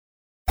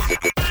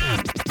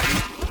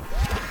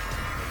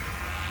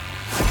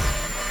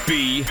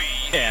BFT.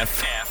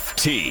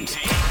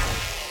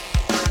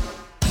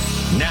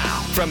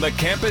 Now, from the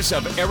campus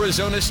of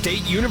Arizona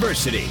State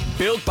University,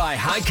 built by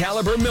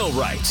high-caliber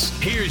millwrights,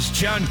 here's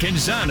John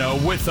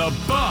Canzano with the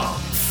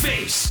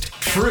bald-faced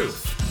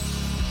truth.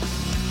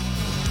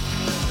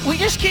 We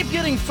just keep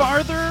getting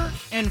farther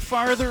and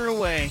farther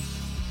away.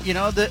 You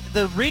know,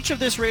 the reach of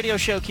this radio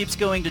show keeps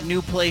going to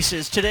new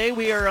places. Today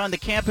we are on the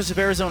campus of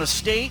Arizona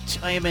State.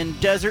 I am in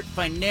Desert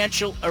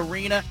Financial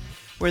Arena,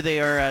 where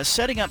they are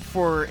setting up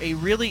for a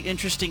really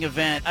interesting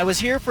event. I was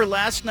here for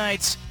last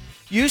night's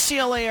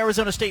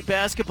UCLA-Arizona State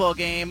basketball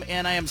game,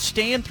 and I am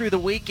staying through the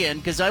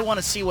weekend because I want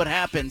to see what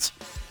happens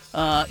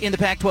in the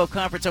Pac-12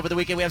 Conference over the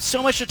weekend. We have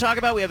so much to talk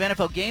about. We have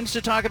NFL games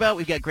to talk about.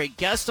 We've got great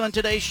guests on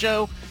today's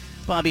show.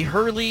 Bobby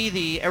Hurley,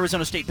 the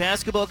Arizona State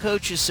basketball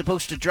coach, is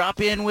supposed to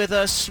drop in with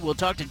us. We'll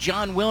talk to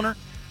John Wilner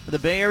of the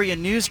Bay Area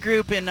News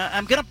Group, and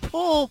I'm going to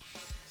pull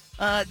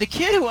the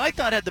kid who I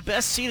thought had the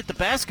best seat at the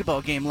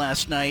basketball game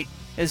last night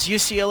as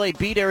UCLA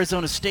beat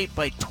Arizona State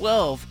by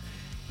 12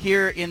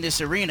 here in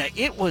this arena.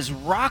 It was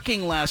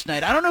rocking last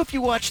night. I don't know if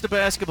you watched the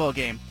basketball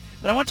game,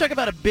 but I want to talk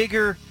about a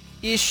bigger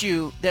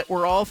issue that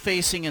we're all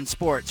facing in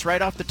sports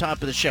right off the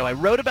top of the show. I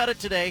wrote about it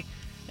today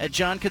at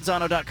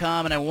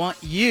johncanzano.com, and I want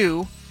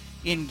you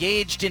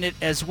engaged in it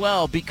as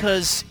well,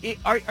 because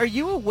are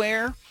you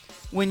aware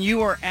when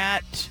you are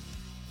at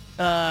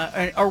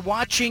or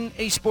watching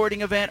a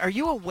sporting event, are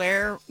you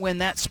aware when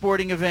that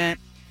sporting event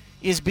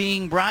is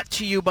being brought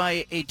to you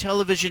by a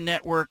television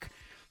network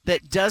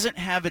that doesn't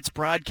have its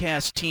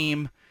broadcast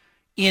team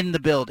in the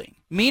building?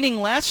 Meaning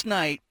last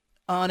night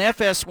on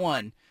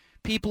FS1,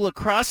 people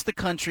across the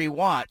country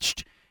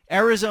watched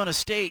Arizona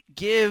State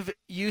give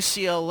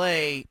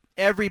UCLA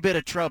every bit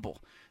of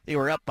trouble. They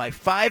were up by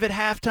 5 at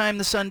halftime,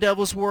 the Sun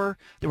Devils were.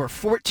 There were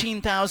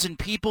 14,000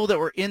 people that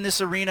were in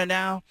this arena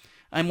now.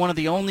 I'm one of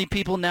the only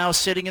people now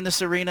sitting in this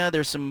arena.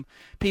 There's some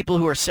people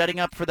who are setting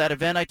up for that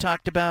event I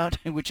talked about,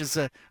 which is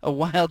a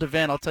wild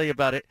event. I'll tell you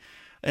about it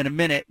in a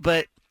minute.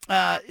 But,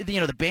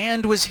 the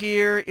band was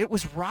here. It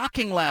was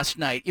rocking last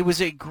night. It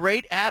was a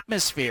great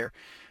atmosphere.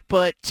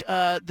 But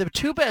the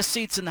two best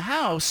seats in the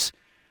house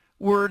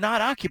were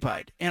not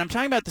occupied. And I'm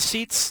talking about the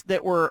seats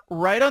that were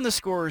right on the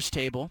scorer's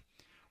table,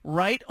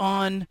 right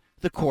on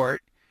the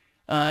court.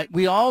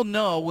 We all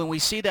know when we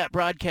see that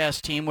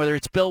broadcast team, whether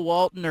it's Bill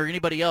Walton or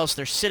anybody else,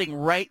 they're sitting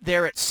right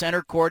there at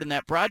center court in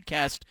that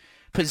broadcast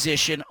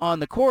position on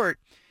the court.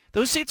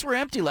 Those seats were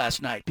empty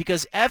last night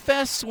because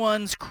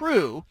FS1's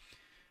crew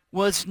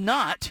was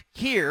not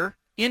here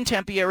in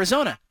Tempe,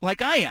 Arizona,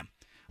 like I am.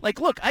 Like,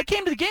 look, I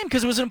came to the game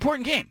because it was an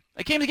important game.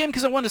 I came to the game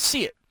because I wanted to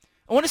see it.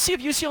 I wanted to see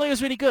if UCLA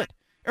was any good.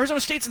 Arizona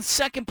State's in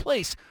second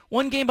place,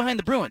 one game behind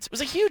the Bruins. It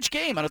was a huge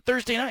game on a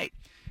Thursday night.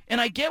 And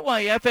I get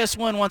why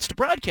FS1 wants to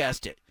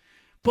broadcast it.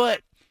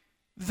 But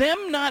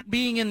them not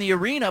being in the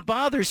arena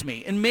bothers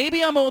me. And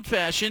maybe I'm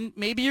old-fashioned.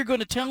 Maybe you're going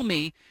to tell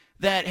me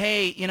that,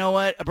 hey, you know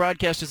what? A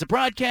broadcast is a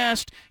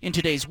broadcast. In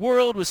today's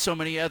world, with so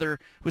many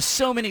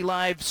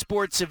live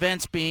sports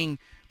events being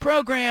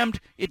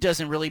programmed, it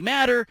doesn't really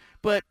matter.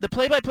 But the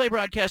play-by-play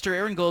broadcaster,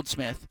 Aaron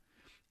Goldsmith,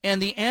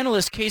 and the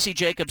analyst, Casey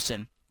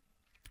Jacobson,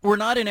 were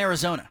not in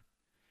Arizona.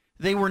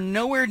 They were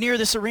nowhere near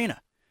this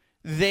arena.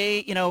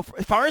 They,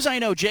 as far as I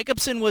know,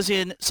 Jacobson was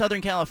in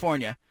Southern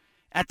California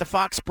at the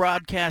Fox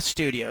broadcast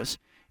studios,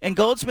 and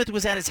Goldsmith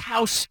was at his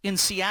house in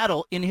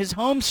Seattle in his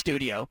home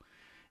studio.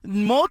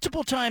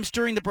 Multiple times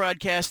during the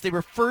broadcast, they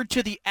referred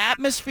to the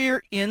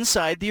atmosphere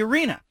inside the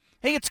arena.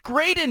 Hey, it's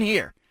great in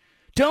here.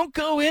 Don't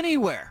go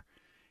anywhere.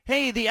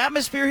 Hey, the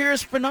atmosphere here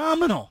is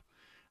phenomenal.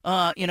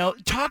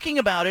 Talking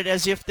about it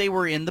as if they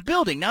were in the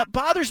building. Now, it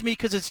bothers me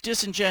because it's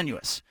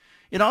disingenuous.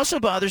 It also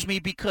bothers me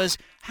because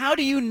how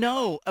do you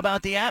know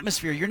about the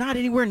atmosphere? You're not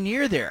anywhere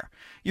near there.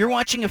 You're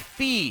watching a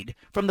feed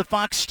from the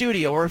Fox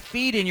studio or a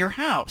feed in your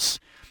house.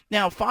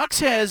 Now,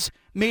 Fox has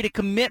made a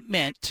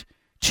commitment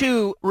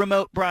to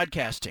remote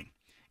broadcasting.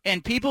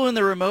 And people in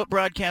the remote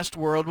broadcast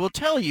world will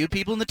tell you,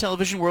 people in the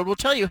television world will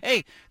tell you,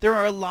 hey, there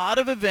are a lot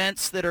of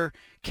events that are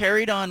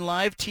carried on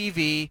live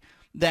TV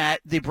that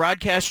the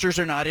broadcasters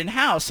are not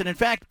in-house. And, in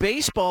fact,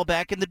 baseball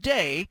back in the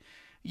day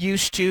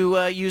used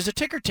to use a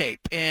ticker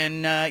tape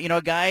and,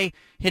 a guy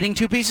hitting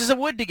two pieces of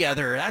wood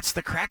together. That's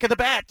the crack of the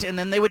bat, and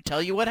then they would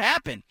tell you what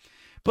happened.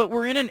 But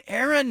we're in an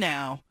era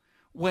now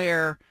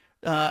where,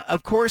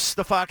 of course,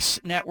 the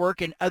Fox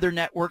network and other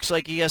networks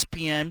like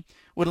ESPN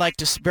would like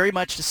to very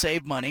much to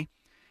save money,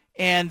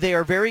 and they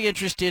are very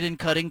interested in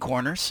cutting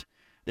corners.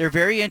 They're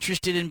very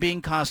interested in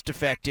being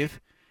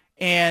cost-effective,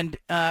 and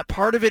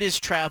part of it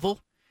is travel.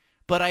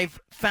 But I've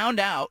found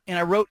out, and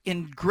I wrote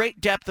in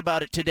great depth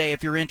about it today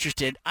if you're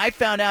interested, I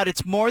found out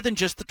it's more than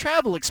just the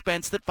travel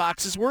expense that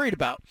Fox is worried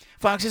about.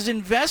 Fox has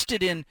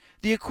invested in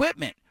the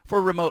equipment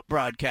for remote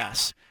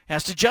broadcasts,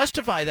 has to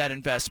justify that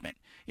investment.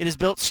 It has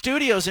built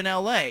studios in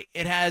L.A.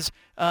 It has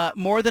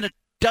more than a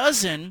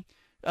dozen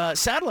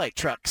satellite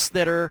trucks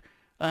that are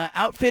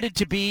outfitted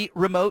to be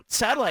remote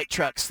satellite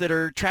trucks that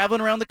are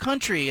traveling around the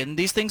country, and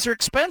these things are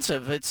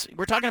expensive.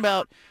 We're talking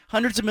about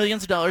hundreds of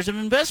millions of dollars of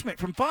investment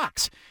from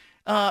Fox.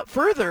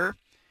 Further,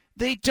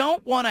 they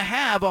don't want to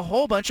have a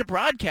whole bunch of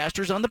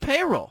broadcasters on the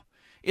payroll.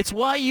 It's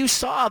why you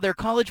saw their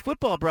college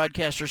football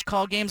broadcasters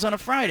call games on a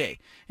Friday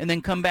and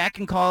then come back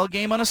and call a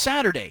game on a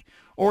Saturday.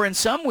 Or in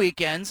some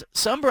weekends,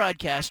 some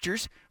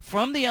broadcasters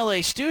from the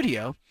LA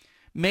studio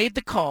made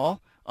the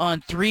call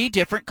on 3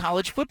 different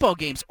college football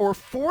games or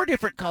 4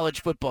 different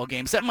college football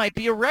games. That might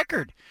be a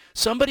record.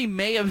 Somebody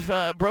may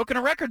have broken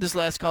a record this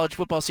last college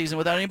football season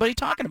without anybody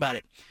talking about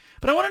it.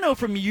 But I want to know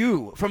from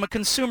you, from a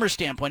consumer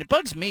standpoint, it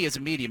bugs me as a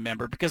media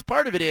member because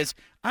part of it is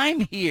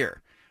I'm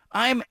here.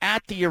 I'm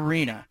at the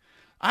arena.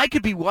 I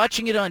could be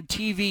watching it on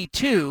TV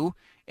too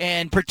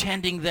and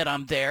pretending that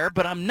I'm there,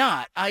 but I'm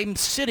not. I'm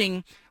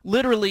sitting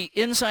literally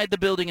inside the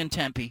building in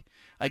Tempe.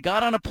 I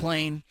got on a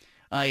plane.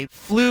 I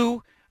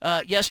flew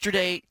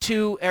yesterday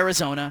to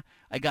Arizona.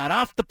 I got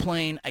off the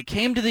plane. I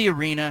came to the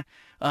arena.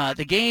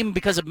 The game,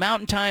 because of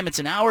Mountain Time, it's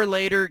an hour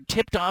later,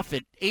 tipped off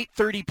at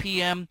 8:30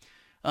 p.m.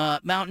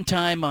 Mountain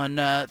Time on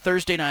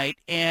Thursday night.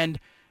 And,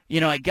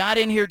 I got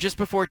in here just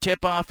before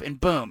tip-off, and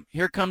boom,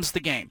 here comes the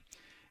game.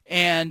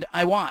 And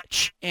I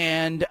watch,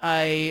 and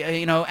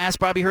I asked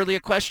Bobby Hurley a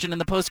question in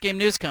the post-game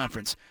news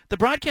conference. The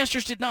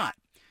broadcasters did not.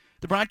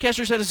 The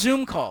broadcasters had a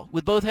Zoom call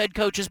with both head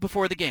coaches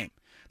before the game.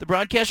 The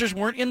broadcasters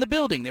weren't in the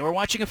building. They were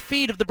watching a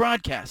feed of the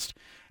broadcast.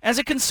 As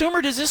a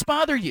consumer, does this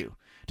bother you?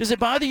 Does it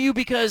bother you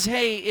because,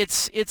 hey,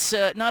 it's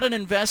not an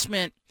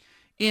investment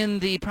in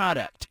the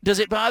product? Does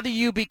it bother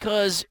you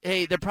because,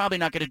 hey, they're probably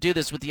not going to do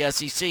this with the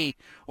SEC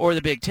or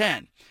the Big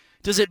Ten?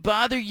 Does it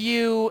bother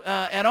you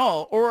at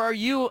all? Or are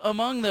you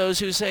among those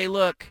who say,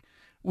 look,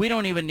 we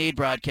don't even need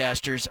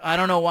broadcasters. I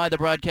don't know why the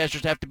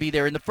broadcasters have to be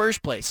there in the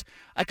first place.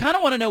 I kind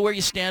of want to know where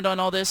you stand on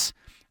all this.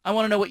 I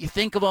want to know what you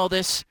think of all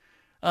this.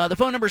 The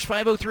phone number is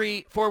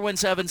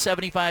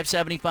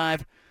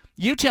 503-417-7575.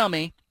 You tell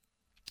me.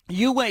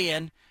 You weigh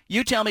in.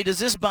 You tell me, does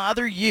this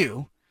bother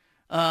you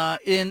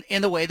in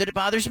the way that it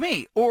bothers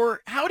me?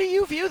 Or how do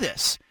you view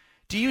this?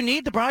 Do you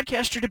need the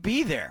broadcaster to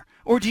be there?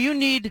 Or do you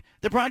need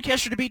the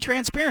broadcaster to be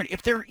transparent?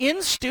 If they're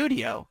in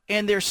studio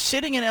and they're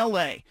sitting in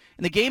L.A.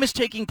 and the game is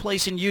taking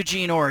place in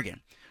Eugene,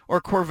 Oregon,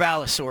 or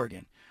Corvallis,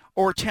 Oregon,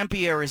 or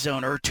Tempe,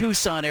 Arizona, or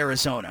Tucson,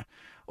 Arizona,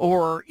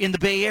 or in the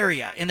Bay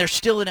Area, and they're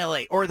still in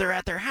L.A., or they're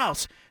at their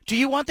house, do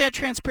you want that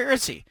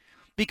transparency?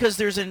 Because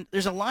there's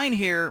a line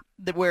here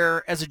that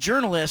where, as a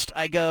journalist,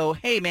 I go,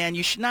 hey, man,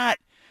 you should not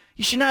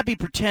be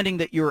pretending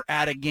that you're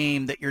at a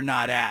game that you're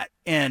not at,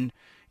 and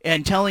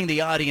telling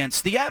the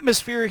audience, the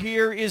atmosphere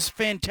here is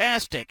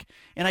fantastic.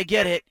 And I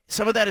get it.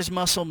 Some of that is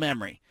muscle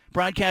memory.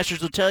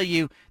 Broadcasters will tell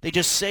you they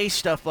just say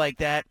stuff like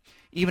that,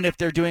 even if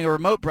they're doing a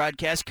remote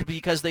broadcast,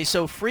 because they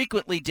so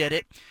frequently did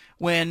it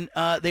when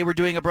they were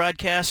doing a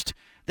broadcast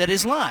that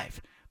is live.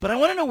 But I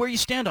want to know where you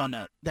stand on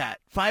that.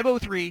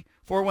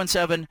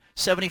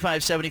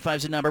 503-417-7575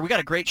 is the number. We got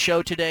a great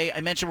show today.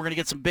 I mentioned we're going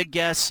to get some big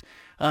guests.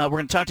 We're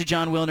going to talk to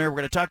Jon Wilner. We're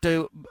going to talk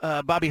to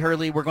Bobby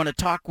Hurley. We're going to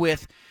talk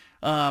with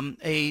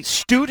a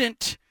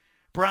student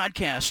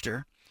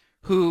broadcaster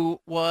who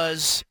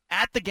was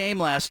at the game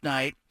last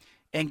night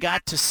and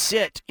got to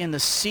sit in the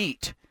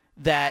seat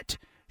that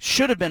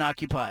should have been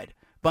occupied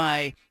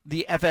by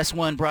the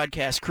FS1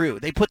 broadcast crew.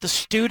 They put the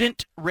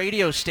student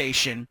radio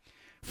station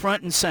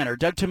front and center.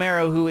 Doug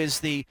Tamaro, who is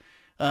the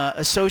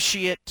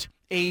associate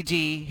AD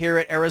here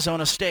at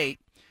Arizona State,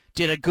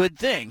 did a good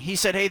thing. He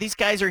said, hey, these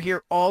guys are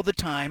here all the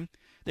time.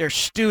 They're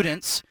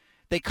students.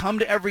 They come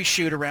to every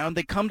shoot-around.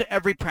 They come to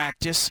every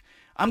practice.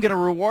 I'm going to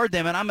reward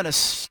them, and I'm going to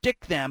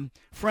stick them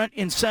front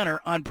and center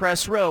on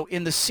press row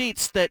in the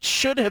seats that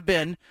should have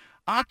been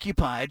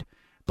occupied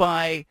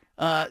by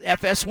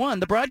FS1,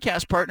 the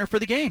broadcast partner for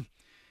the game.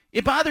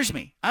 It bothers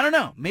me. I don't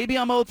know. Maybe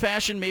I'm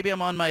old-fashioned. Maybe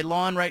I'm on my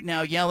lawn right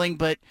now yelling,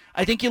 but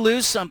I think you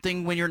lose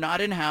something when you're not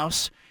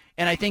in-house,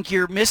 and I think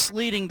you're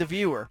misleading the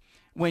viewer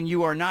when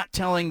you are not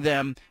telling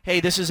them,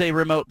 hey, this is a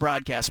remote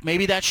broadcast.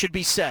 Maybe that should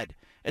be said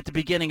at the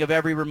beginning of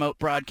every remote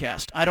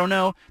broadcast. I don't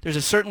know. There's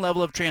a certain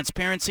level of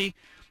transparency.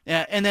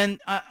 And then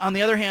on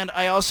the other hand,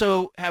 I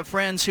also have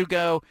friends who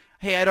go,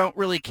 hey, I don't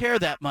really care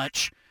that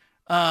much.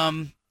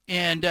 And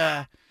in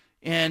the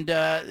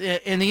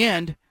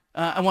end,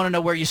 I want to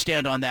know where you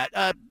stand on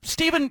that.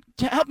 Stephen,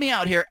 help me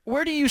out here.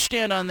 Where do you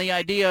stand on the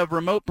idea of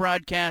remote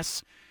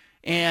broadcasts?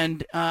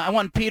 And I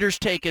want Peter's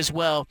take as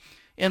well.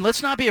 And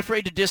let's not be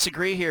afraid to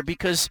disagree here,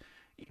 because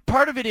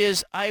part of it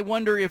is I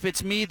wonder if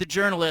it's me, the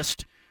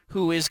journalist,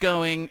 who is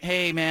going,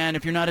 hey, man,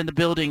 if you're not in the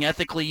building,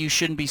 ethically, you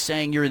shouldn't be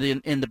saying you're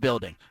in the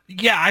building.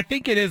 Yeah, I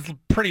think it is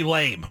pretty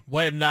lame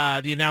when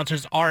the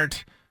announcers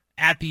aren't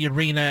at the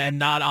arena and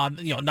not on,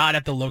 not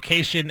at the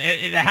location.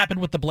 It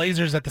happened with the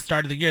Blazers at the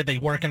start of the year. They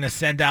weren't going to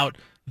send out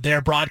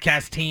their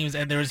broadcast teams,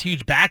 and there was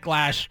huge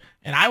backlash,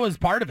 and I was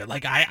part of it.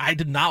 Like, I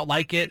did not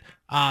like it.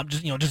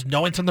 Just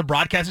knowing some of the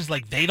broadcasters,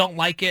 like, they don't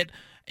like it,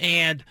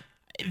 and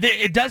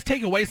it does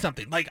take away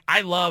something. Like,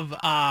 I love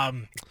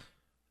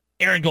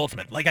Aaron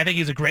Goldsmith. Like, I think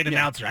he's a great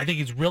announcer. I think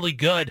he's really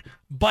good.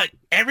 But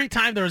every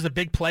time there was a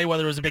big play,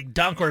 whether it was a big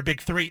dunk or a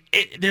big three,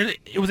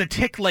 it was a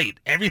tick late.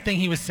 Everything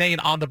he was saying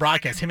on the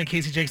broadcast, him and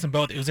Casey Jackson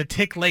both, it was a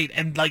tick late.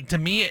 And, like, to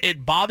me,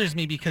 it bothers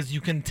me because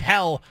you can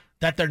tell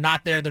that they're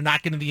not there. They're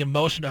not getting the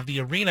emotion of the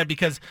arena,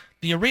 because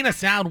the arena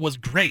sound was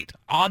great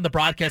on the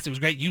broadcast. It was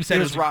great. You said it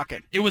was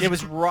rocking. It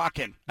was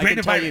rocking. I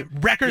can tell you.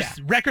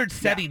 Record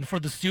setting for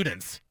the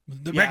students.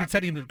 The record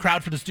setting the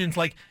crowd for the students.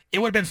 Like, it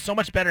would have been so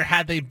much better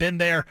had they been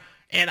there.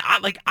 And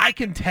I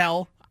can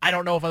tell. I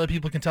don't know if other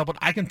people can tell, but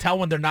I can tell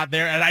when they're not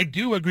there. And I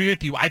do agree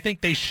with you. I think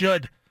they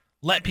should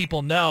let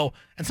people know.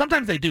 And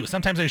sometimes they do.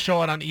 Sometimes they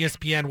show it on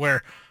ESPN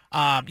where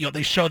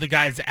they show the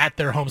guys at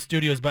their home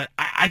studios, but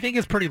I think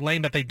it's pretty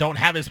lame that they don't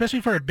have it, especially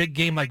for a big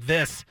game like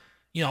this.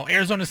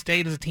 Arizona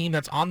State is a team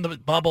that's on the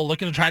bubble,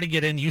 looking to try to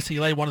get in.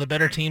 UCLA, one of the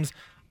better teams.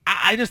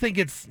 I just think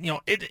it's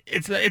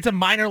it's a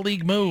minor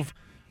league move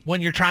when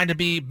you're trying to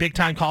be big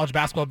time college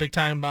basketball, big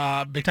time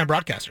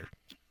broadcaster.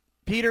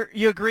 Peter,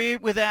 you agree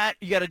with that?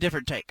 You got a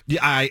different take? Yeah,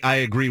 I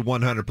agree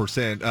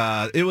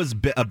 100%. It was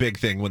a big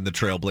thing when the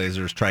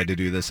Trailblazers tried to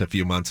do this a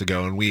few months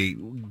ago, and we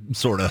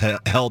sort of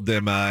held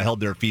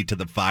their feet to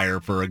the fire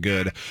for a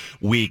good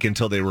week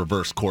until they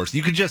reversed course.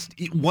 You could just,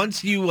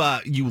 once you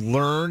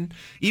learn,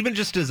 even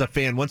just as a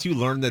fan, once you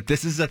learn that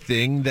this is a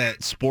thing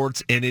that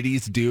sports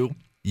entities do,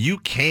 you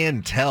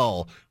can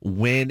tell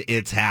when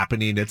it's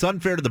happening. It's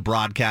unfair to the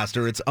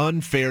broadcaster. It's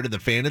unfair to the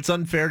fan. It's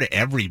unfair to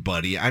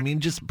everybody. I mean,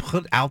 just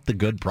put out the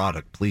good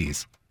product,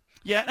 please.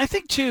 Yeah, and I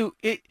think, too,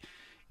 it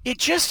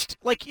just,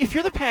 like, if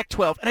you're the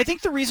Pac-12, and I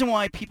think the reason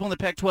why people in the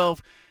Pac-12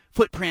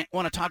 footprint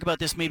want to talk about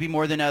this maybe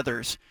more than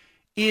others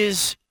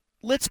is,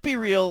 let's be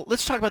real,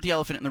 let's talk about the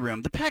elephant in the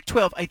room. The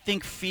Pac-12, I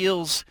think,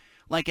 feels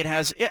like it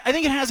has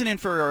an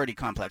inferiority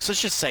complex. Let's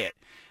just say it.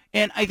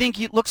 And I think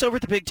it looks over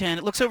at the Big Ten,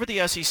 it looks over at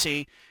the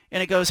SEC,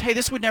 and it goes, hey,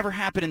 this would never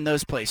happen in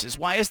those places.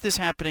 Why is this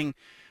happening?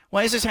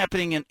 Why is this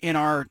happening in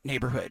our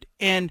neighborhood?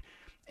 And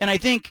I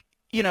think,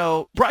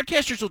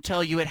 broadcasters will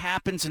tell you it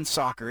happens in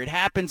soccer. It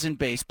happens in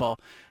baseball.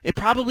 It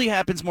probably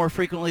happens more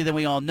frequently than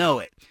we all know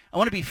it. I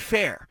want to be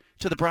fair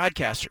to the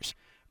broadcasters,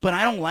 but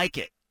I don't like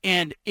it.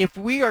 And if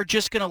we are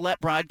just going to let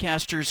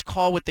broadcasters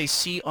call what they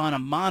see on a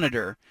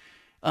monitor,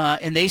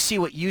 and they see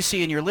what you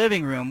see in your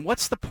living room,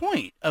 what's the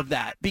point of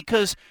that?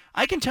 Because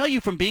I can tell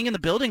you from being in the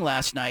building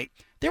last night,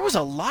 there was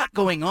a lot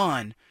going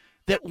on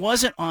that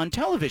wasn't on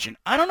television.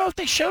 I don't know if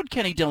they showed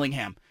Kenny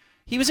Dillingham.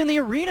 He was in the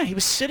arena. He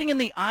was sitting in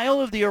the aisle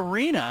of the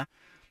arena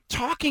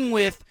talking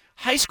with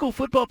high school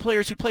football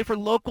players who play for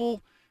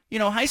local,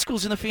 high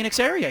schools in the Phoenix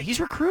area. He's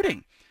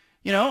recruiting,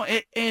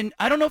 and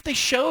I don't know if they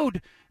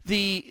showed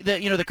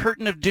the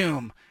curtain of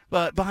doom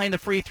behind the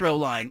free throw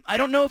line. I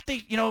don't know if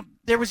they,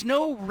 there was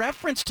no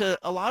reference to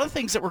a lot of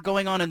things that were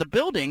going on in the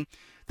building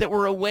that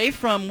were away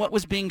from what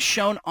was being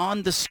shown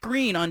on the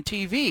screen on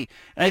TV.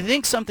 And I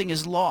think something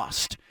is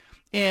lost.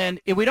 And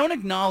if we don't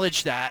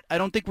acknowledge that, I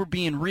don't think we're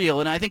being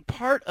real. And I think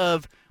part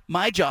of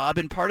my job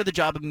and part of the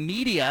job of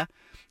media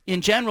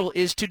in general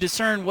is to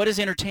discern what is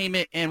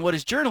entertainment and what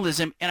is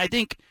journalism. And I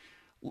think,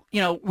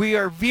 we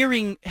are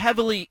veering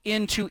heavily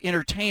into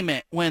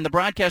entertainment when the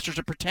broadcasters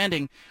are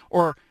pretending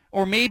or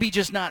maybe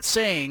just not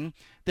saying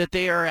that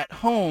they are at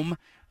home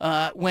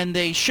when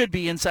they should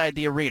be inside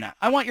the arena.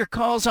 I want your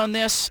calls on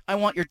this. I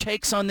want your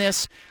takes on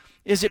this.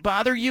 Does it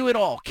bother you at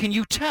all? Can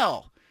you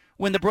tell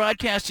when the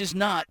broadcast is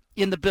not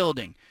in the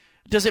building?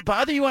 Does it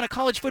bother you on a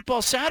college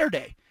football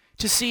Saturday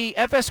to see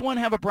FS1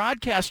 have a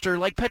broadcaster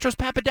like Petros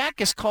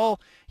Papadakis call,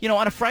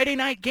 on a Friday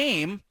night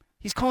game,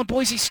 he's calling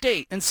Boise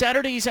State, and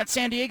Saturday he's at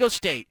San Diego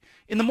State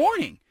in the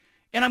morning.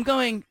 And I'm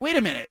going, wait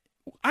a minute.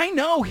 I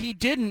know he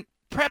didn't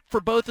prep for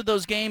both of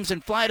those games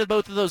and fly to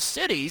both of those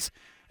cities.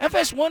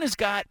 FS1 has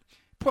got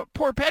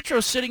poor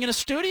Petros sitting in a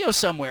studio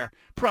somewhere,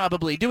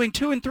 probably, doing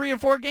 2 and 3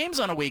 and 4 games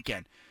on a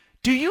weekend.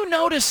 Do you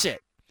notice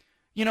it?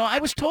 I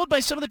was told by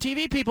some of the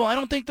TV people, I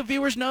don't think the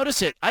viewers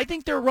notice it. I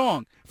think they're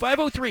wrong.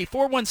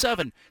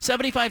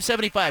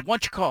 503-417-7575.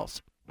 Want your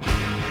calls.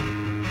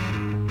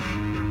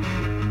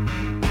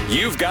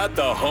 You've got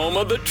the home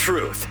of the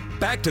truth.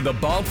 Back to the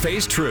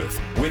Bald-Faced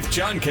Truth with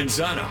John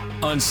Canzano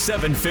on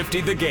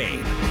 750 The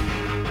Game.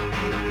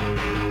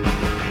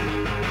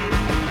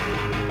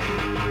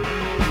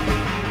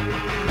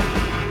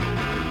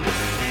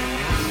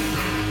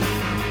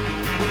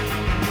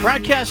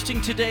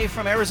 Broadcasting today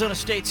from Arizona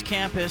State's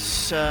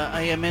campus.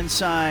 I am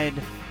inside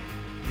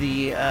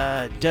the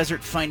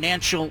Desert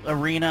Financial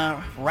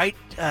Arena, right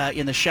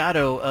in the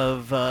shadow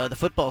of the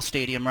football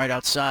stadium right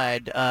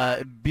outside.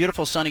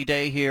 Beautiful sunny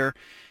day here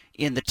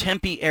in the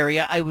Tempe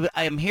area.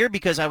 I am here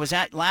because I was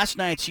at last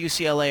night's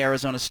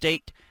UCLA-Arizona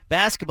State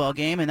basketball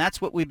game, and that's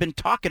what we've been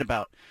talking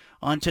about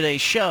on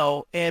today's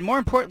show. And more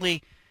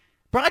importantly,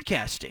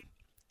 broadcasting.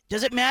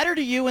 Does it matter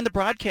to you when the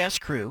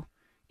broadcast crew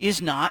is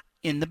not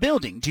in the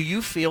building? Do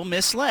you feel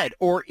misled,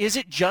 or is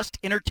it just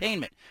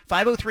entertainment?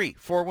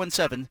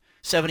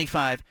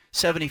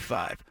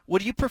 503-417-7575.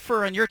 What do you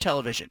prefer on your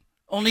television?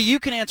 Only you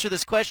can answer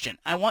this question.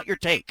 I want your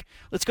take.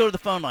 Let's go to the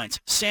phone lines.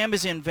 Sam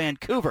is in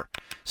Vancouver.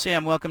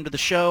 Sam, welcome to the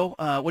show.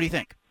 What do you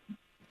think?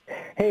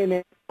 Hey,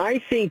 man, I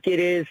think it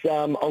is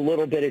a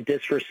little bit of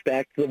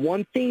disrespect. The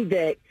one thing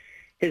that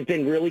has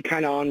been really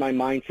kind of on my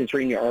mind since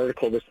reading your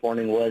article this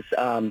morning was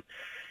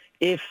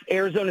if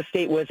Arizona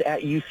State was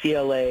at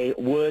UCLA,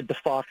 would the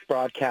Fox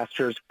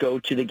broadcasters go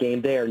to the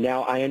game there?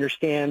 Now, I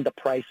understand the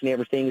price and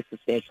everything is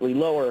substantially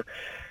lower,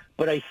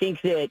 but I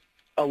think that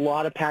a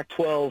lot of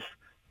Pac-12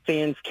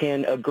 fans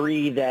can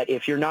agree that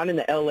if you're not in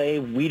the LA,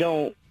 we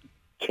don't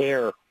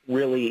care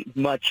really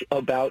much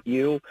about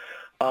you.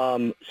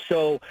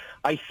 So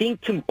I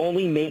think to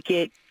only make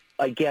it,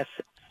 I guess,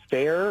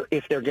 fair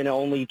if they're going to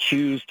only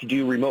choose to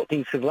do remote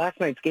things, because last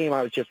night's game,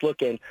 I was just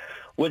looking,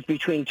 was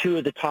between two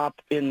of the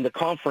top in the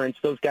conference.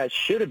 Those guys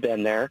should have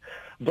been there.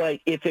 But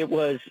if it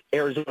was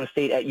Arizona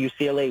State at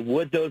UCLA,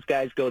 would those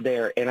guys go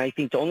there? And I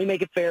think to only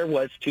make it fair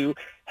was to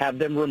have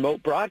them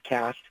remote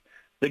broadcast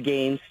the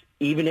games,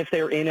 even if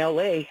they're in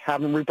LA,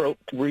 have them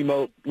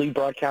remotely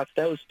broadcast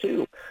those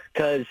too.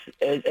 Because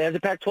as a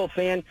Pac-12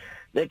 fan,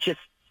 that just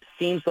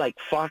seems like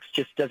Fox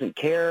just doesn't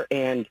care.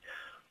 And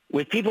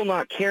with people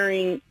not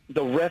caring,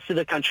 the rest of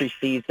the country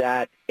sees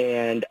that,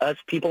 and us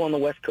people on the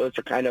West Coast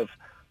are kind of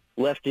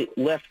left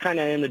kind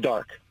of in the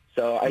dark.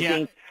 So I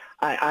think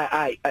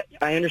I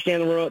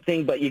understand the remote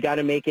thing, but you got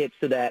to make it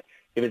so that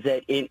if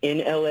it's in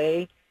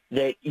LA,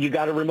 that you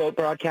got a remote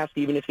broadcast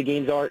even if the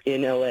games are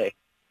in LA.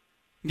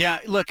 Yeah,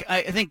 look,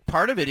 I think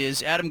part of it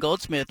is Adam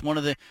Goldsmith, one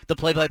of the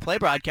play-by-play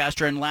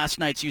broadcaster in last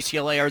night's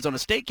UCLA-Arizona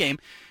State game.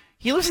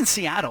 He lives in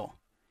Seattle.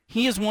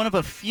 He is one of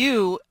a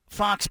few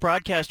Fox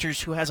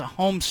broadcasters who has a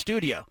home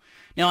studio.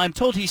 Now, I'm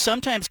told he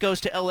sometimes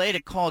goes to L.A.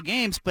 to call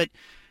games, but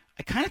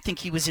I kind of think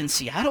he was in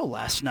Seattle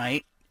last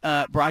night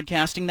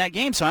broadcasting that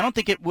game, so I don't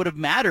think it would have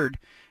mattered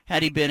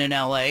had he been in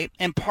L.A.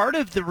 And part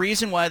of the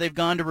reason why they've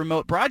gone to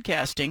remote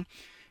broadcasting,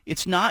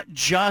 it's not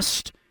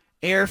just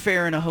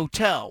airfare in a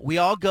hotel. We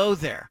all go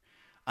there.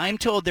 I'm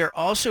told they're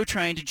also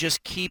trying to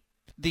just keep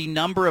the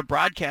number of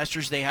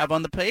broadcasters they have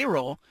on the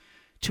payroll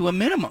to a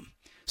minimum.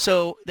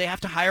 So they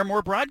have to hire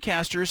more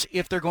broadcasters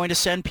if they're going to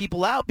send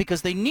people out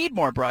because they need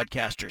more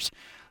broadcasters.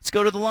 Let's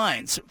go to the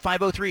lines.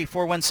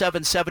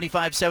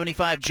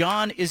 503-417-7575.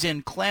 John is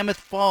in Klamath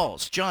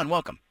Falls. John,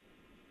 welcome.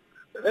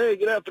 Hey,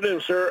 good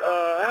afternoon, sir.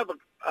 I have an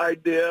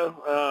idea.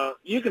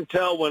 You can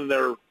tell when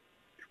they're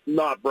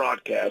not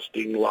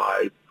broadcasting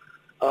live.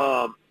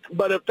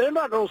 But if they're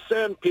not going to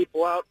send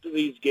people out to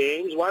these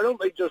games, why don't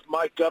they just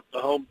mic up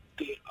the home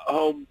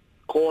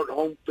court,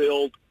 home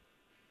field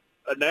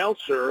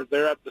announcer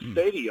there at the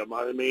stadium?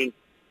 I mean,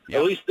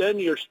 at least then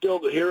you're still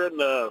hearing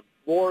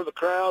more of the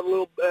crowd a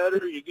little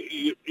better.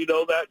 You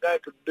know, that guy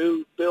could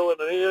do filling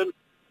it in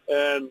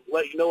and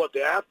let you know what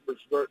the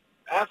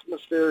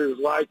atmosphere is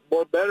like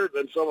more better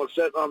than someone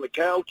sitting on the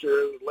couch or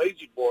a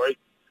lazy boy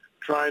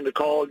trying to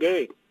call a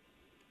game.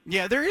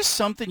 Yeah, there is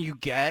something you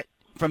get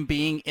from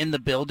being in the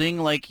building.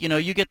 Like, you know,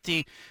 you get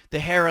the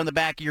hair on the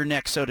back of your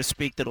neck, so to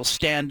speak, that'll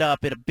stand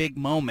up at a big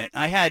moment.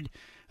 I had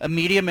a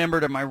media member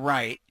to my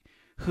right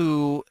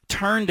who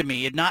turned to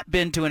me, had not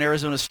been to an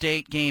Arizona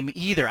State game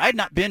either. I had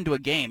not been to a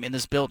game in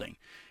this building.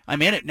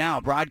 I'm in it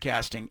now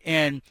broadcasting,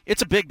 and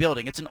it's a big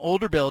building. It's an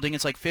older building.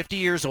 It's like 50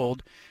 years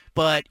old,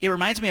 but it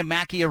reminds me of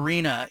Mackey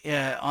Arena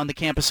on the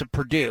campus of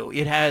Purdue.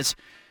 It has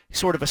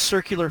sort of a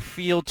circular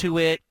feel to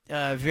it,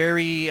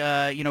 very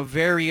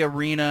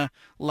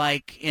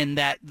arena-like in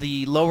that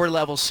the lower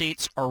level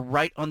seats are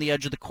right on the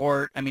edge of the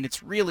court. I mean,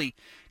 it's really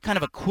kind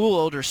of a cool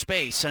older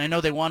space, and I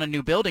know they want a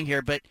new building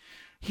here, but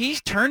he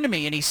turned to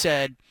me and he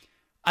said,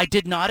 I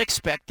did not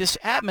expect this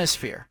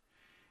atmosphere.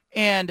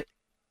 And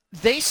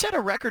they set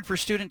a record for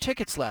student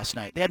tickets last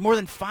night. They had more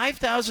than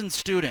 5,000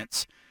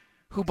 students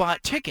who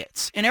bought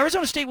tickets. And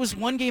Arizona State was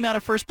one game out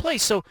of first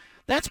place. So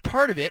that's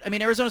part of it. I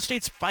mean, Arizona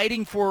State's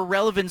fighting for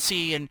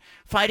relevancy and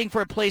fighting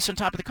for a place on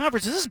top of the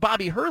conference. This is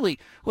Bobby Hurley,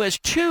 who has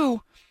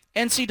 2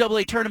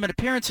 NCAA tournament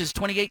appearances,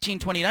 2018,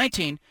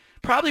 2019.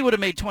 Probably would have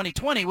made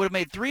 2020, would have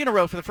made 3 in a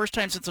row for the first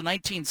time since the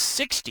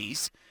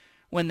 1960s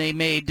when they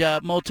made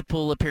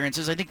multiple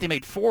appearances. I think they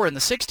made 4 in the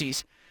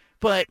 60s.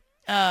 But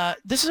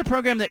this is a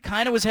program that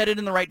kind of was headed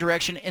in the right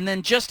direction. And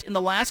then just in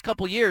the last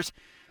couple years,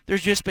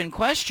 there's just been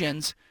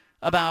questions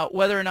about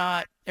whether or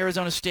not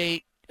Arizona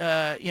State,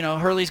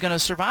 Hurley's going to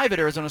survive at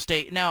Arizona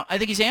State. Now, I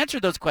think he's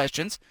answered those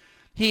questions.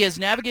 He has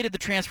navigated the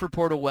transfer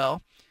portal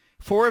well.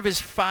 4 of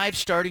his 5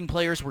 starting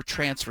players were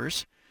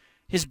transfers.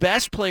 His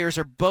best players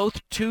are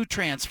both 2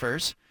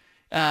 transfers.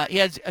 He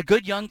has a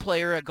good young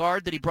player, a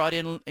guard that he brought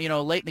in,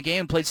 late in the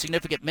game and played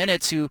significant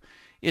minutes, who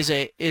is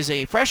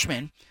a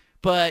freshman.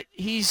 But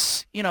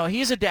he's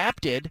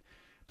adapted.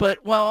 But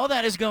while all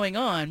that is going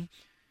on,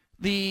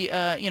 the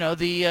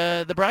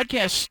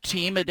broadcast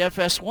team at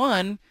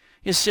FS1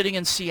 is sitting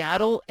in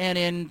Seattle and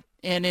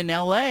in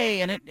LA,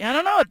 and I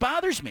don't know, it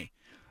bothers me.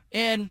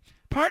 And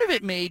part of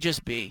it may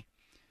just be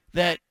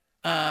that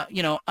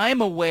I'm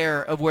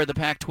aware of where the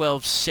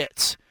Pac-12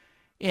 sits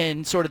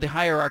in sort of the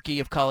hierarchy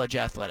of college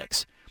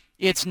athletics.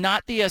 It's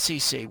not the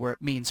SEC where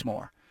it means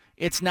more.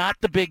 It's not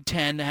the Big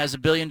Ten that has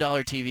 $1 billion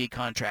TV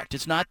contract.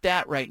 It's not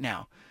that right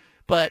now.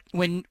 But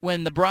when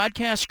the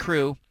broadcast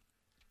crew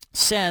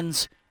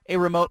sends a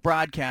remote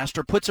broadcast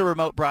or puts a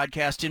remote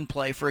broadcast in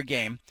play for a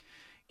game,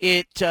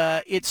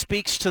 it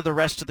speaks to the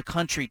rest of the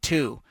country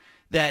too,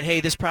 that,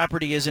 hey, this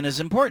property isn't as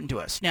important to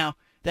us. Now,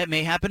 that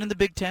may happen in the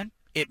Big Ten.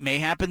 It may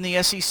happen in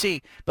the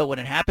SEC. But when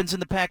it happens in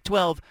the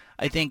Pac-12,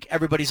 I think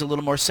everybody's a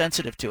little more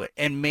sensitive to it.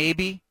 And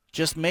maybe,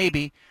 just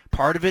maybe,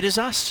 part of it is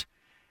us.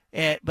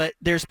 But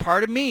there's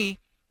part of me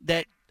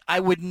that I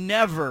would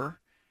never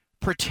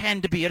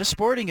pretend to be at a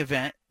sporting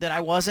event that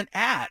I wasn't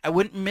at. I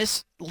wouldn't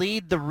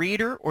mislead the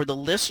reader or the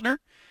listener.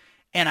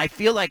 And I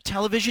feel like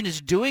television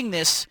is doing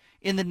this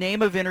in the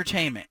name of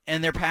entertainment.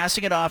 And they're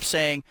passing it off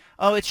saying,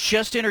 oh, it's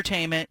just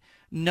entertainment.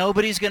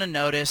 Nobody's going to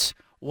notice.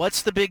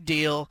 What's the big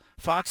deal?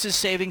 Fox is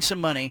saving some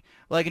money.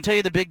 Well, I can tell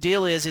you the big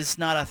deal is it's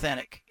not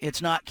authentic.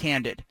 It's not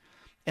candid.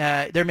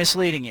 They're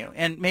misleading you.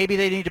 And maybe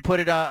they need to put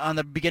it on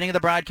the beginning of the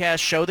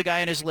broadcast, show the guy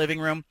in his living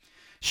room,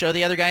 show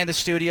the other guy in the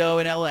studio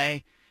in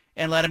L.A.,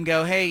 and let him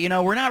go, hey,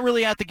 we're not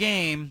really at the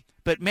game,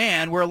 but,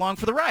 man, we're along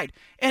for the ride.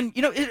 And,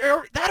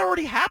 that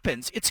already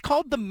happens. It's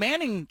called the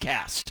Manning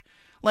cast.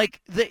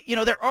 Like,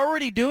 they're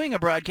already doing a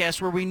broadcast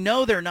where we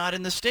know they're not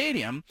in the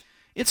stadium.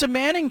 It's a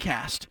Manning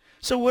cast.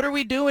 So what are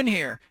we doing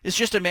here? It's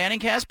just a Manning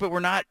cast, but we're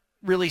not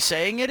really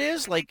saying it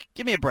is? Like,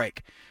 give me a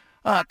break.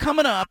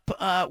 Coming up,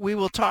 we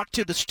will talk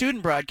to the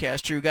student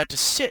broadcaster who got to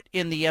sit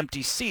in the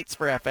empty seats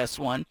for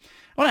FS1.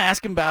 I want to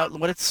ask him about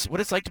what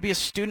it's like to be a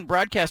student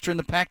broadcaster in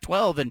the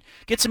Pac-12 and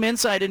get some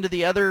insight into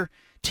the other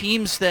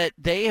teams that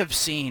they have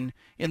seen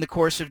in the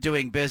course of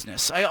doing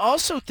business. I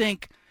also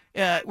think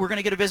we're going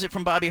to get a visit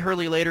from Bobby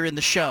Hurley later in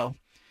the show.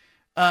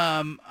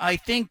 I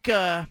think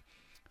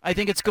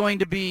it's going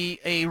to be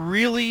a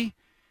really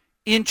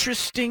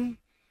interesting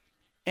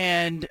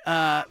and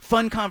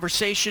fun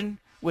conversation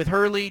with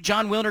Hurley.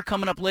 John Wilner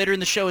coming up later in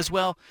the show as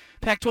well.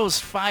 Pac-12 has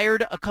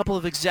fired a couple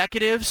of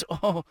executives.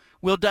 Oh,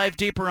 we'll dive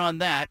deeper on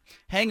that.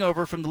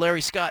 Hangover from the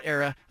Larry Scott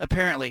era,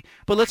 apparently.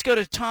 But let's go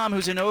to Tom,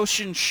 who's in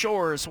Ocean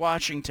Shores,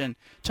 Washington.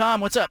 Tom,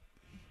 what's up?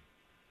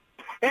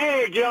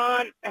 Hey,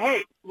 John.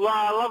 Hey,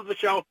 I love the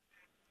show.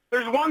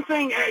 There's one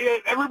thing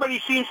everybody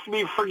seems to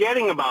be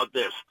forgetting about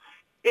this.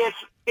 It's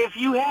if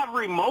you have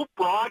remote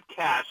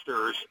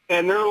broadcasters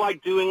and they're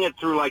like doing it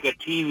through like a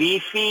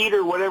TV feed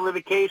or whatever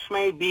the case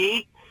may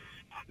be,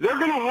 they're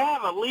going to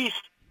have at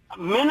least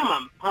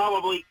minimum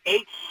probably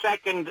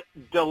 8-second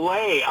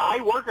delay.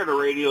 I work at a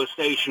radio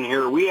station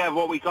here. We have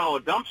what we call a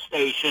dump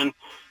station,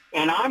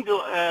 and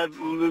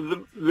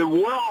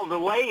we're all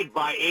delayed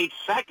by 8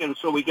 seconds,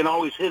 so we can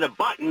always hit a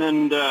button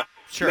and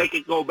make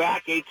it go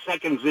back 8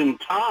 seconds in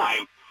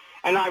time.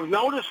 And I've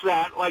noticed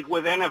that, like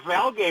with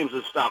NFL games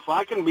and stuff,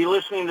 I can be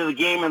listening to the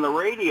game on the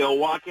radio,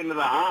 walk into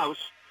the house,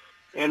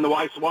 and the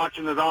wife's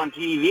watching it on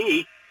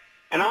TV,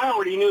 and I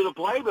already knew the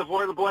play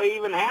before the play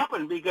even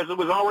happened because it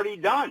was already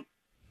done.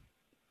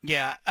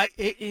 Yeah.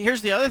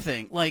 Here's the other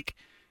thing. Like,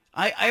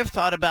 I've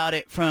thought about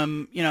it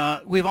from,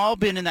 we've all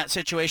been in that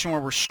situation where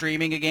we're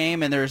streaming a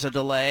game and there's a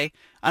delay.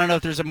 I don't know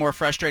if there's a more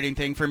frustrating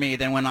thing for me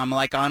than when I'm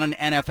like on an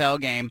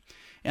NFL game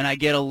and I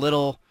get a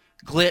little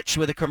glitch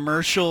with a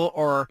commercial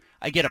or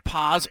I get a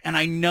pause and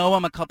I know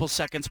I'm a couple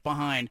seconds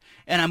behind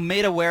and I'm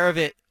made aware of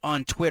it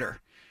on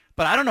Twitter.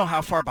 But I don't know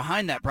how far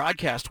behind that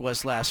broadcast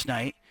was last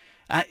night.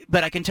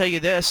 But I can tell you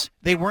this,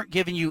 they weren't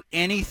giving you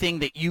anything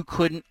that you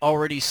couldn't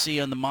already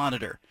see on the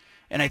monitor.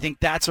 And I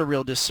think that's a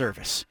real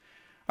disservice.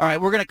 All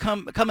right, we're going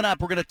to coming up,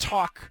 we're going to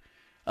talk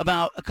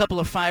about a couple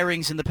of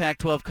firings in the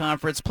Pac-12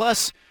 conference,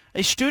 plus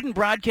a student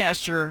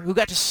broadcaster who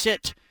got to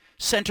sit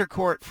center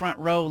court front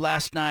row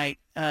last night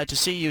to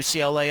see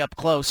UCLA up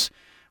close.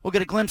 We'll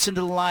get a glimpse into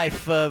the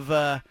life of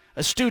a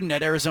student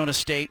at Arizona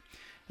State,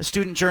 a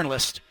student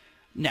journalist,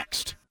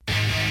 next.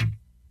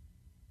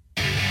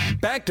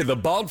 Back to the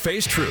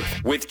Bald-Faced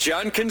Truth with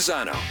John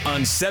Canzano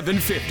on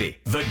 750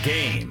 The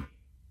Game.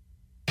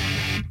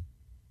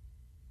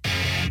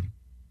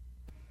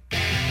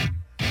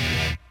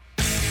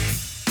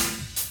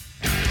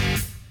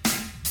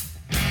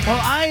 Well,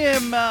 I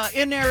am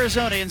in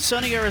Arizona, in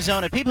sunny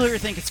Arizona. People here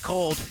think it's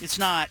cold. It's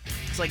not.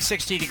 It's like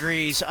 60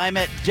 degrees. I'm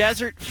at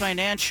Desert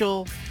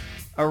Financial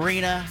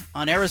Arena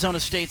on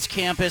Arizona State's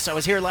campus. I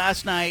was here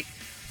last night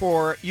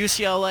for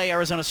UCLA,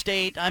 Arizona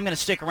State. I'm going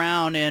to stick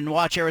around and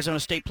watch Arizona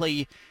State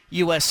play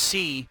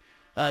USC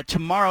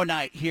tomorrow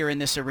night here in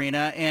this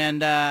arena.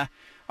 And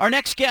our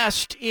next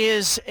guest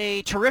is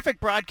a terrific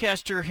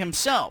broadcaster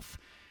himself,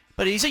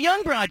 but he's a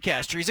young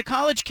broadcaster. He's a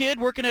college kid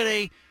working at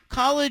a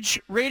college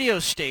radio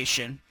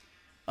station,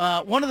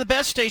 one of the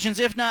best stations,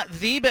 if not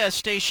the best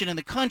station in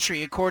the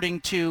country,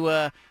 according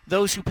to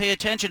those who pay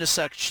attention to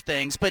such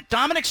things. But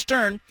Dominic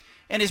Stern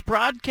and his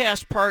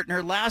broadcast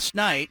partner last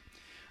night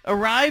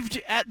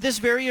arrived at this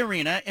very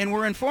arena and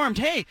were informed,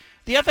 hey,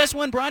 the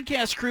FS1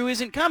 broadcast crew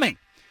isn't coming.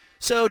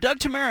 So Doug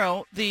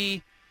Tamaro,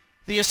 the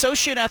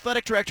associate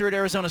athletic director at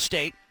Arizona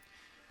State,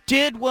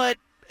 did what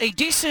a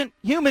decent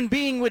human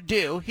being would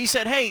do. He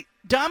said, hey,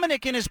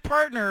 Dominic and his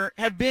partner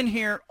have been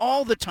here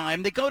all the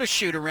time. They go to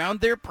shoot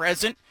around. They're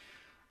present.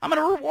 I'm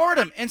going to reward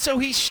them. And so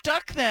he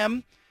stuck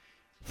them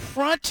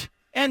front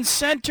and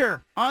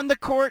center on the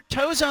court,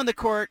 toes on the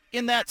court,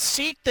 in that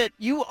seat that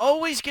you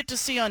always get to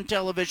see on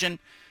television.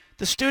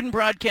 The student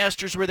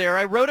broadcasters were there.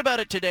 I wrote about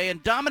it today,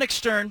 and Dominic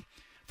Stern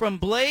from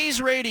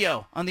Blaze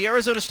Radio on the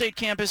Arizona State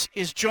campus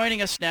is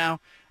joining us now.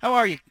 How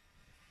are you?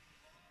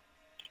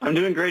 I'm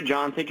doing great,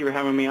 John. Thank you for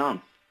having me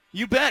on.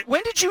 You bet.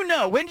 When did you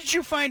know? When did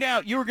you find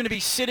out you were going to be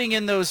sitting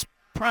in those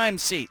prime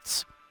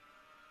seats?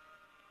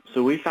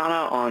 So we found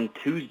out on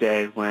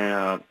Tuesday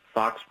when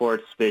Fox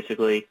Sports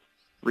basically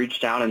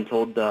reached out and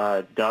told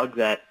Doug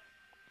that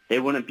they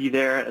wouldn't be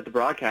there at the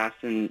broadcast.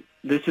 And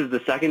this is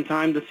the second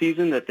time this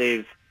season that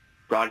they've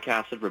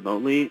broadcasted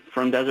remotely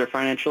from Desert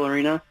Financial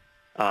Arena.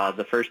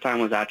 The first time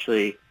was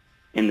actually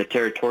in the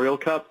Territorial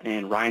Cup,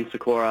 and Ryan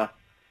Sikora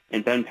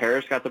and Ben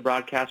Parrish got the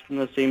broadcast from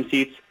those same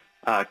seats.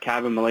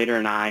 Kevin Malater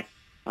and I,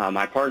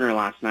 my partner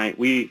last night,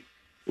 we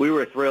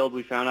were thrilled.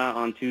 We found out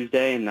on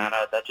Tuesday, and that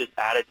just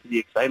added to the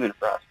excitement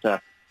for us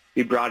to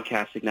be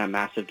broadcasting that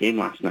massive game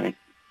last night.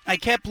 I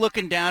kept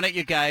looking down at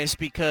you guys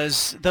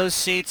because those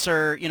seats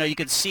are, you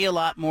can see a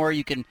lot more.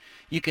 You can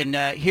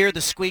hear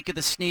the squeak of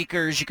the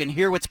sneakers. You can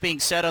hear what's being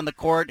said on the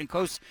court. And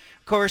of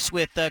course,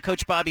 with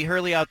Coach Bobby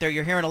Hurley out there,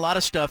 you're hearing a lot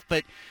of stuff.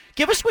 But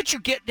give us what you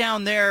get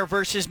down there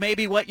versus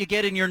maybe what you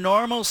get in your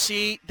normal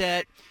seat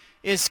that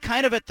is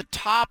kind of at the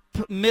top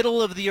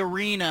middle of the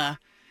arena,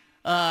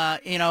 a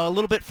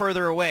little bit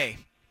further away.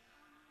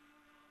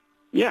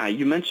 Yeah,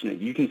 you mentioned it.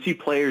 You can see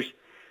players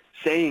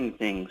saying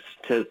things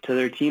to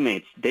their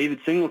teammates. David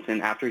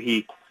Singleton, after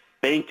he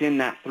banked in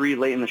that three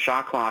late in the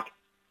shot clock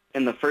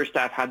in the first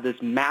half, had this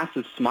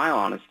massive smile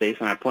on his face,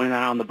 and I pointed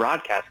that out on the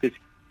broadcast because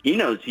he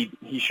knows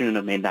he shouldn't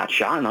have made that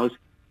shot, and that was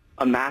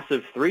a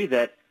massive three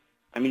that,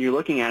 you're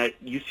looking at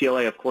it,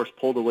 UCLA, of course,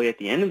 pulled away at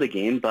the end of the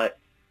game, but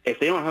if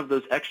they don't have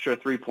those extra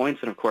 3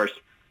 points, and of course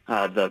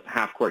the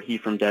half-court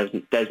heat from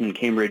Desmond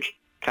Cambridge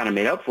kind of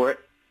made up for it,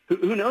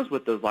 who knows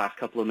what those last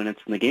couple of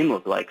minutes in the game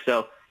look like.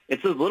 So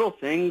it's those little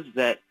things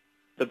that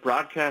the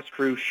broadcast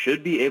crew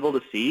should be able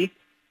to see,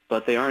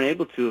 but they aren't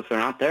able to if they're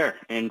not there.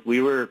 And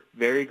we were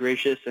very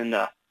gracious and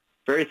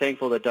very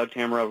thankful that Doug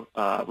Tamara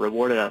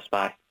rewarded us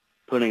by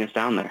putting us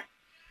down there.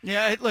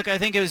 Yeah, look, I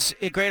think it was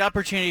a great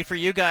opportunity for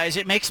you guys.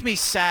 It makes me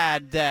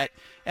sad that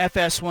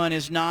FS1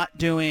 is not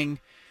doing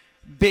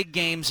big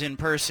games in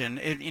person.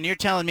 And you're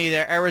telling me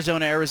that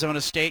Arizona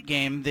State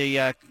game,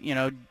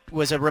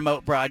 was a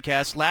remote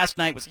broadcast. Last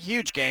night was a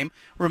huge game,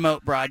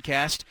 remote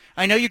broadcast.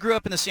 I know you grew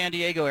up in the San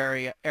Diego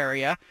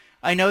area.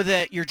 I know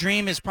that your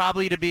dream is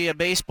probably to be a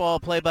baseball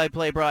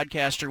play-by-play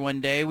broadcaster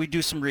one day. We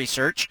do some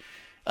research.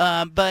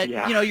 But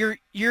yeah.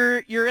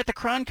 You're at the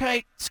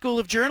Cronkite School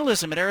of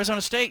Journalism at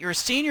Arizona State. You're a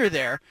senior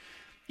there.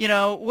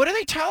 What are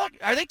they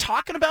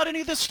talking about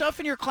any of this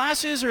stuff in your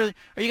classes, or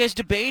are you guys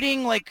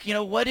debating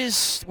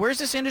where's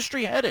this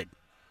industry headed?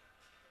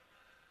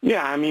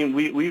 Yeah,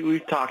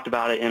 we've talked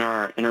about it in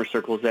our inner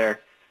circles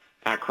there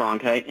at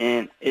Cronkite,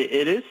 and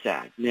it is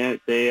sad.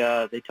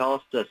 They tell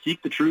us to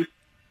seek the truth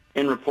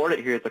and report it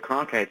here at the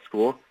Cronkite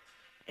School,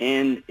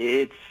 and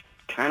it's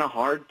kind of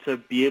hard to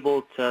be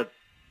able to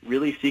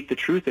really seek the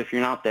truth if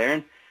you're not there.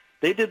 And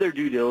they did their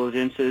due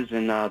diligences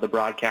and the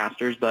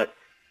broadcasters, but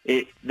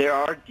there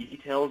are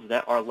details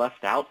that are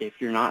left out if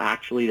you're not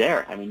actually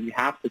there. You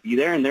have to be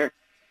there, and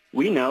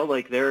we know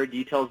there are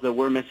details that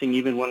we're missing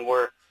even when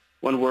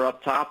we're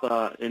up top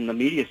in the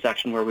media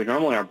section where we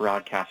normally are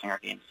broadcasting our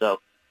games. So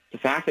the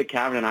fact that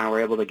Kevin and I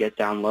were able to get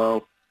down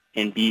low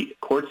and be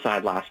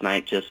courtside last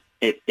night,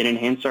 it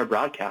enhanced our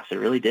broadcast. It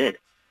really did.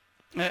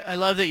 I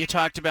love that you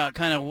talked about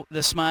kind of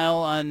the smile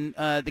on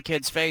the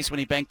kid's face when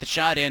he banked the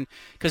shot in,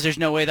 because there's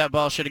no way that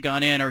ball should have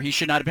gone in, or he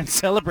should not have been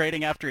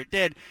celebrating after it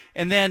did.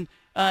 And then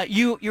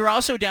you're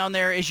also down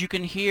there as you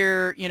can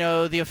hear,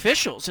 the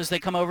officials as they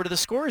come over to the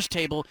scorer's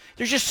table.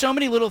 There's just so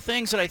many little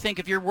things that I think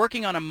if you're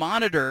working on a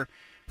monitor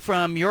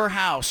from your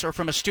house or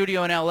from a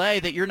studio in L.A.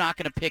 that you're not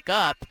going to pick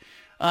up.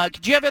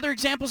 Do you have other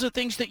examples of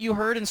things that you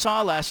heard and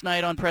saw last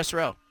night on Press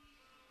Row?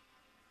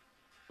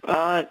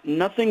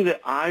 Nothing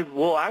that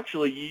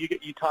actually,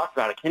 you talked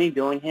about it. Kenny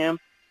Dillingham,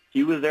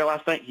 he was there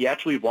last night. He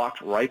actually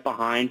walked right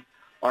behind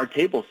our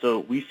table, so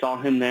we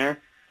saw him there.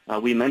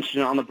 We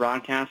mentioned it on the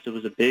broadcast. It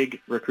was a big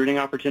recruiting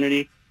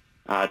opportunity.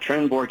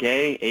 Trenton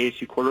Bourget,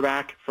 ASU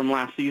quarterback from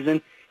last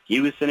season,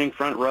 he was sitting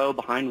front row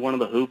behind one of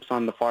the hoops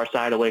on the far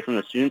side away from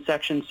the student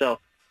section. So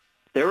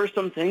there were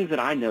some things that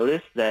I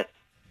noticed that,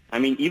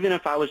 even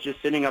if I was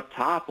just sitting up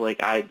top,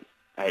 I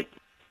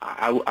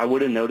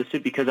would have noticed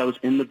it because I was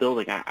in the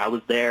building. I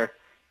was there,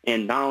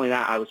 and not only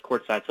that, I was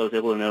courtside, so I was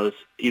able to notice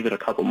even a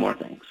couple more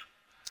things.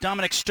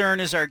 Dominic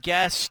Stern is our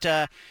guest.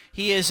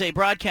 He is a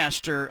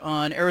broadcaster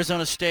on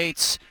Arizona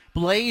State's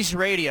Blaze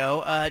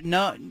Radio.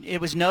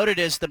 It was noted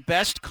as the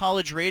best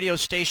college radio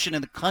station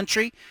in the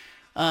country.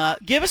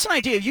 Give us an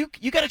idea.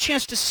 You got a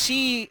chance to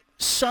see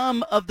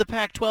some of the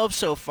Pac-12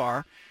 so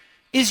far.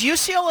 Is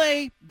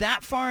UCLA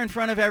that far in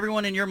front of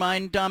everyone in your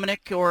mind,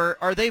 Dominic, or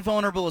are they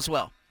vulnerable as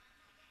well?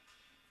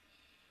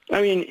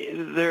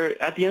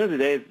 They're at the end of the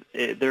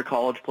day, they're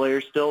college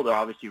players still. They're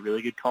obviously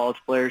really good college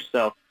players,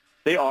 so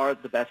they are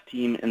the best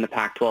team in the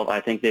Pac-12.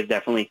 I think they've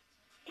definitely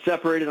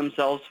separated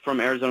themselves from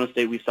Arizona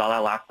State. We saw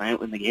that last night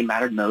when the game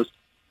mattered most.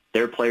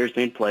 Their players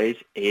made plays.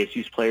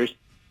 ASU's players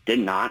did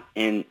not.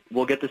 And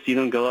we'll get to see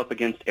them go up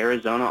against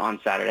Arizona on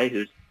Saturday,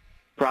 who's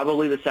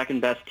probably the second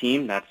best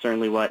team. That's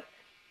certainly what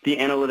the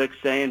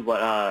analytics say and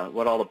what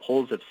all the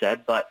polls have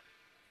said. But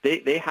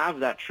they have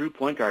that true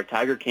point guard,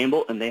 Tiger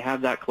Campbell, and they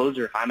have that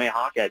closer, Jaime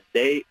Jaquez.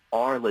 They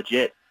are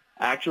legit.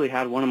 I actually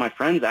had one of my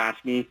friends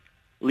ask me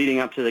leading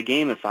up to the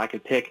game if I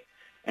could pick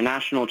a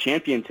national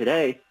champion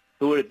today,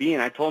 who would it be?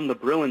 And I told him the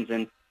Bruins,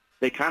 and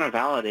they kind of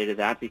validated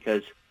that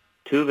because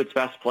two of its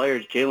best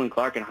players, Jalen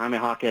Clark and Jaime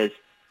Jaquez,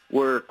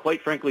 were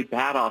quite frankly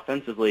bad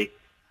offensively,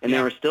 and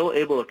they were still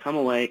able to come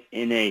away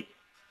in a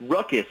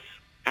ruckus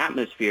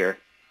atmosphere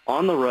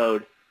on the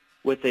road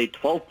with a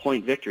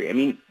 12-point victory. I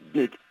mean,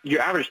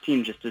 your average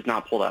team just does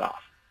not pull that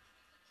off.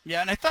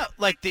 Yeah, and I thought,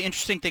 like, the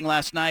interesting thing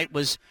last night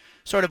was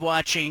sort of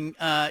watching,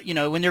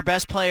 when their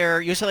best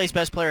player, UCLA's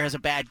best player, has a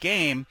bad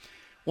game,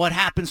 what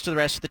happens to the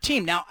rest of the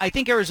team. Now, I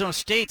think Arizona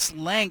State's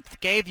length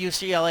gave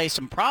UCLA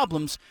some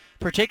problems,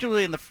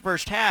 particularly in the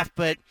first half,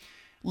 but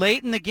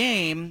late in the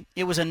game,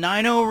 it was a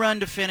 9-0 run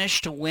to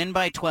finish to win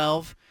by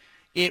 12.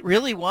 It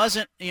really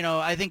wasn't,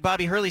 I think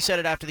Bobby Hurley said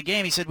it after the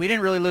game. He said, we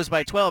didn't really lose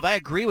by 12. I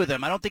agree with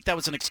him. I don't think that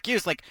was an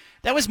excuse. Like,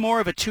 that was more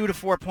of a 2 to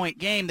 4 point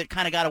game that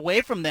kind of got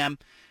away from them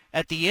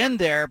at the end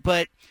there.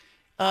 But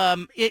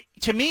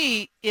to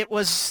me, it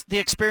was the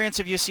experience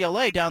of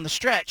UCLA down the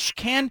stretch.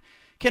 Can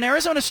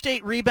Arizona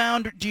State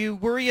rebound? Do you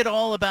worry at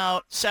all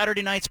about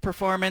Saturday night's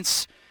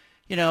performance,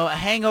 a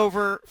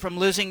hangover from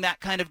losing that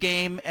kind of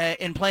game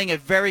and playing a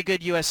very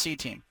good USC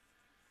team?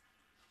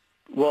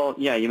 Well,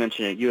 yeah, you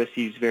mentioned it.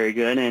 USC is very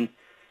good, and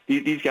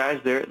these guys,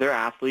 they're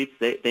athletes.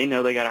 They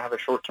know they got to have a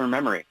short-term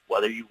memory.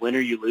 Whether you win or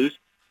you lose,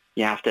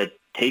 you have to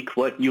take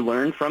what you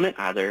learned from it,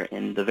 either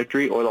in the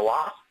victory or the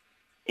loss,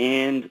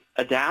 and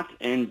adapt.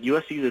 And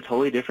USC is a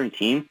totally different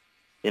team.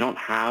 They don't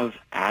have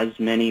as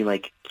many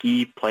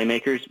key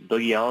playmakers.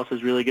 Boogie Ellis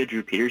is really good.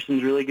 Drew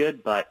Peterson's really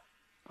good. But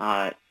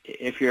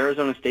if you're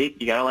Arizona State,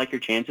 you got to like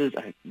your chances.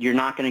 You're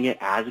not going to get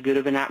as good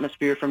of an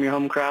atmosphere from your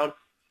home crowd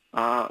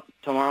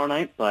tomorrow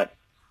night. But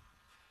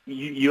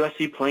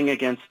USC playing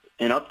against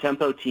an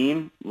up-tempo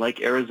team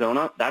like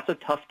Arizona, that's a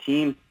tough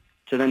team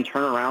to then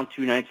turn around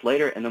 2 nights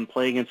later and then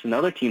play against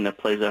another team that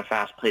plays at a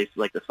fast pace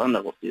like the Sun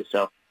Devils do.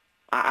 So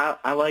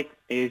I like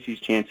ASU's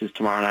chances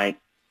tomorrow night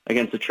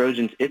against the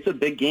Trojans. It's a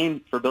big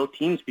game for both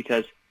teams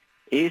because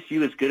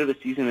ASU, as good of a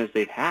season as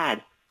they've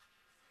had,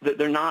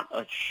 they're not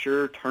a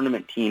sure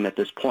tournament team at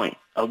this point.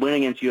 A win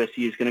against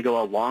USC is going to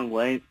go a long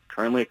way,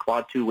 currently a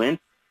quad 2 win.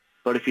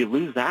 But if you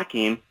lose that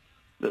game,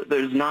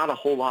 there's not a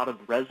whole lot of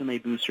resume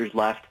boosters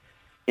left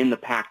in the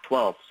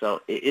Pac-12.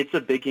 So it's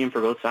a big game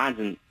for both sides.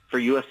 And for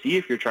USC,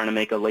 if you're trying to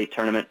make a late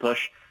tournament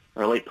push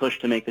or a late push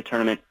to make the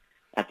tournament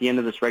at the end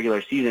of this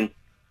regular season,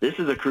 this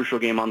is a crucial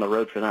game on the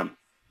road for them.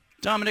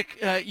 Dominic,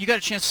 you got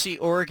a chance to see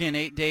Oregon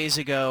 8 days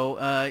ago.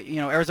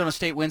 Arizona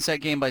State wins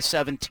that game by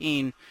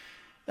 17.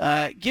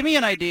 Give me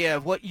an idea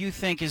of what you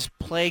think is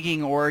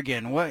plaguing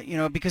Oregon.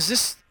 Because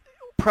this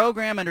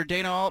program under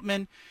Dana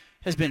Altman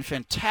has been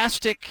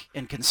fantastic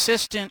and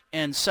consistent,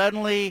 and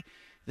suddenly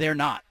they're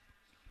not.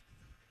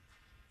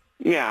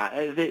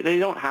 Yeah, they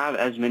don't have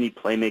as many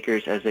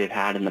playmakers as they've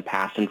had in the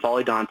past. And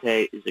Folly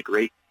Dante is a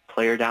great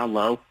player down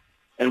low,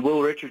 and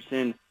Will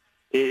Richardson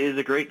is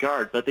a great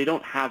guard, but they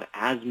don't have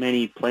as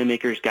many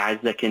playmakers, guys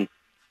that can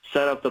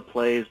set up the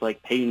plays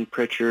like Peyton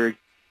Pritchard,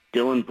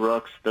 Dylan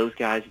Brooks, those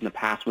guys in the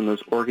past when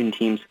those Oregon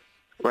teams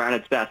were at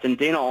its best. And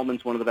Dana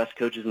Altman's one of the best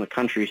coaches in the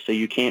country, so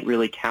you can't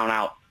really count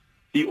out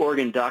the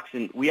Oregon Ducks.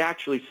 And we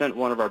actually sent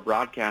one of our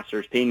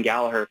broadcasters, Peyton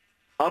Gallagher,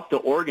 up to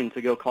Oregon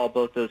to go call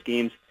both those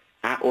games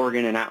at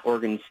Oregon and at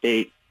Oregon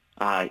State.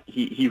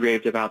 He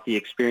raved about the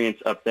experience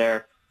up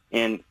there.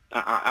 And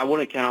I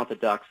wouldn't count out the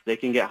Ducks. They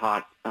can get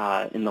hot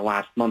in the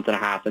last month and a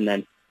half and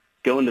then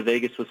go into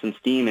Vegas with some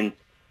steam. And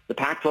the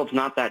Pac-12's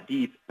not that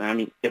deep. I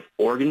mean, if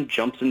Oregon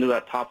jumps into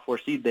that top 4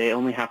 seed, they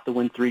only have to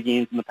win 3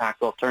 games in the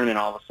Pac-12 tournament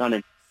all of a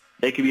sudden.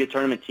 They could be a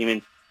tournament team.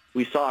 And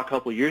we saw a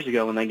couple years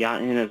ago when they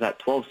got in as that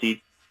 12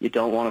 seed, you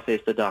don't want to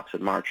face the Ducks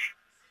in March.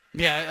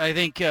 Yeah, I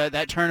think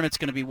that tournament's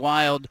going to be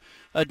wild.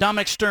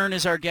 Dominic Stern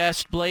is our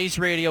guest, Blaze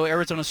Radio,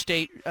 Arizona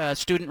State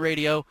student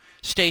radio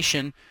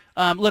station.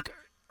 Look,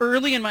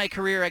 early in my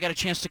career, I got a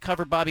chance to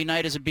cover Bobby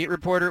Knight as a beat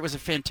reporter. It was a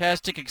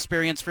fantastic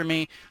experience for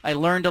me. I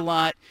learned a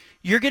lot.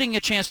 You're getting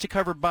a chance to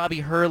cover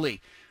Bobby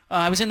Hurley.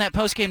 I was in that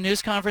post-game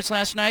news conference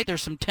last night.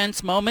 There's some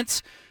tense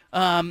moments.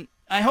 I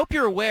hope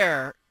you're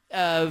aware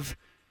of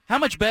how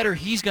much better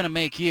he's going to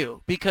make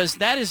you, because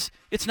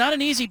it's not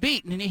an easy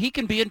beat, and he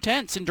can be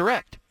intense and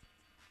direct.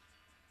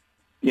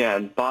 Yeah,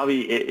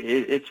 Bobby,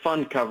 it's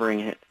fun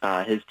covering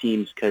his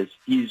teams because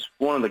he's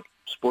one of the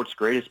sport's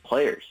greatest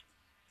players.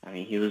 I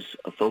mean, he was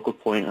a focal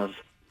point of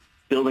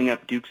building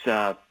up Duke's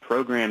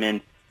program,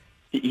 and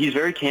he's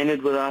very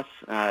candid with us.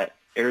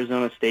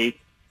 Arizona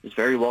State is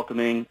very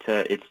welcoming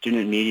to its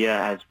student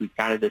media, as we've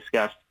kind of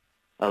discussed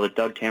with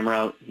Doug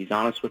Tamaro. He's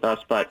honest with us,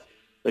 but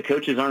the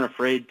coaches aren't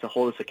afraid to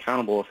hold us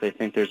accountable if they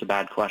think there's a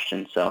bad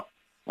question. So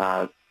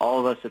all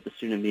of us at the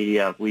student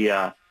media,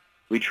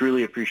 we we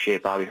truly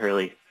appreciate Bobby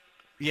Hurley.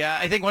 Yeah,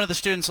 I think one of the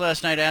students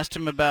last night asked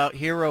him about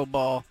hero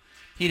ball.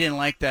 He didn't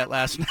like that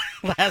last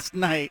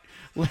night,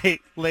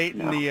 late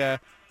in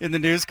the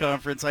news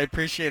conference. I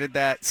appreciated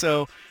that.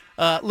 So,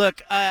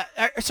 look,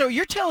 so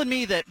you're telling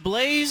me that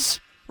Blaze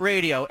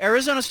Radio,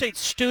 Arizona State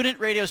student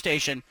radio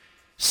station,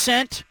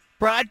 sent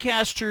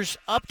broadcasters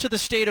up to the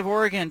state of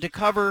Oregon to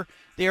cover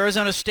the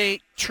Arizona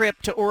State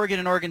trip to Oregon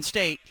and Oregon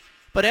State,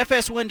 but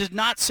FS1 did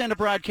not send a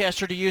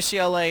broadcaster to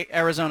UCLA,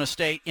 Arizona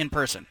State in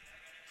person.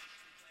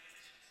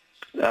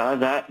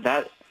 I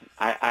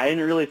hadn't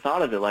really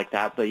thought of it like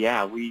that, but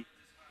yeah, we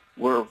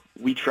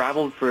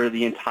traveled for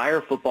the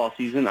entire football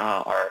season.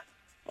 Our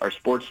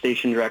sports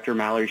station director,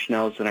 Mallory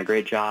Schnell, has done a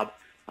great job.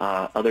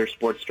 Other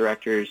sports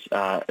directors,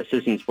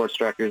 assistant sports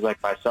directors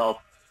like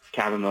myself,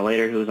 Kevin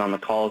Malater, who was on the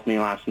call with me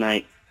last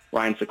night,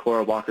 Ryan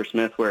Sikora, Walker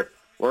Smith, we're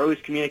always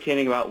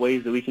communicating about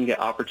ways that we can get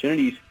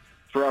opportunities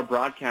for our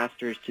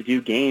broadcasters to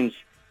do games.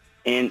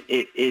 And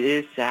it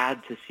is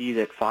sad to see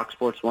that Fox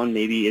Sports 1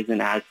 maybe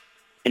isn't as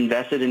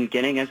invested in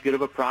getting as good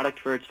of a product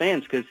for its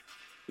fans, because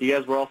you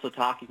guys were also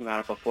talking about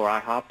it before I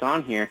hopped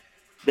on here.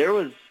 There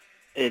was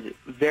a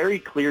very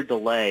clear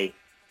delay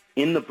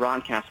in the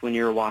broadcast when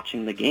you were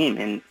watching the game.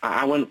 And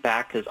I went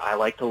back because I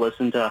like to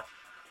listen to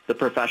the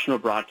professional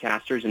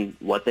broadcasters and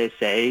what they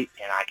say,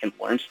 and I can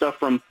learn stuff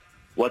from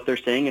what they're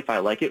saying if I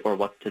like it, or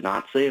what to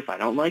not say if I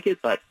don't like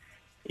it. But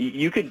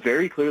you could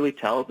very clearly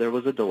tell there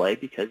was a delay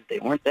because they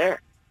weren't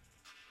there.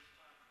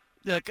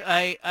 Look,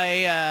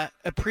 I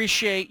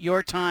appreciate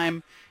your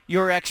time,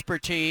 your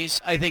expertise.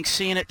 I think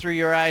seeing it through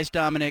your eyes,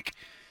 Dominic,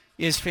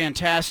 is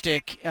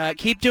fantastic.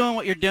 Keep doing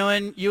what you're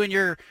doing. You and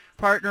your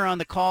partner on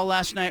the call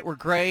last night were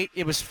great.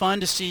 It was fun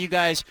to see you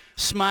guys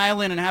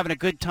smiling and having a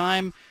good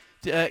time,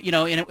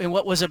 in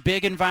what was a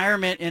big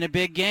environment in a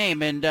big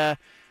game. And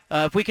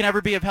if we can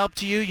ever be of help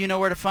to you, you know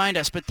where to find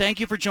us. But thank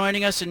you for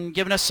joining us and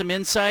giving us some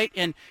insight.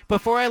 And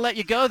before I let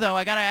you go, though,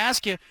 I got to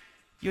ask you,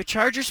 you a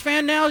Chargers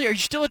fan now? Are you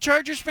still a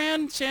Chargers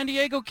fan, San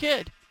Diego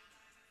kid?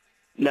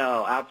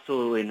 No,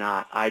 absolutely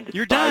not. I despise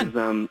You're done.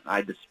 them.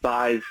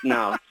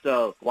 No.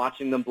 So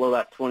watching them blow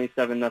that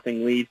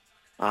 27-0 lead,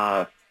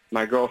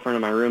 my girlfriend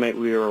and my roommate,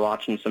 we were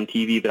watching some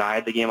TV, but I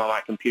had the game on my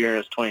computer and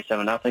it was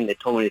 27-0. They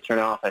told me to turn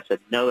it off. I said,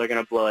 no, they're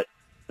going to blow it.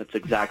 That's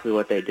exactly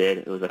what they did.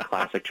 It was a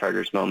classic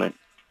Chargers moment.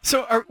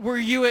 So were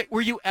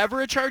you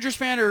ever a Chargers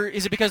fan, or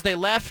is it because they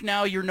left,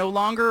 now you're no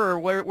longer, or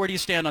where do you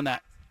stand on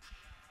that?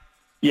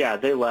 Yeah,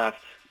 they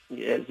left.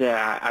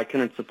 Yeah, I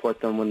couldn't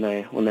support them when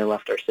they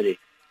left our city.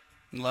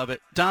 Love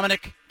it.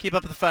 Dominic, keep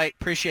up the fight.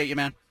 Appreciate you,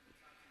 man.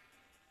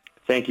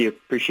 Thank you.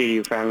 Appreciate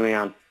you for having me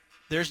on.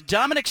 There's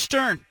Dominic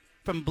Stern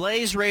from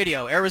Blaze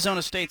Radio,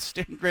 Arizona State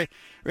Student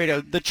Radio.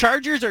 The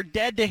Chargers are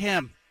dead to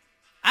him.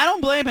 I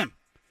don't blame him.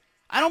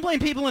 I don't blame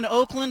people in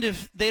Oakland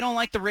if they don't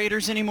like the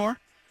Raiders anymore.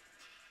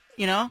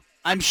 You know,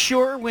 I'm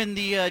sure when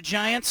the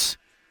Giants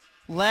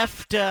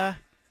left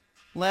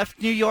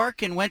New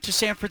York and went to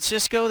San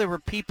Francisco, there were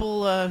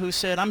people who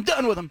said, I'm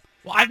done with them.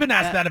 Well, I've been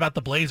asked that about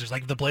the Blazers.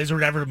 Like, if the Blazers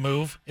would ever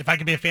move, if I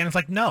could be a fan, it's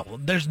like, no,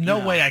 there's no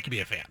way I could be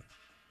a fan.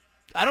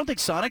 I don't think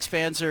Sonics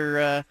fans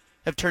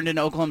have turned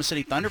into Oklahoma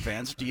City Thunder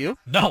fans. Do you?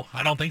 No,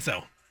 I don't think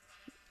so.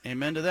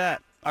 Amen to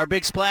that. Our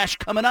big splash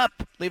coming up.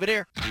 Leave it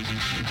here.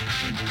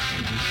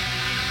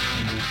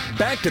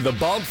 Back to the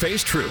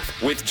Bald-Faced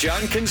Truth with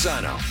John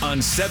Canzano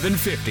on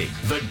 750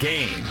 The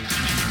Game.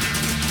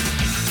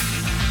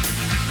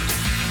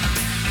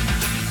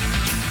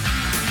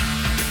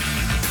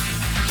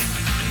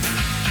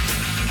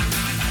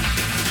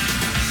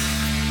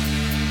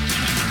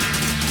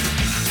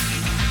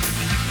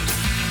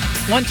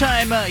 One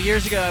time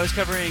years ago, I was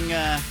covering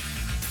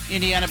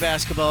Indiana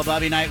basketball.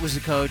 Bobby Knight was the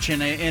coach.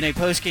 In a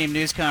post-game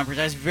news conference,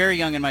 I was very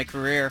young in my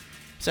career.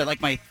 So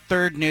like my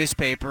third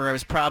newspaper, I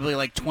was probably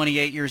like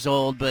 28 years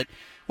old. But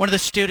one of the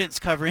students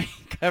covering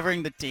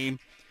the team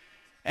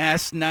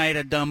asked Knight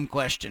a dumb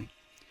question.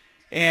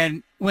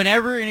 And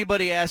whenever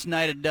anybody asked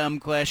Knight a dumb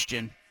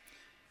question,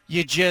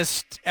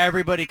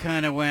 everybody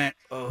kind of went,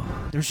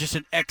 oh, there's just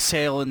an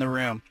exhale in the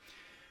room.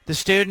 The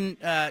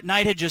student,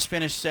 Knight had just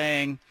finished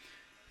saying,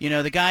 you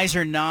know, the guys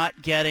are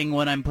not getting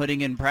what I'm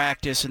putting in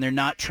practice, and they're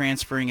not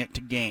transferring it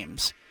to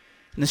games.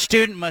 And the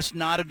student must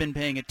not have been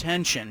paying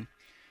attention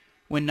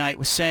when Knight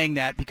was saying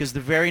that, because the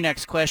very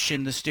next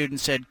question, the student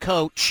said,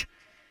 Coach,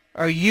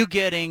 are you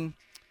getting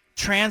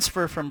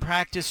transfer from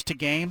practice to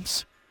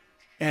games?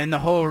 And the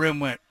whole room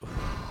went,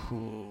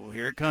 ooh,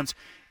 here it comes.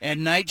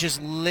 And Knight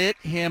just lit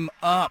him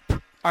up.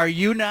 Are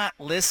you not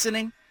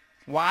listening?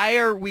 Why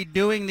are we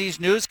doing these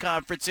news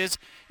conferences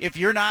if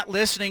you're not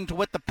listening to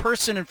what the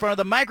person in front of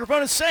the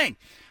microphone is saying?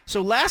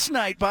 So last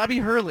night, Bobby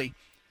Hurley,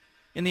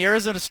 in the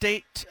Arizona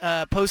State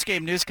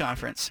post-game news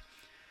conference,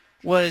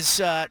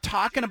 was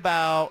talking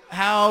about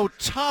how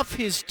tough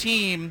his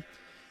team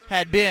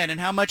had been and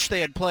how much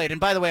they had played.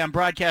 And by the way, I'm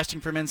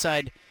broadcasting from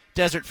inside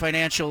Desert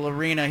Financial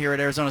Arena here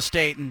at Arizona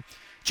State, and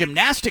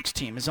gymnastics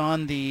team is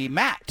on the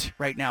mat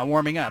right now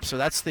warming up. So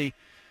that's the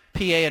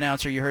PA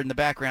announcer you heard in the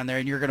background there,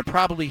 and you're going to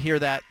probably hear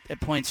that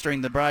at points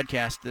during the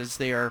broadcast as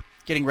they are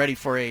getting ready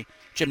for a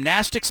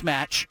gymnastics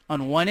match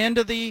on one end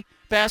of the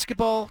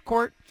basketball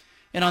court,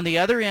 and on the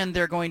other end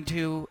they're going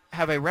to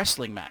have a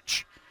wrestling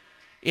match.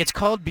 It's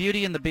called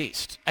Beauty and the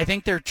Beast. I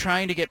think they're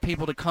trying to get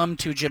people to come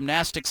to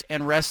gymnastics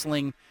and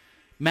wrestling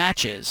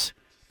matches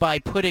by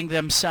putting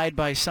them side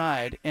by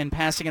side and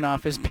passing it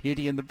off as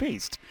Beauty and the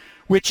Beast,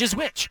 which is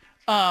which.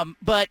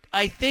 But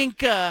I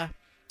think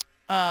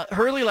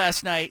Hurley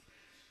last night,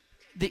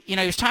 he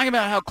was talking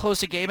about how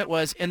close a game it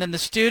was, and then the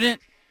student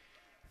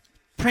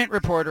print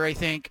reporter, I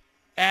think,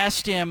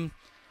 asked him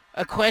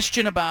a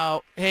question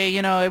about, hey,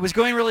 it was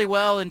going really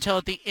well until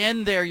at the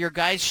end there your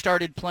guys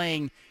started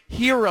playing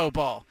hero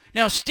ball.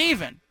 Now,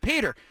 Steven,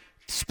 Peter,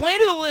 explain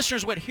to the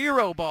listeners what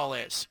hero ball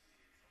is.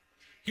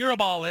 Hero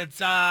ball, it's,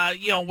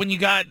 when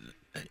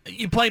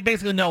you play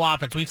basically no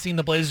offense. We've seen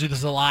the Blazers do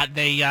this a lot.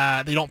 They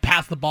don't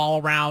pass the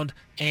ball around,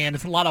 and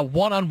it's a lot of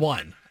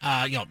one-on-one.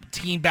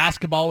 Team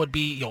basketball would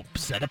be,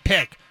 set a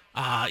pick,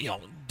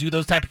 do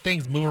those type of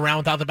things, move around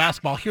without the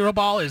basketball. Hero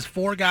ball is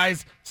 4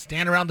 guys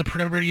stand around the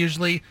perimeter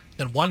usually,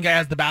 then one guy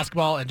has the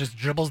basketball and just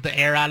dribbles the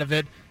air out of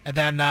it, and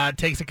then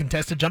takes a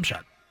contested jump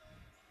shot.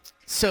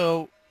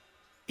 So,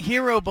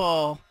 hero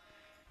ball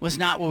was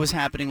not what was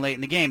happening late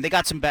in the game. They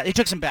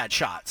took some bad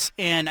shots,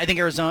 and I think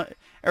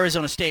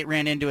Arizona State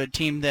ran into a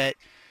team that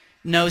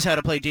knows how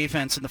to play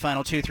defense in the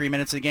final 2-3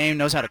 minutes of the game,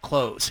 knows how to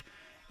close.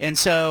 And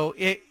so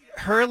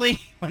Hurley,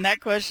 when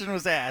that question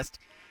was asked,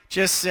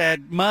 just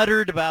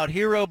muttered about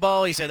hero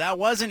ball. He said, that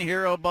wasn't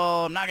hero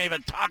ball. I'm not going to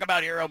even talk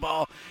about hero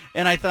ball.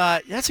 And I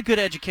thought, that's a good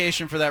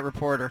education for that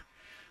reporter.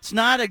 It's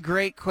not a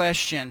great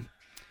question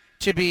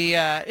to be,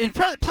 and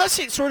plus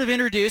it sort of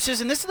introduces,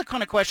 and this is the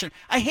kind of question,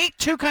 I hate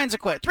 3 kinds of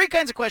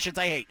questions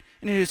I hate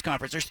in a news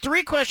conference. There's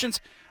 3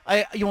 questions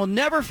you will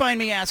never find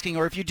me asking,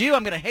 or if you do,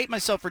 I'm going to hate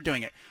myself for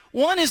doing it.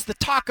 One is the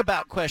talk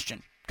about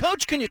question.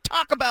 Coach, can you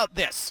talk about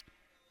this?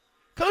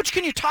 Coach,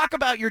 can you talk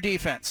about your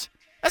defense?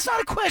 That's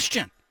not a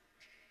question.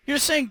 You're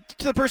just saying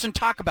to the person,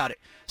 talk about it.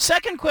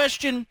 Second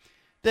question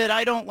that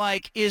I don't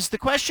like is the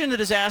question that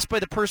is asked by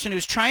the person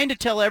who's trying to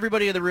tell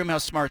everybody in the room how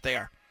smart they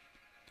are.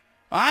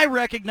 I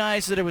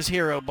recognize that it was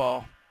hero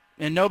ball,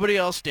 and nobody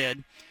else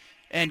did.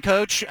 And,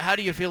 Coach, how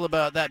do you feel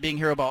about that being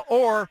hero ball?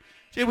 Or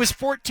it was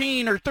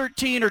 14 or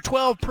 13 or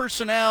 12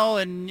 personnel,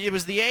 and it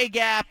was the A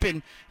gap,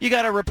 and you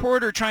got a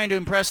reporter trying to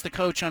impress the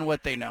coach on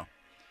what they know.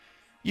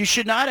 You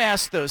should not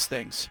ask those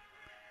things.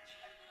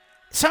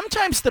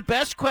 Sometimes the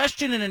best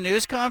question in a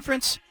news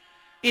conference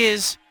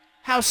is,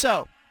 how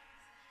so?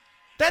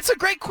 That's a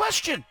great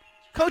question.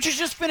 Coach has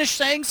just finished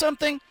saying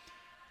something.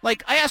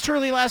 Like I asked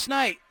Hurley last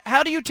night,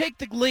 how do you take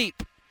the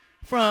leap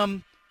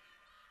from,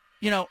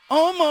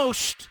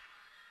 almost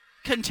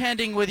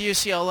contending with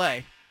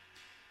UCLA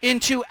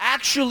into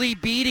actually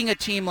beating a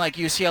team like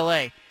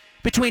UCLA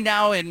between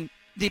now and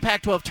the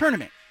Pac-12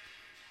 tournament?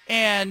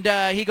 And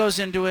he goes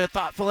into a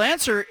thoughtful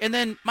answer. And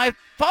then my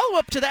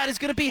follow-up to that is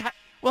going to be,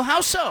 well,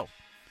 how so?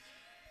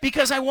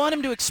 Because I want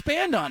him to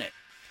expand on it.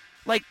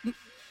 Like,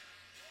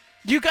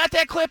 you got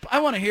that clip? I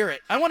want to hear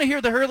it. I want to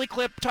hear the Hurley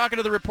clip talking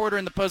to the reporter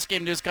in the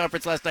post-game news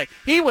conference last night.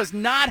 He was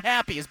not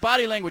happy. His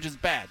body language is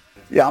bad.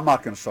 Yeah, I'm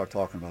not going to start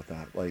talking about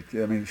that.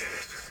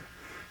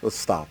 Let's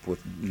stop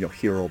with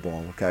hero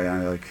ball,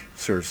 okay?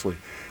 Seriously,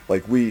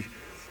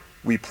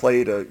 we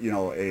played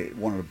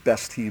one of the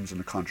best teams in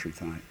the country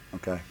tonight,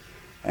 okay?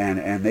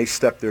 And they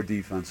stepped their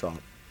defense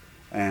up,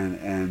 and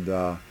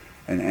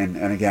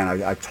again,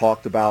 I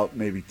talked about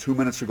maybe 2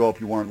 minutes ago, if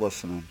you weren't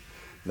listening,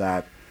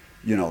 that.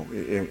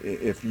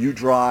 If you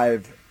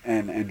drive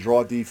and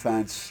draw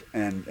defense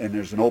and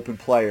there's an open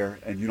player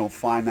and you don't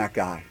find that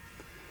guy,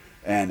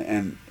 and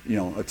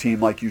a team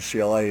like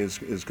UCLA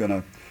is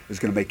gonna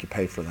make you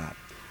pay for that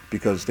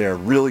because they're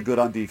really good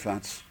on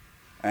defense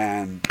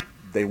and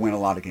they win a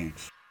lot of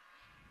games.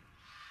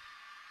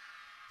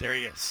 There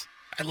he is.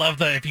 I love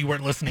that if you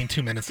weren't listening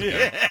 2 minutes ago.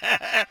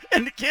 Yeah.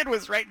 And the kid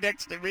was right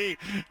next to me,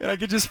 and I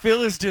could just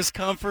feel his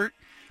discomfort.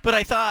 But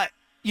I thought,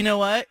 you know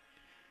what?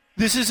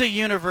 This is a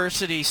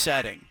university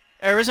setting.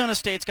 Arizona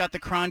State's got the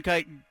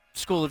Cronkite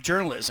School of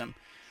Journalism.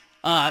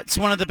 It's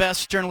one of the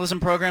best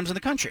journalism programs in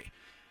the country.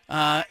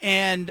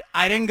 And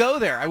I didn't go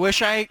there. I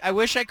wish I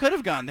could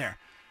have gone there.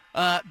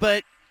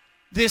 But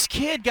this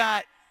kid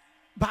got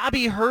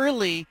Bobby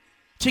Hurley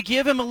to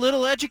give him a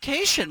little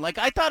education.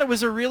 I thought it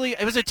was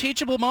a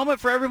teachable moment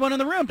for everyone in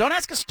the room. Don't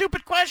ask a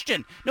stupid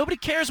question. Nobody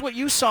cares what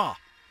you saw.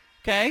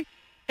 Okay?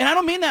 And I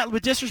don't mean that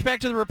with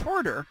disrespect to the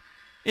reporter.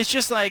 It's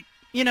just like,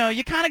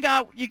 you kind of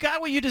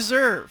got what you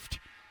deserved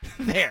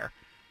there.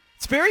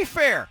 It's very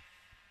fair.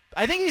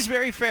 I think he's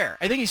very fair.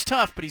 I think he's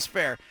tough, but he's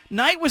fair.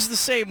 Knight was the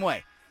same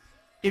way.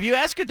 If you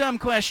ask a dumb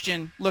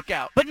question, look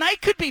out. But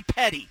Knight could be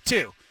petty,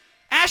 too.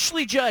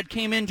 Ashley Judd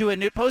came into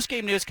a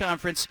post-game news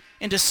conference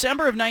in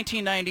December of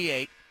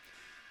 1998.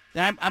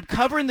 I'm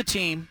covering the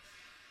team,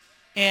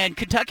 and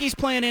Kentucky's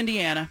playing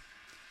Indiana,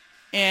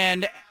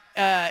 and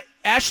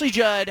Ashley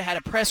Judd had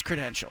a press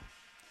credential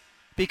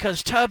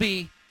because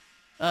Tubby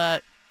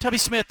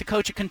Smith, the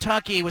coach at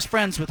Kentucky, was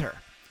friends with her,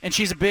 and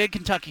she's a big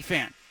Kentucky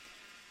fan.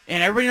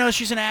 And everybody knows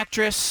she's an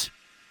actress.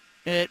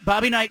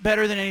 Bobby Knight,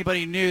 better than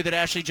anybody, knew that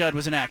Ashley Judd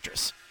was an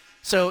actress.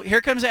 So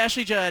here comes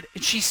Ashley Judd,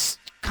 and she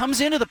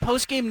comes into the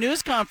post-game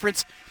news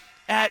conference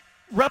at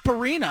Rupp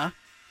Arena,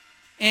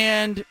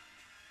 and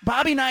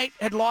Bobby Knight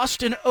had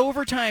lost an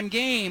overtime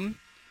game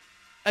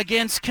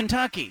against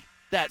Kentucky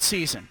that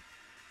season.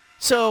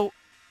 So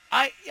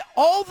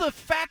all the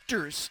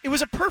factors, it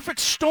was a perfect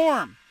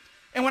storm.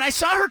 And when I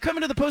saw her come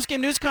into the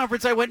post-game news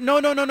conference, I went, no,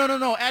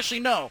 Ashley,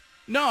 no.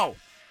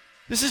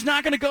 This is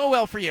not going to go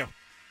well for you.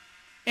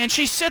 And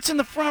she sits in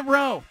the front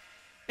row.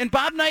 And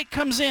Bob Knight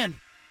comes in,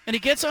 and he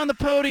gets on the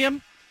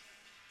podium,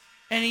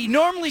 and he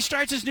normally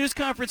starts his news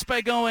conference by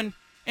going,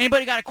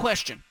 anybody got a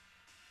question?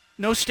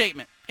 No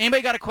statement.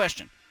 Anybody got a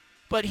question?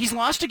 But he's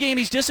lost a game.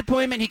 He's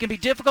disappointment. He can be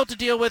difficult to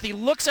deal with. He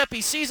looks up.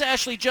 He sees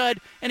Ashley Judd,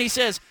 and he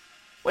says,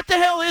 what the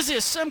hell is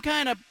this? Some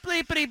kind of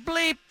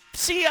bleepity-bleep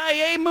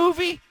CIA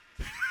movie?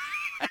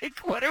 Like,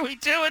 what are we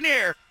doing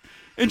here?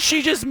 And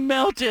she just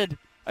melted.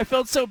 I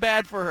felt so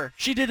bad for her.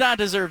 She did not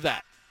deserve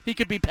that. He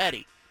could be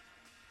petty.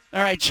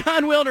 All right,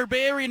 Jon Wilner,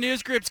 Bay Area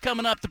News Group's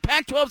coming up. The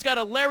Pac-12's got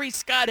a Larry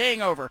Scott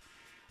hangover.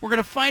 We're going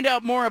to find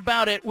out more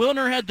about it.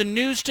 Wilner had the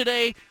news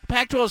today.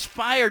 Pac-12's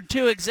fired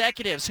 2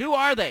 executives. Who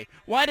are they?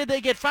 Why did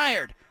they get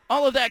fired?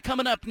 All of that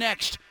coming up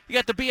next. You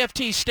got the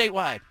BFT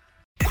statewide.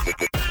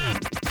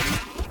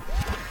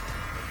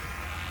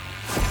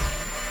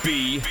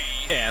 BFT.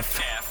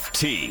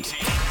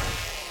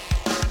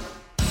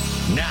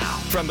 Now,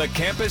 from the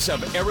campus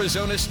of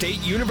Arizona State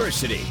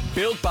University,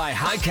 built by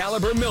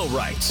high-caliber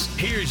millwrights,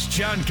 here's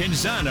John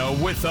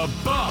Canzano with the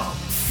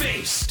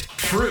bald-faced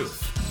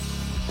truth.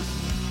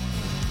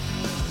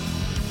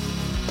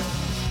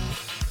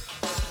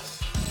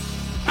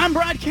 I'm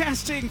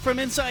broadcasting from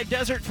inside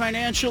Desert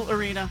Financial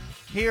Arena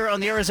here on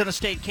the Arizona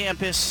State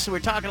campus. We're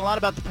talking a lot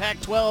about the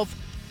Pac-12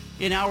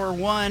 in Hour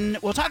 1.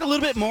 We'll talk a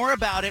little bit more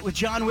about it with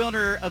Jon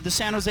Wilner of the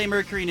San Jose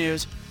Mercury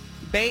News,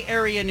 Bay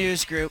Area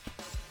News Group.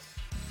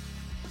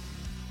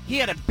 He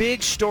had a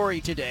big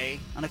story today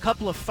on a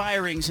couple of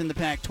firings in the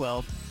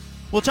Pac-12.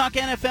 We'll talk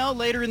NFL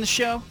later in the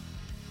show.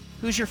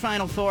 Who's your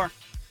Final Four?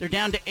 They're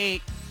down to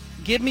 8.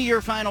 Give me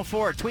your Final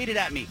Four. Tweet it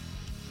at me.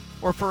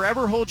 Or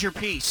forever hold your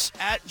peace.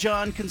 At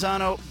John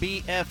Canzano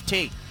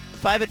BFT.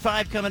 5 at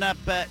 5 coming up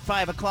at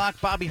 5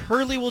 o'clock. Bobby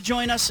Hurley will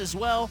join us as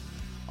well.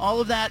 All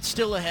of that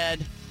still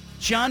ahead.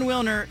 Jon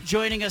Wilner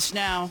joining us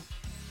now.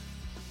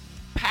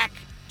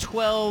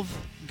 Pac-12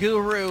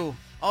 guru.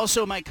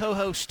 Also my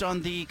co-host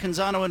on the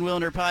Canzano and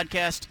Wilner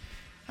podcast.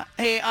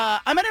 Hey,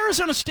 I'm at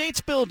Arizona State's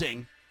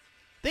building.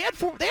 They had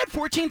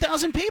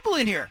 14,000 people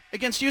in here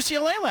against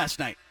UCLA last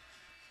night.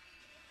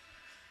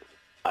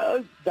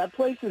 That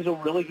place is a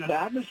really good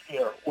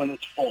atmosphere when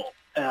it's full.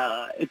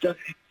 It's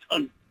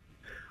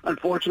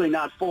unfortunately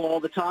not full all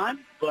the time,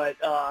 but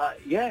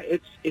yeah,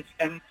 it's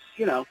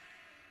you know,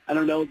 I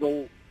don't know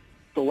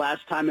the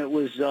last time it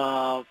was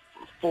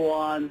full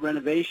on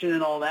renovation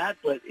and all that,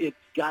 but it's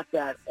got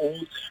that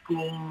old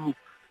school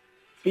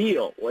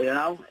feel. You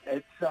know,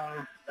 it's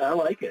I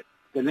like it.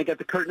 Then they got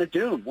the Curtain of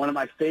Doom, one of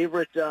my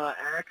favorite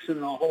acts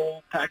in the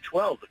whole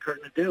Pac-12, the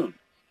Curtain of Doom.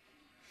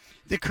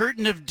 The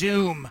Curtain of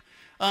Doom.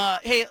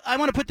 Hey, I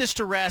want to put this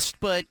to rest,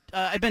 but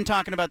I've been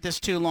talking about this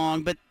too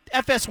long, but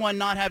FS1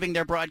 not having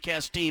their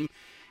broadcast team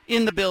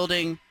in the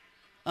building.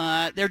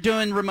 They're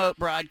doing remote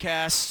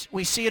broadcasts.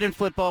 We see it in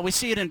football. We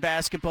see it in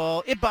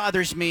basketball. It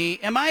bothers me.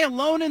 Am I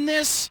alone in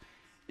this?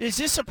 Is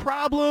this a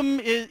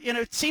problem?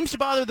 It seems to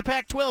bother the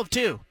Pac-12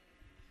 too.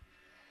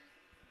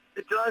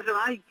 It does,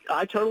 and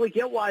I totally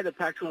get why the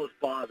Pac-12 is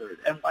bothered,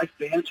 and why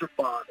fans are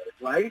bothered,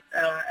 right?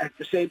 At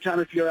the same time,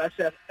 if you're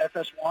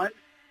FS1,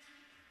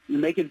 you're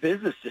making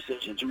business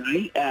decisions,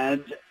 right?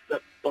 And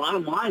the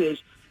bottom line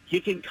is you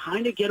can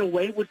kind of get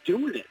away with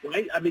doing it,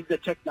 right? I mean, the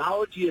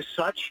technology is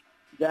such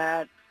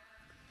that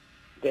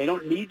they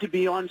don't need to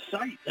be on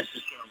site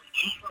necessarily.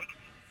 Just like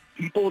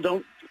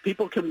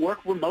people can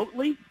work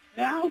remotely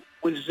now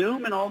with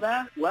Zoom and all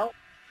that. Well,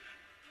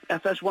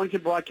 FS1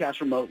 can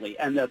broadcast remotely,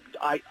 and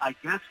I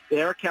guess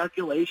their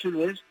calculation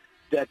is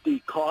that the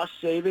cost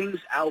savings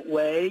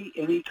outweigh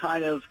any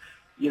kind of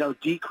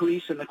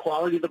decrease in the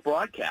quality of the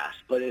broadcast.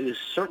 But it is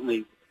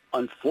certainly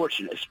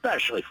unfortunate,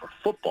 especially for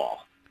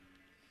football.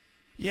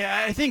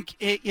 Yeah, I think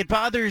it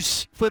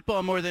bothers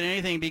football more than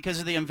anything because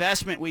of the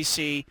investment we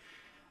see.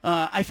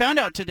 I found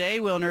out today,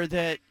 Wilner,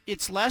 that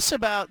it's less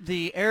about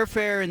the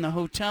airfare in the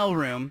hotel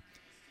room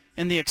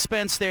and the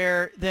expense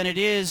there than it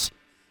is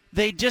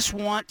they just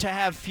want to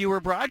have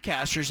fewer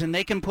broadcasters, and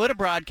they can put a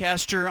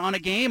broadcaster on a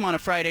game on a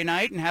Friday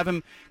night and have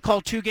him call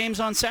 2 games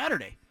on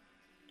Saturday.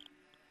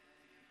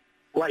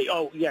 Right.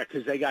 Oh, yeah,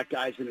 because they got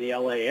guys in the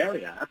L.A.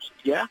 area.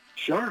 Yeah,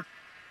 sure.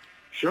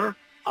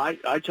 I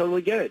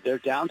totally get it. They're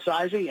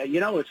downsizing.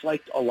 It's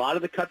like a lot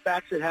of the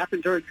cutbacks that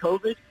happened during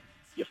COVID,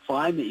 you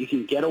find that you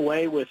can get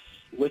away with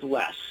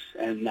less,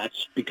 and that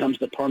becomes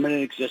the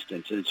permanent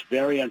existence. And it's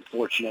very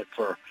unfortunate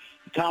for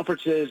the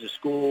conferences, the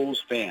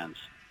schools, fans.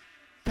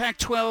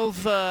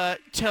 Pac-12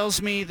 tells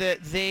me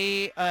that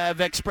they have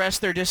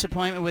expressed their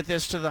disappointment with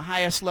this to the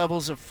highest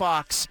levels of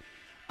Fox.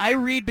 I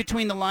read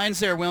between the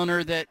lines there,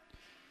 Wilner, that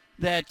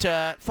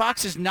that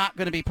Fox is not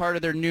going to be part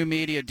of their new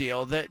media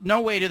deal. That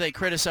no way do they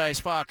criticize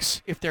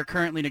Fox if they're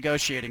currently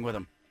negotiating with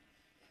them.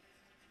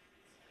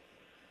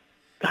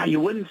 God, you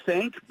wouldn't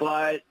think,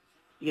 but,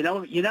 you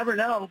know, you never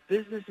know.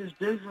 Business is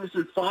business,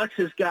 and Fox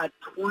has got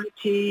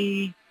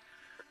 22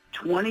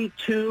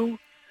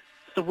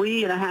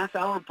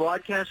 3.5-hour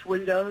broadcast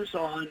windows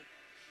on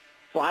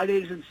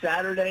Fridays and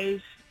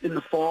Saturdays in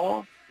the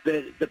fall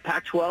that the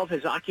Pac-12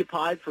 has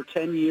occupied for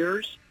 10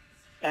 years.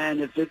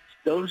 And if it's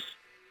those,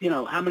 you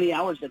know, how many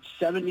hours? That's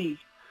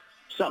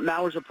 70-something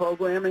hours of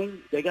programming.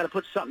 They got to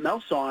put something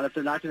else on if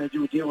they're not going to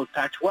do a deal with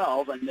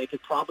Pac-12, and they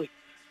could probably,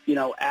 you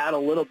know, add a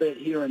little bit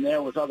here and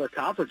there with other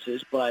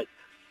conferences, but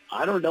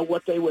I don't know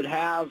what they would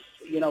have,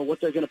 you know, what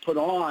they're going to put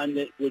on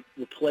that would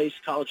replace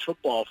college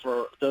football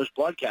for those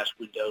broadcast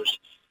windows.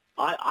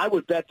 I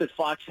would bet that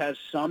Fox has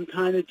some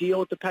kind of deal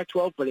with the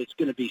Pac-12, but it's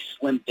going to be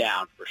slimmed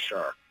down for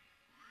sure.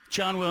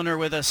 John Wilner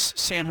with us,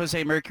 San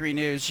Jose Mercury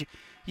News.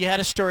 You had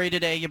a story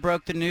today. You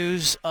broke the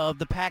news of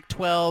the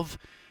Pac-12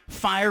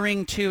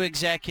 firing 2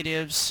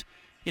 executives.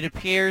 It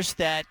appears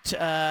that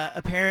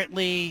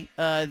apparently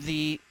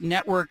the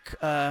network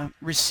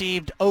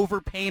received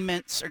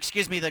overpayments, or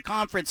excuse me, the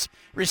conference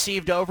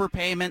received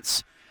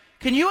overpayments.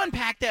 Can you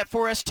unpack that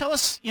for us? Tell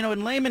us, you know,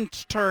 in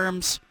layman's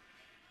terms,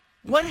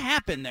 what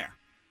happened there?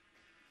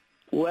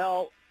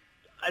 Well,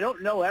 I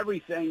don't know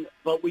everything,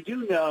 but we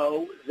do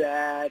know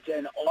that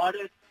an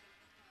audit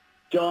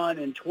done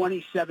in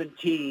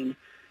 2017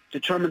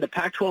 determined the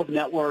Pac-12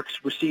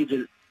 networks received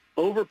an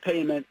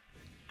overpayment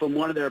from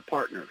one of their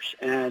partners.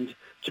 And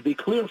to be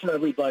clear for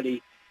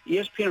everybody,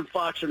 ESPN and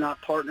Fox are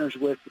not partners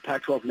with the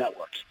Pac-12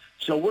 networks.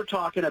 So we're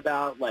talking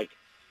about like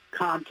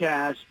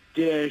Comcast,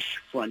 Dish,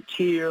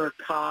 Frontier,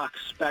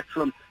 Cox,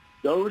 Spectrum.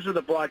 Those are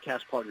the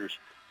broadcast partners.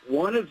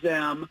 One of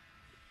them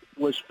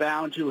was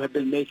found to have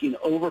been making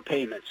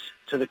overpayments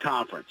to the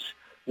conference,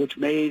 which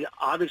made,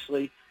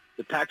 obviously,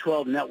 the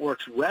Pac-12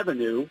 network's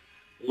revenue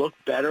look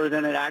better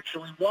than it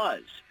actually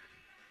was.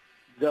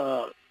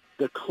 The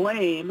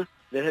claim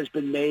that has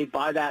been made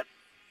by that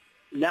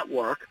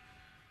network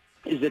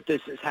is that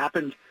this has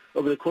happened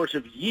over the course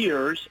of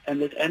years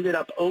and that ended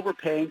up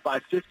overpaying by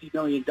 $50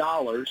 million,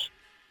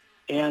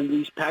 and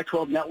these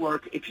Pac-12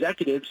 network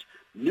executives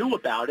knew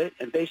about it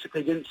and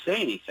basically didn't say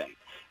anything.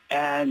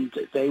 And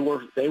they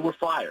were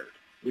fired.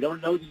 We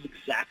don't know the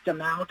exact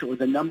amount or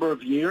the number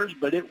of years,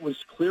 but it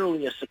was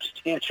clearly a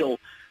substantial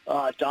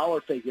dollar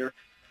figure.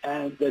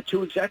 And the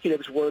 2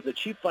 executives were the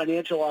chief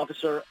financial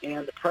officer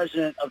and the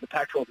president of the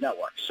Pac-12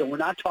 network. So we're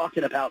not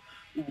talking about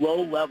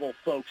low-level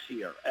folks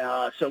here.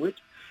 So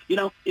it's, you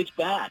know, it's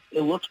bad.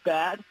 It looks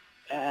bad,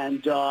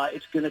 and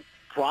it's going to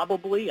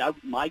probably,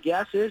 my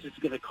guess is, it's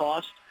going to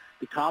cost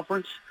the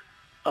conference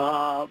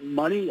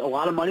money, a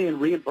lot of money in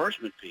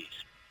reimbursement fees.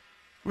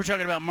 We're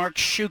talking about Mark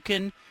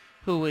Shukin,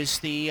 who is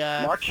the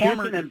Mark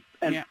former... Shukin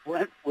and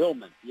Brent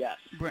Willman, yes.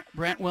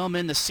 Brent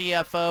Willman, the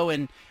CFO,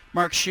 and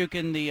Mark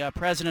Shukin, the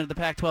president of the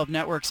Pac-12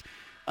 networks.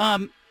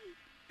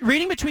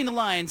 Reading between the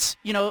lines,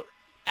 you know,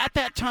 at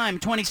that time,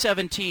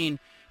 2017,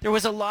 there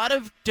was a lot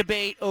of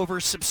debate over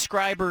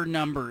subscriber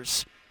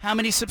numbers. How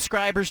many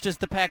subscribers does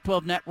the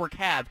Pac-12 network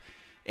have?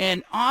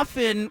 And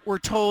often we're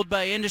told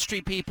by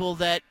industry people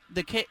that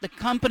the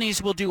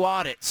companies will do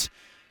audits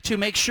to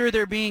make sure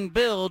they're being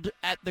billed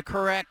at the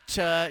correct,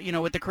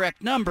 with the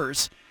correct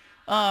numbers.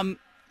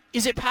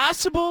 Is it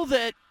possible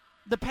that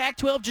the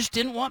Pac-12 just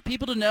didn't want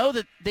people to know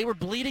that they were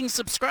bleeding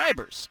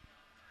subscribers?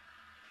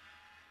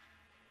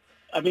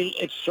 I mean,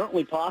 it's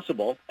certainly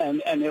possible,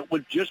 and it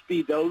would just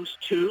be those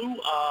 2.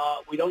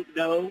 We don't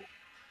know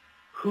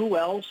who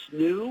else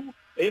knew,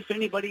 if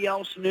anybody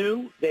else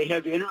knew. They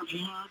have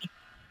interviewed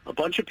a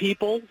bunch of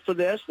people for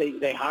this.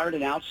 They hired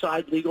an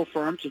outside legal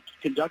firm to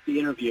conduct the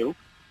interviews.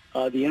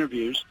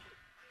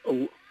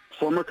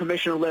 Former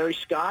Commissioner Larry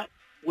Scott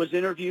was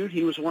interviewed.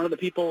 He was one of the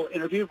people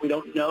interviewed. We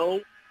don't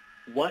know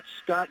what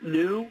Scott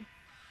knew,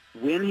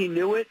 when he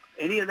knew it,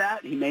 any of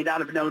that. He may not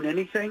have known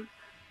anything,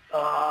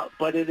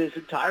 but it is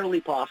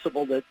entirely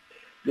possible that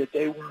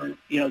they were,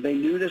 you know, they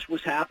knew this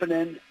was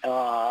happening,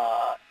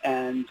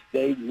 and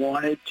they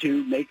wanted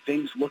to make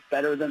things look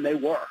better than they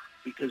were.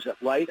 Because,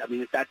 right, I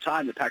mean, at that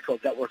time, the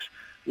Pac-12 networks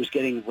was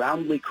getting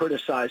roundly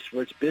criticized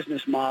for its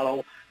business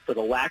model, for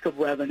the lack of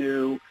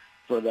revenue,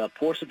 for the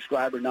poor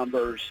subscriber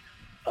numbers,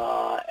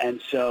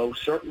 and so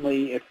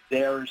certainly if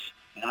there's,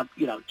 and I'm,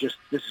 you know, just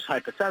this is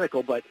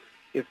hypothetical, but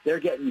if they're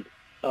getting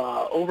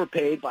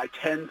overpaid by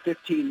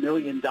 $10-15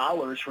 million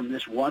from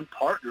this one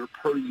partner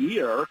per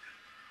year,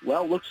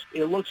 well,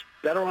 it looks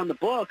better on the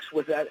books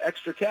with that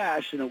extra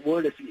cash than it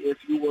would if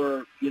you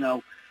were, you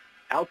know,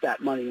 out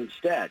that money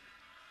instead.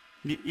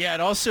 Yeah, it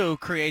also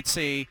creates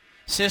a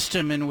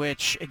system in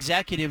which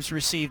executives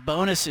receive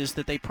bonuses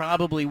that they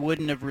probably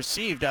wouldn't have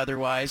received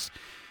otherwise.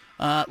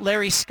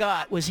 Larry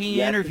Scott, was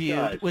he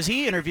interviewed? Was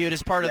he interviewed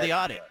as part of the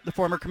audit, the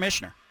former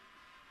commissioner?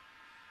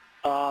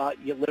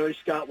 Larry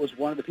Scott was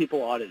one of the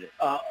people audited,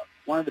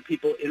 one of the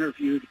people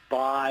interviewed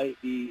by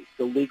the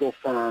legal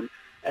firm.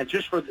 And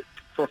just for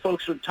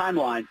folks with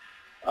timeline,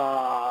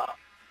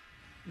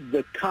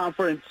 the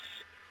conference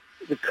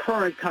the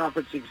current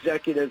conference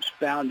executives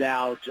found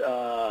out,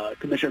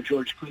 Commissioner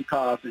George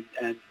Klikoff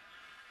and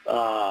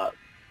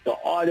the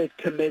audit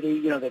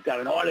committee, they've got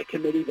an audit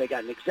committee, they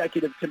got an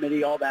executive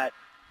committee, all that.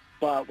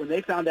 But when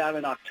they found out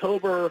in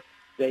October,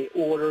 they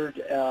ordered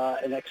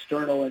an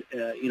external,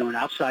 an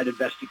outside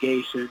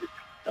investigation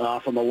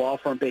from a law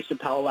firm based in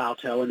Palo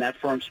Alto, and that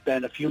firm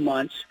spent a few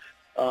months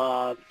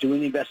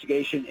doing the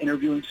investigation,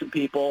 interviewing some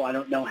people. I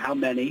don't know how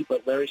many,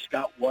 but Larry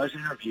Scott was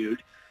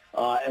interviewed.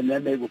 And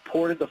then they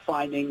reported the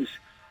findings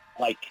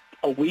like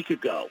a week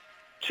ago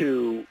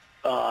to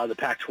the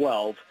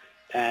Pac-12.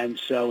 And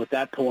so at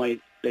that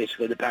point,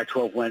 basically the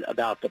Pac-12 went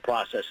about the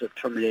process of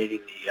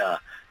terminating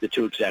the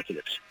two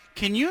executives.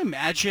 Can you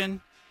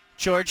imagine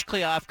George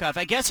Kliavkoff?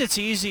 I guess it's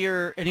an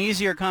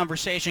easier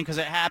conversation because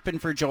it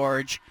happened for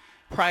George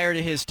prior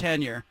to his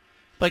tenure.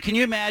 But can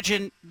you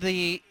imagine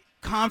the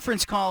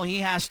conference call he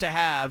has to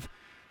have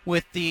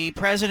with the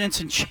presidents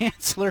and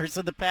chancellors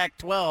of the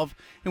Pac-12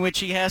 in which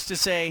he has to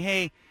say,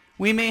 hey,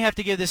 we may have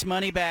to give this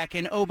money back.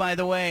 And, oh, by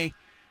the way,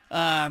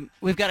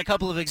 we've got a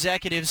couple of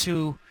executives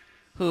who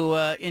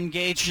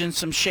engaged in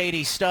some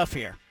shady stuff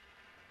here.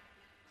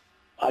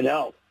 I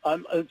know.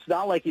 It's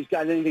not like he's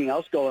got anything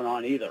else going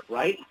on either,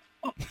 right?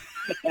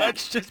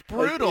 That's just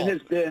brutal.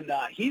 He's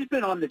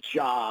been on the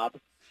job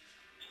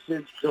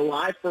since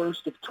July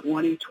 1st of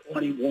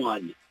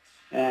 2021,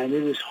 and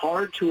it is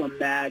hard to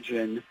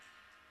imagine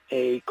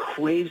a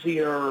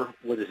crazier,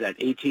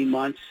 18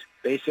 months,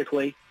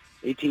 basically,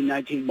 18,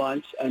 19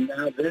 months, and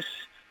now this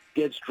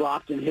gets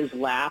dropped in his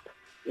lap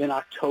in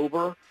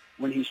October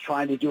when he's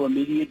trying to do a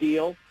media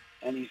deal,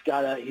 and he's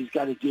got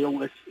to deal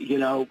with,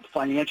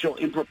 financial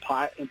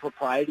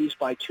improprieties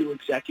by two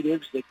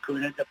executives that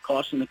could end up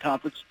costing the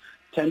conference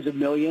tens of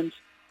millions.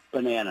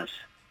 Bananas.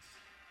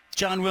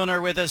 Jon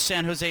Wilner with us,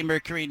 San Jose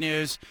Mercury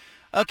News.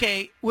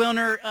 Okay,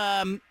 Wilner,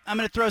 I'm going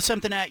to throw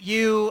something at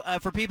you.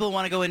 For people who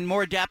want to go in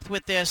more depth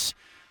with this,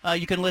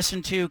 you can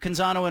listen to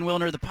Canzano and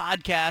Wilner, the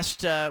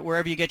podcast,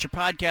 wherever you get your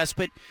podcasts.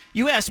 But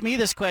you asked me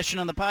this question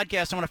on the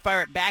podcast. I want to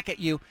fire it back at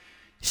you.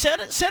 Set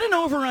an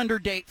over-under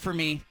date for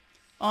me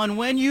on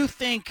when you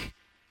think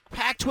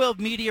Pac-12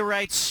 media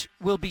rights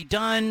will be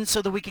done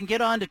so that we can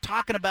get on to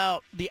talking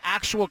about the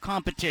actual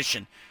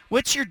competition.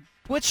 What's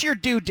your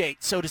due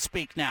date, so to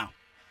speak, now?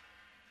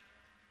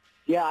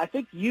 Yeah, I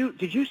think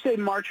did you say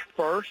March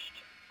 1st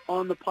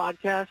on the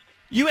podcast?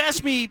 You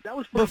asked me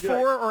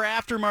before good. Or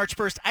after March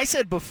 1st. I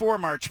said before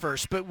March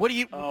 1st, but what do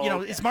you,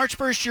 okay. Is March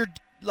 1st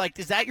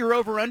is that your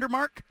over-under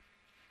mark?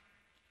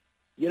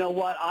 You know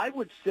what? I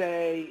would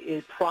say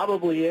it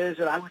probably is,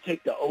 and I would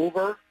take the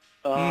over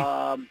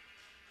but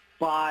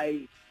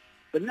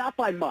not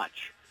by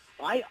much.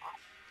 I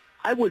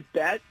would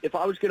bet if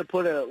I was going to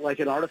put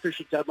an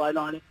artificial deadline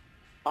on it,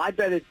 I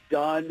bet it's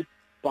done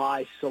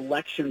by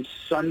Selection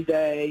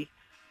Sunday,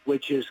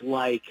 which is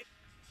like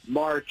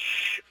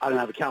March. I don't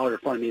have a calendar in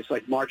front of me. It's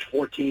like March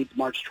 14th,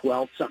 March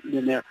 12th, something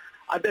in there.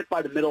 I bet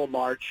by the middle of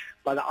March,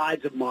 by the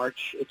Ides of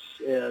March,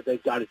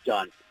 they've got it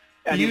done.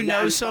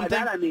 And something? By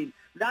that I mean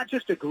not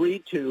just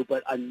agreed to,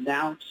 but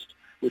announced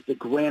with the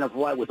grant of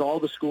right, with all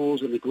the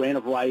schools and the grant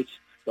of rights,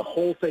 the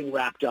whole thing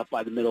wrapped up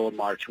by the middle of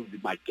March would be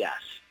my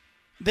guess.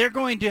 They're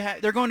going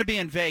to be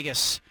in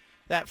Vegas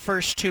that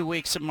first 2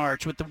 weeks of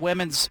March with the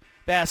women's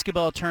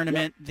basketball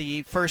tournament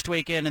the first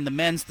weekend and the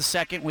men's the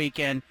second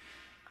weekend.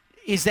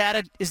 Is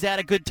that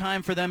a good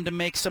time for them to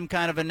make some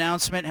kind of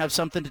announcement, have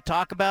something to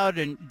talk about?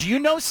 And do you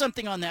know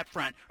something on that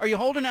front? Are you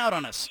holding out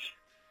on us?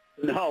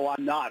 No,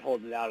 I'm not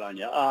holding out on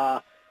you.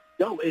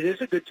 No, it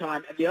is a good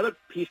time. And the other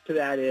piece to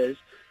that is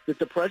that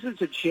the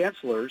presidents and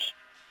chancellors,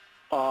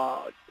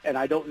 and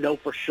I don't know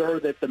for sure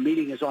that the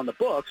meeting is on the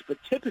books, but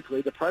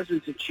typically the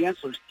presidents and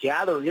chancellors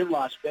gather in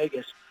Las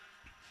Vegas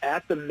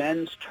at the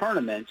men's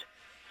tournament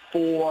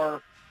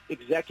for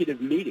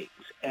executive meetings.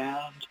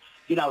 And,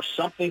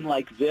 something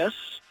like this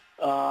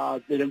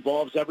that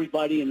involves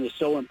everybody and is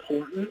so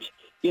important,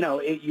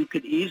 you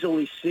could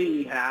easily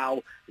see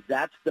how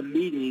that's the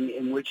meeting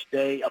in which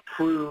they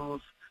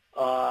approve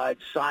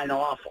sign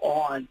off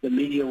on the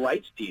media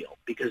rights deal,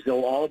 because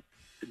they'll all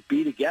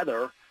be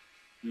together,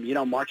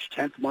 March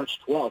 10th, March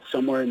 12th,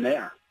 somewhere in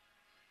there.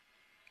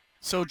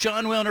 So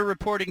Jon Wilner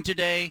reporting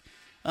today,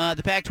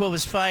 the Pac-12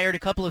 has fired a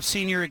couple of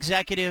senior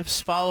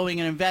executives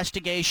following an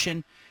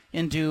investigation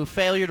into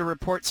failure to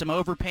report some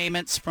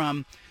overpayments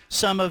from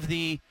some of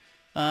the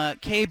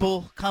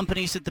cable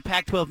companies that the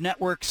Pac-12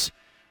 networks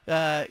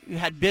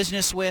had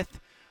business with.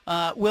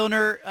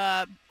 Wilner,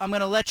 I'm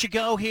going to let you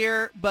go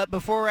here, but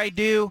before I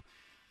do,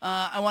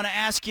 I want to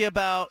ask you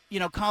about,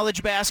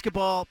 college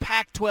basketball,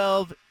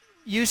 Pac-12,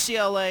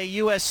 UCLA,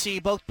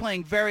 USC, both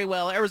playing very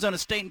well. Arizona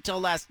State until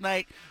last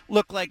night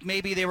looked like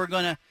maybe they were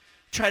going to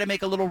try to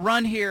make a little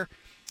run here.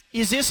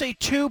 Is this a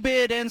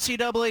two-bid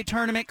NCAA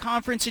tournament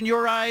conference in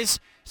your eyes?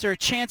 Is there a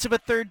chance of a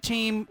third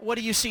team? What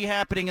do you see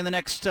happening in the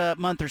next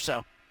month or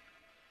so?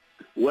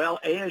 Well,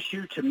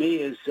 ASU to me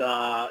is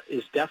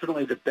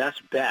definitely the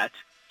best bet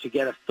to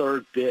get a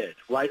third bid,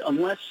 right?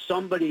 Unless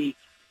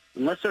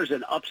there's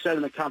an upset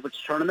in the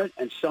conference tournament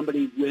and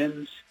somebody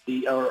wins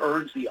or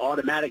earns the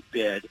automatic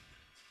bid,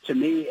 to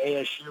me,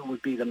 ASU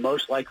would be the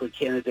most likely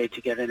candidate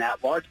to get an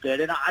at-large bid.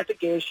 And I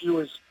think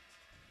ASU is,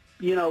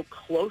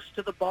 close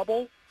to the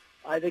bubble.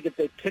 I think if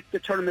they picked the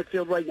tournament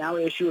field right now,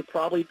 ASU would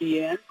probably be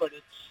in, but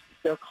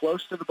they're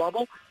close to the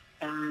bubble.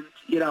 And,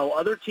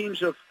 other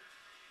teams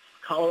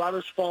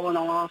Colorado's fallen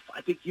off.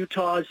 I think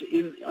Utah's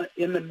in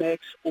the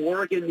mix.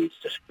 Oregon needs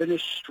to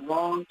finish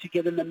strong to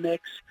get in the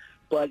mix,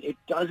 but it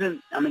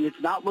doesn't. I mean, it's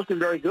not looking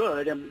very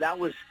good. And that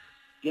was,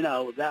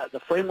 that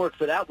the framework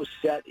for that was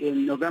set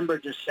in November,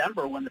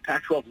 December when the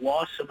Pac-12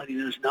 lost so many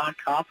of those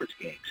non-conference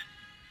games.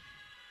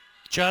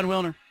 Jon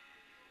Wilner,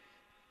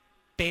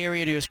 Bay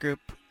Area News Group.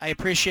 I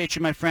appreciate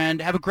you, my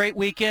friend. Have a great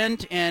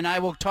weekend, and I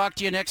will talk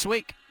to you next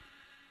week.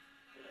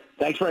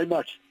 Thanks very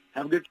much.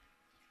 Have a good.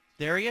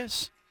 There he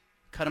is.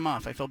 Cut him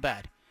off. I feel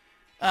bad.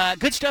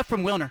 Good stuff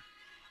from Wilner.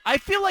 I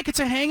feel like it's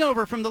a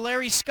hangover from the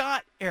Larry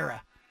Scott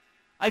era.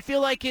 I feel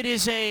like it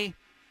is you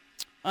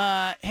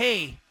had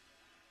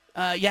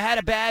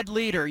a bad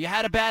leader. You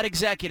had a bad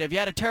executive. You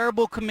had a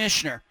terrible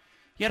commissioner.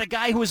 You had a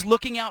guy who was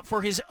looking out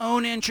for his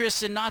own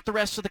interests and not the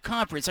rest of the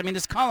conference. I mean,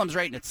 this column's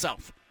writing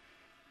itself.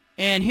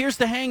 And here's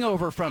the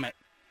hangover from it.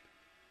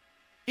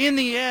 In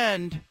the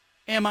end,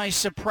 am I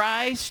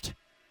surprised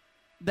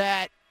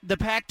that the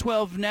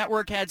Pac-12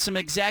 network had some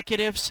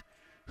executives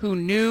who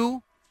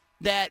knew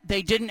that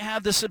they didn't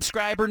have the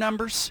subscriber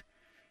numbers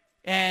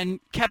and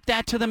kept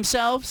that to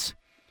themselves?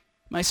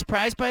 Am I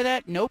surprised by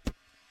that? Nope.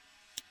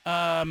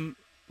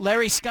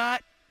 Larry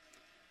Scott,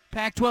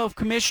 Pac-12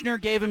 commissioner,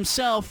 gave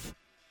himself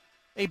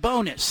a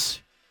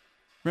bonus.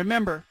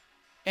 Remember,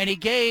 and he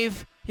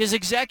gave his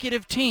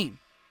executive team,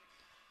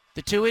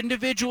 the two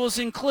individuals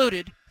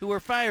included who were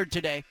fired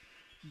today,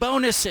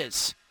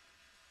 bonuses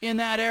in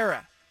that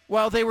era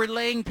while they were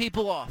laying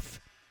people off.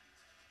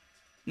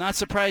 Not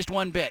surprised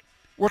one bit.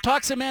 We'll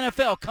talk some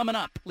NFL coming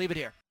up. Leave it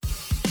here.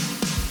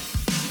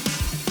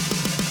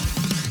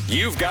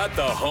 You've got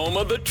the home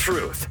of the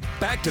truth.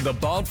 Back to the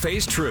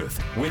Bald-Faced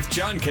Truth with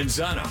John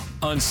Canzano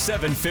on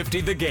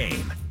 750 The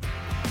Game.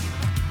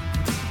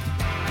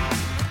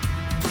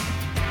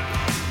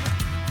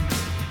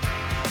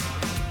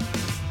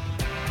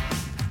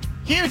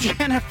 Huge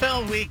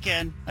NFL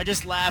weekend. I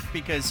just laughed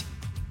because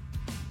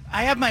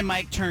I have my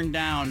mic turned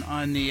down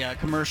on the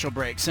commercial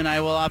breaks, and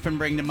I will often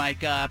bring the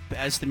mic up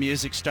as the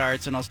music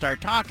starts, and I'll start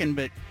talking,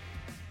 but,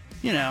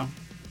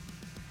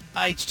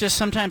 it's just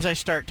sometimes I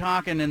start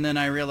talking, and then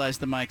I realize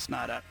the mic's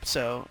not up.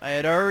 So I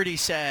had already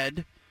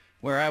said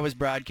where I was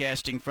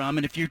broadcasting from,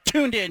 and if you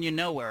tuned in, you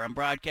know where I'm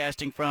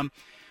broadcasting from.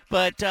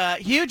 But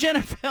huge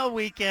NFL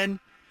weekend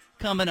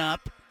coming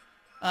up.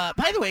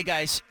 By the way,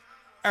 guys,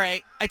 all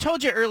right, I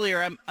told you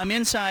earlier I'm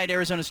inside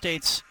Arizona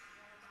State's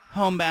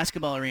home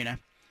basketball arena.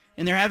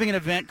 And they're having an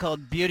event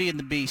called Beauty and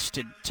the Beast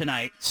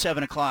tonight.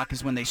 7 o'clock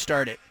is when they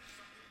start it.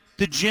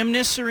 The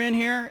gymnasts are in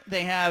here.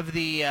 They have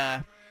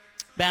the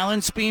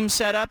balance beam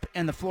set up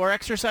and the floor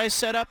exercise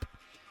set up.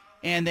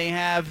 And they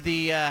have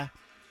the,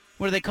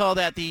 what do they call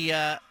that?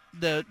 The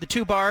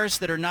two bars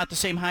that are not the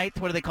same height.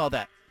 What do they call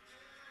that?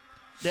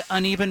 The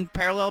uneven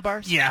parallel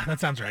bars? Yeah, that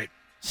sounds right.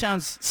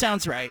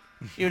 Sounds right,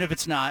 even if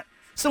it's not.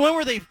 It's the one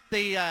where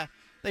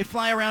they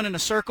fly around in a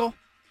circle,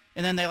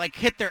 and then they like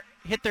hit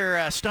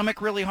their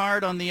stomach really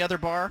hard on the other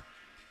bar,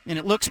 and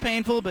it looks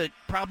painful, but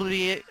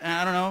probably,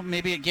 I don't know,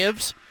 maybe it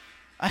gives.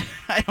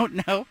 I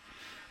don't know.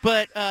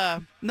 But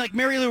like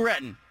Mary Lou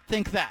Retton,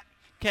 think that,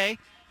 okay?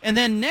 And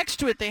then next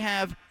to it they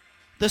have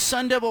the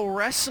Sun Devil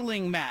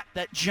wrestling mat,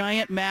 that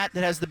giant mat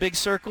that has the big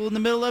circle in the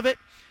middle of it.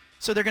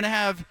 So they're going to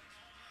have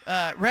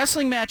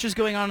wrestling matches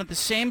going on at the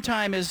same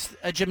time as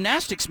a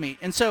gymnastics meet.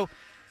 And so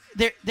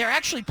they're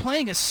actually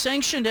playing a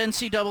sanctioned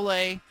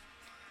NCAA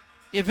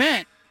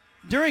event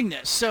during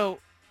this. So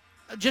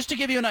just to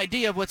give you an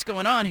idea of what's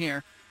going on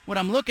here, what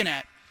I'm looking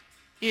at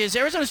is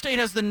Arizona State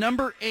has the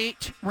number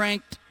 8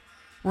 ranked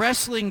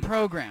wrestling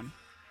program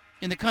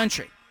in the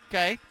country,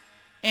 okay?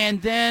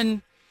 And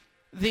then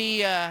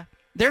they're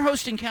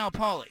hosting Cal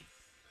Poly.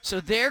 So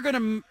they're going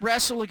to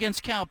wrestle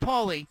against Cal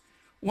Poly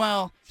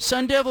while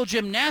Sun Devil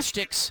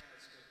Gymnastics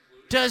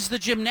does the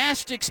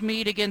gymnastics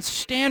meet against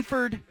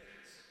Stanford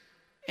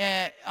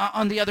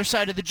on the other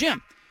side of the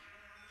gym.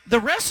 The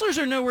wrestlers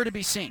are nowhere to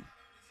be seen.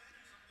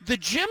 The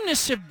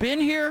gymnasts have been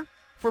here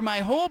for my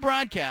whole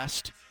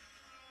broadcast.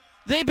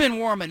 They've been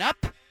warming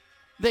up.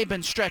 They've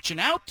been stretching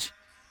out.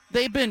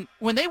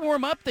 When they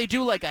warm up, they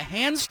do like a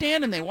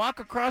handstand and they walk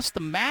across the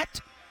mat.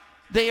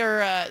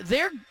 They're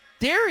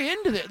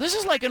into this. This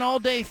is like an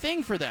all-day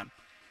thing for them.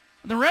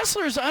 The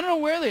wrestlers, I don't know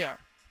where they are,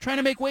 trying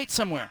to make weight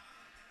somewhere.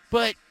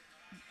 But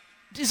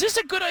is this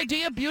a good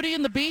idea, Beauty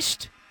and the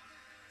Beast?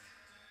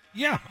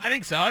 Yeah, I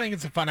think so. I think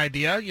it's a fun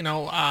idea.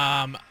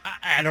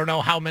 I don't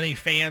know how many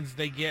fans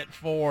they get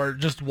for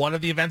just one of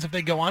the events if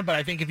they go on, but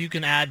I think if you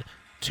can add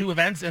 2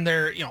 events and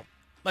they're,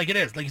 like it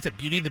is, like you said,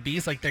 Beauty and the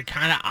Beast, like they're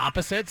kind of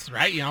opposites,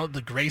 right?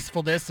 The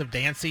gracefulness of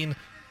dancing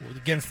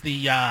against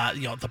the,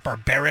 the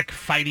barbaric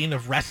fighting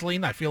of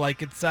wrestling. I feel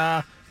like it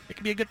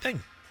could be a good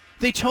thing.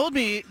 They told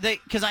me,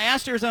 because I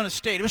asked Arizona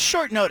State, it was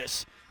short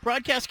notice.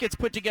 Broadcast gets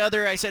put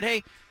together. I said,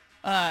 hey,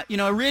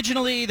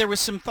 Originally there was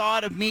some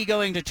thought of me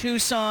going to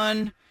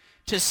Tucson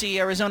to see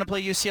Arizona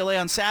play UCLA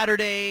on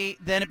Saturday.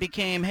 Then it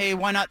became, hey,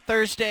 why not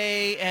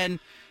Thursday? And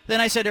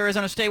then I said to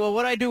Arizona State, well,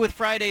 what do I do with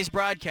Friday's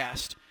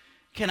broadcast?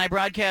 Can I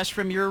broadcast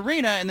from your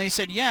arena? And they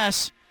said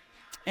yes.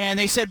 And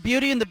they said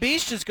Beauty and the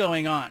Beast is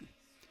going on.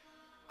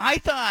 I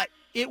thought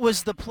it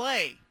was the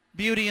play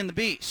Beauty and the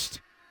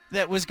Beast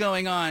that was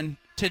going on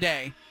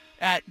today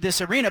at this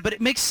arena. But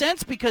it makes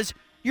sense because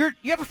you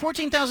have a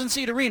 14,000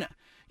 seat arena.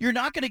 You're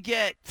not going to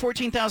get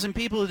 14,000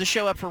 people to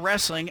show up for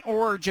wrestling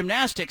or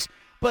gymnastics.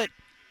 But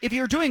if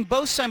you're doing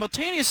both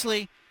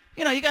simultaneously,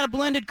 you got a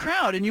blended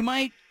crowd, and you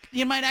might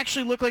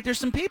actually look like there's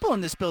some people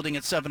in this building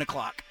at 7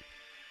 o'clock.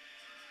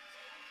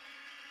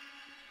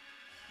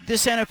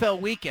 This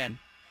NFL weekend,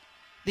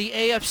 the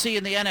AFC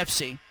and the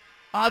NFC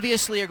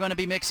obviously are going to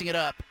be mixing it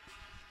up.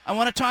 I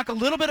want to talk a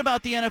little bit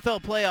about the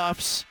NFL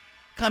playoffs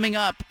coming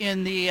up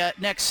in the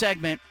next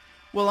segment.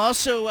 We'll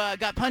also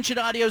got Punch It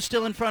Audio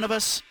still in front of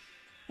us.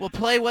 We'll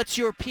play What's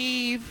Your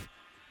Peeve.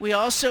 We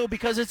also,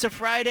 because it's a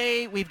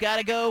Friday, we've got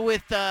to go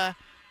with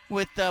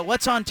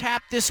What's on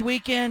Tap this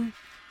weekend.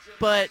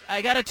 But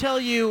I got to tell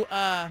you,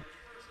 I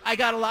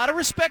got a lot of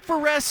respect for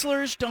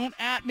wrestlers. Don't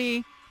at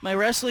me. My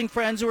wrestling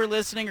friends who are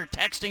listening are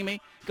texting me,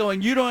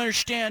 going, you don't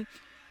understand.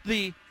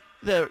 The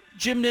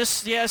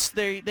gymnasts, yes,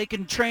 they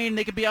can train.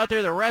 They can be out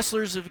there. The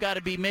wrestlers have got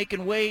to be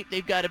making weight.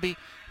 They've got to be.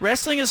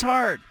 Wrestling is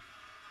hard.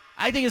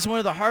 I think it's one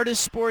of the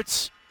hardest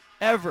sports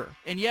ever.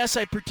 And yes,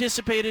 I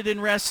participated in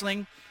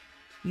wrestling,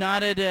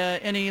 not at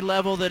any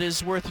level that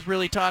is worth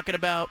really talking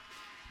about,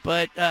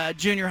 but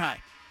junior high.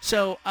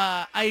 So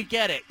I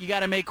get it. You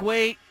got to make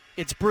weight.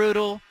 It's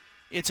brutal.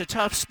 It's a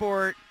tough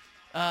sport.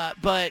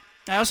 But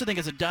I also think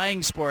it's a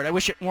dying sport. I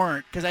wish it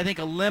weren't, because I think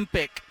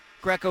Olympic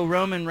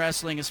Greco-Roman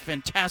wrestling is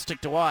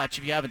fantastic to watch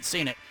if you haven't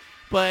seen it.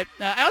 But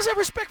I also have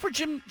respect for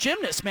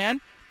gymnasts,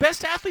 man.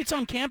 Best athletes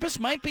on campus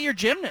might be your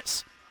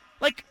gymnasts.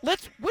 Like,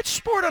 which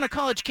sport on a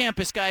college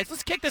campus, guys?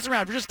 Let's kick this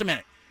around for just a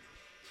minute.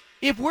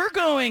 If we're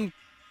going,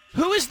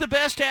 who is the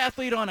best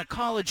athlete on a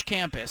college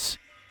campus?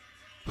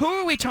 Who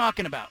are we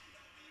talking about?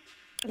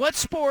 What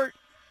sport?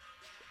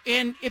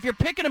 And if you're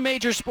picking a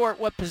major sport,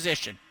 what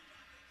position?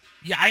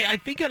 Yeah, I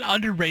think an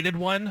underrated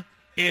one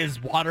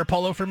is water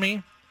polo for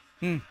me.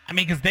 I mean,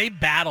 because they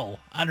battle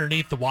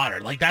underneath the water.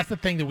 Like, that's the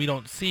thing that we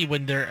don't see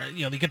when they're,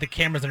 they get the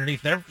cameras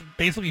underneath. They're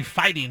basically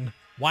fighting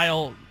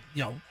while,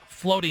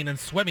 floating and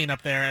swimming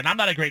up there. And I'm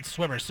not a great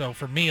swimmer, so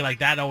for me, like,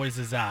 that always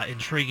is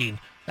intriguing.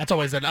 That's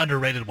always an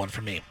underrated one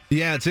for me.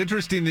 Yeah, it's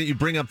interesting that you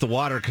bring up the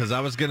water, because I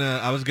was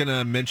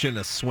gonna mention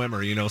a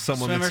swimmer.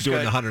 Someone that's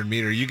doing the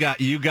 100-meter. You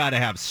got to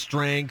have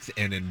strength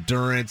and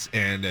endurance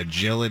and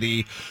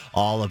agility,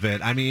 all of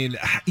it. I mean,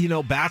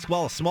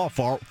 basketball, a small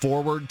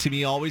forward to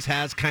me always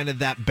has kind of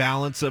that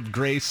balance of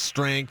grace,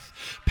 strength,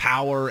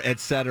 power, et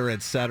cetera,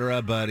 et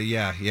cetera. But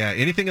yeah,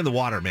 anything in the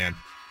water, man.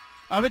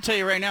 I'm gonna tell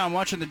you right now, I'm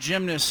watching the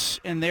gymnasts,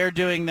 and they're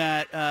doing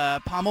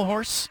that pommel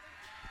horse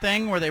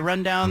thing where they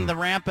run down the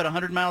ramp at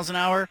 100 miles an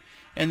hour,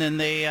 and then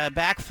they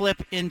backflip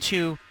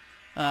into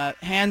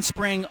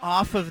handspring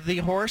off of the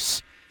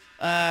horse.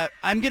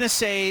 I'm going to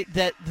say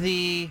that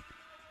the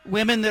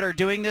women that are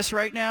doing this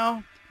right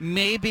now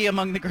may be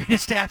among the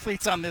greatest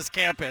athletes on this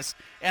campus.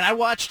 And I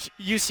watched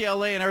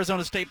UCLA and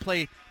Arizona State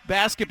play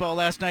basketball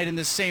last night in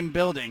this same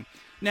building.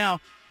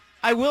 Now,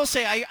 I will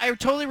say I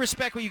totally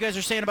respect what you guys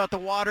are saying about the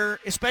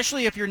water,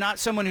 especially if you're not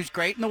someone who's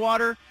great in the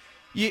water.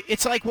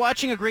 It's like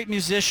watching a great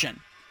musician.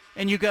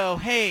 And you go,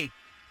 hey,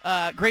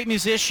 great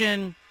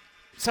musician,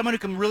 someone who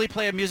can really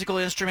play a musical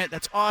instrument,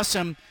 that's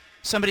awesome.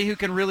 Somebody who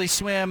can really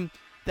swim,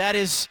 that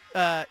is,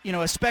 a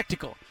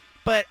spectacle.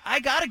 But I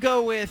got to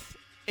go with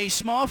a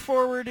small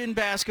forward in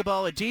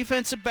basketball, a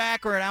defensive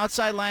back, or an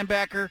outside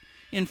linebacker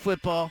in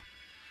football.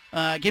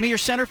 Give me your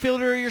center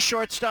fielder or your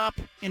shortstop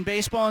in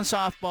baseball and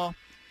softball.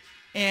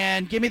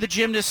 And give me the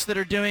gymnasts that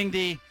are doing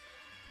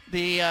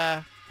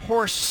the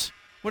horse.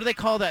 What do they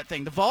call that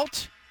thing? The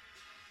vault?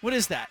 What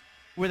is that?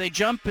 Where they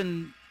jump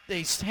and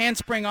they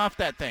handspring off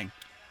that thing.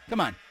 Come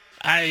on.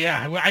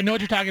 I know what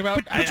you're talking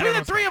about. Between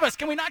the three of us,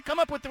 can we not come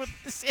up with what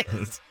this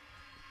is?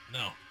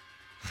 No.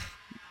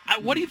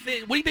 What do you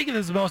think? What do you think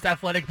is the most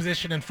athletic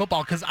position in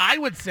football? Because I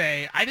would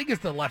say I think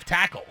it's the left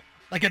tackle,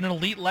 like an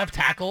elite left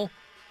tackle.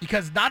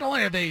 Because not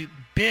only are they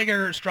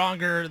bigger,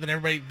 stronger than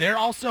everybody, they're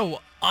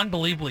also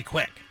unbelievably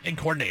quick and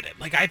coordinated.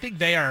 Like, I think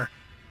they are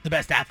the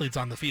best athletes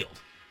on the field.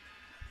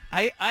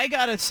 I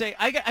gotta say,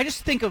 I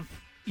just think of,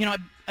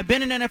 I've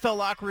been in NFL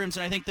locker rooms,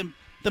 and I think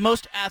the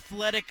most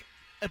athletic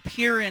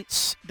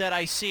appearance that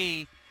I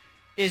see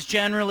is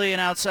generally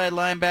an outside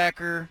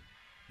linebacker,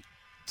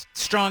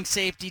 strong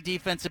safety,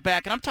 defensive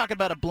back. And I'm talking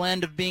about a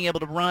blend of being able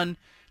to run,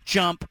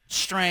 jump,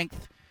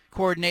 strength,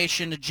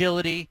 coordination,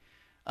 agility.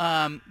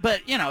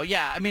 But,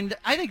 I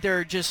think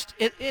they're just,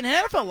 in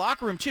an NFL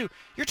locker room, too,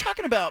 you're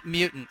talking about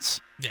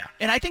mutants. Yeah.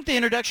 And I think the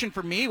introduction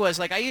for me was,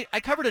 like, I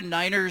covered a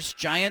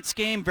Niners-Giants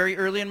game very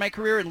early in my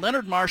career, and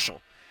Leonard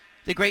Marshall,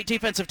 the great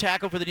defensive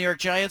tackle for the New York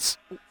Giants,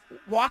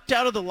 walked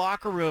out of the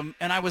locker room,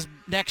 and I was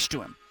next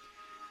to him.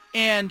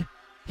 And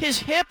his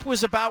hip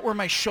was about where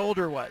my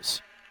shoulder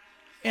was.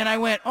 And I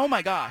went, oh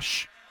my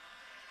gosh,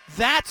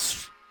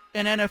 that's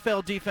an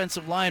NFL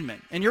defensive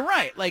lineman. And you're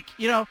right. Like,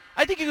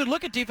 I think you could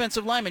look at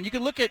defensive linemen. You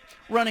could look at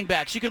running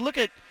backs. You could look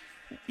at,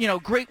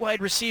 great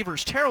wide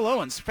receivers. Terrell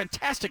Owens,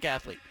 fantastic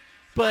athlete.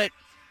 But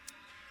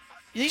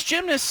these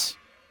gymnasts,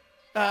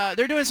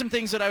 they're doing some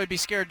things that I would be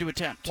scared to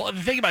attempt. Well,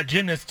 the thing about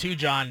gymnasts too,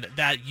 John,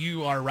 that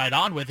you are right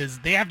on with is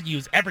they have to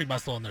use every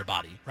muscle in their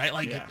body, right?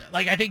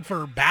 Like I think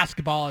for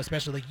basketball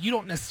especially, like you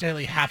don't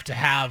necessarily have to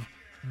have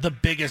the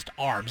biggest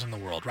arms in the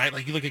world, right?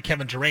 Like you look at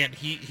Kevin Durant,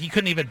 he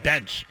couldn't even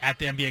bench at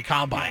the NBA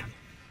Combine. Yeah.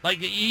 Like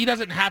he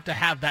doesn't have to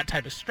have that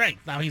type of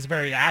strength. Now he's a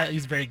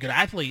very good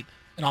athlete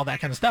and all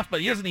that kind of stuff,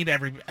 but he doesn't need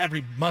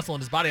every muscle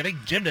in his body. I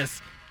think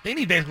gymnasts, they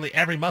need basically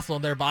every muscle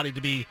in their body to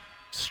be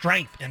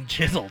strength and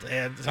chiseled,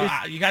 and so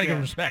you got to give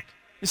them respect.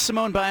 Is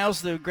Simone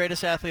Biles the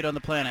greatest athlete on the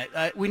planet?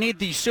 We need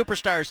the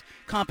Superstars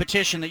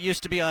competition that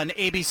used to be on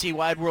ABC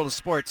Wide World of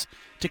Sports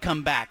to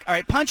come back. All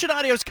right, Punch It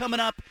Audio's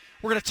coming up.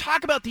 We're going to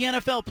talk about the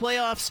NFL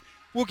playoffs.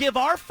 We'll give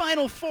our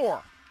final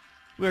four.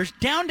 We're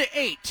down to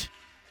 8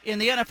 in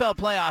the NFL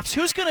playoffs.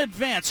 Who's going to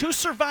advance? Who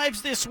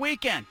survives this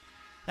weekend?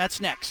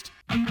 That's next.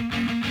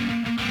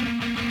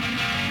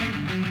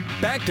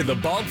 Back to the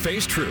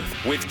Bald-Faced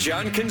Truth with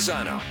John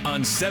Canzano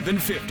on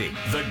 750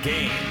 The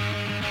Game.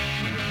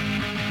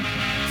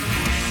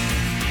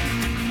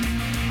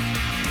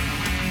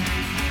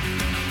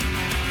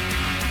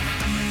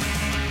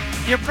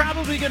 You're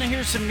probably going to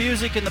hear some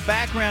music in the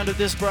background of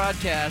this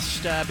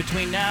broadcast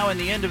between now and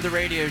the end of the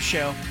radio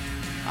show.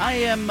 I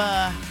am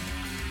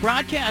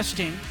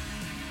broadcasting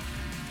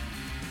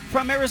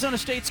from Arizona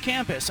State's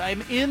campus.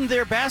 I'm in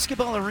their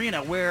basketball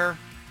arena where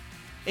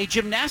a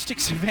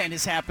gymnastics event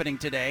is happening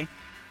today.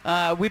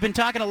 We've been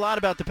talking a lot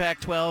about the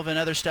Pac-12 and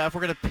other stuff.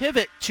 We're going to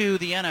pivot to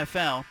the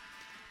NFL.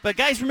 But,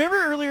 guys,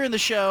 remember earlier in the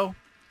show,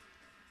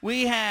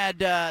 we had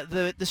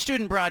the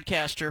student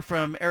broadcaster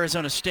from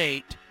Arizona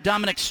State,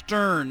 Dominic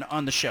Stern,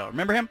 on the show.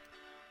 Remember him?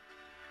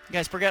 You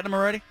guys forgotten him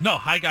already? No,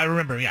 I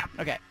remember, yeah.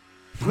 Okay.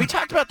 We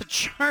talked about the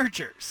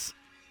Chargers.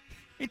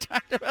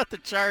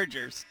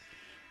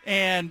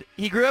 And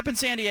he grew up in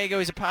San Diego.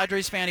 He's a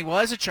Padres fan. He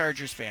was a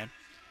Chargers fan.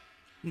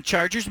 And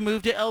Chargers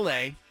moved to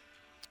L.A.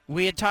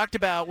 We had talked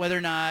about whether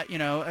or not,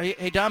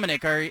 hey,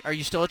 Dominic, are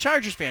you still a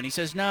Chargers fan? He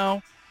says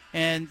no,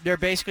 and they're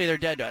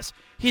dead to us.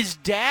 His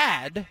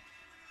dad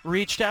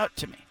reached out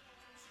to me.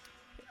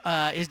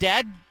 His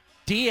dad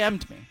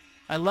DM'd me.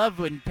 I love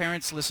when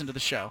parents listen to the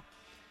show.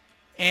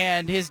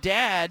 And his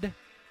dad,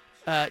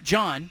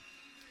 John,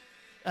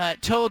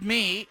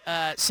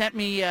 sent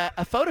me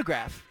a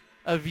photograph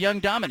of young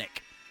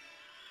Dominic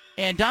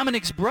and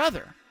Dominic's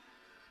brother,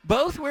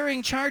 both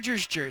wearing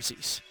Chargers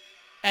jerseys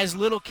as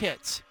little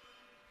kids.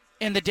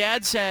 And the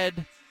dad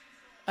said,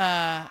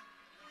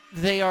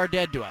 they are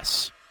dead to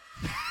us.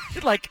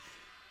 Like,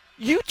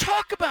 you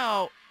talk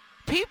about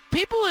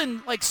people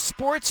in, like,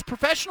 sports,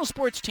 professional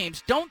sports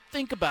teams don't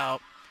think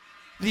about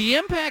the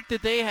impact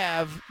that they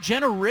have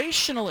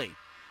generationally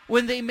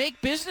when they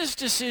make business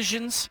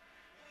decisions.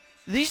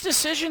 These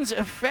decisions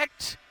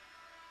affect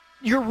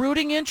your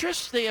rooting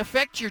interests. They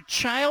affect your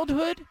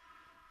childhood.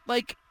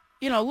 Like,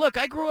 look,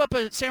 I grew up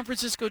a San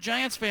Francisco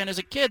Giants fan as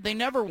a kid. They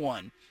never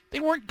won. They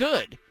weren't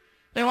good.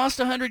 They lost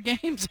 100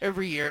 games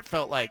every year, it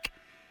felt like.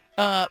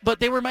 But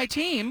they were my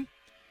team,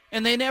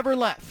 and they never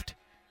left.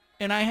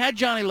 And I had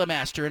Johnny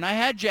LeMaster, and I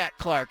had Jack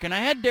Clark, and I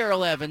had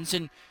Darrell Evans,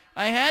 and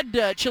I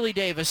had Chili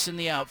Davis in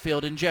the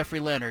outfield, and Jeffrey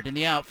Leonard in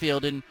the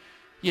outfield. And,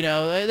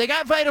 they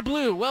got Vida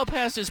Blue well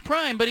past his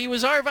prime, but he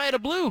was our Vida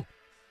Blue.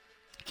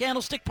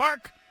 Candlestick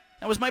Park,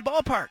 that was my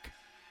ballpark.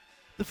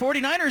 The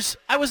 49ers,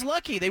 I was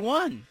lucky. They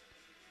won.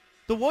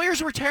 The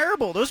Warriors were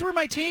terrible. Those were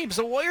my teams.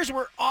 The Warriors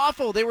were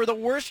awful. They were the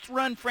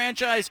worst-run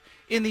franchise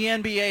in the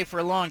NBA for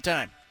a long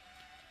time.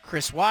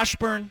 Chris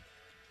Washburn,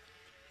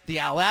 the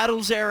Al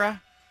Attles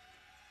era.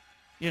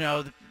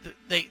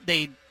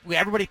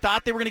 Everybody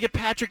thought they were going to get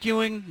Patrick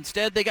Ewing.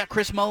 Instead, they got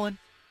Chris Mullin.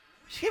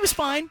 He was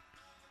fine,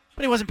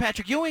 but he wasn't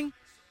Patrick Ewing.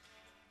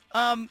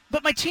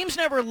 But my teams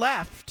never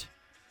left.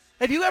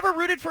 Have you ever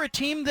rooted for a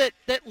team that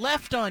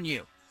left on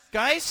you?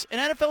 Guys, an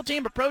NFL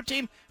team, a pro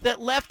team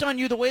that left on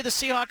you the way the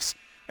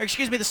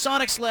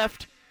Sonics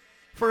left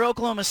for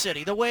Oklahoma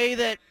City, the way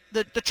that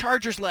the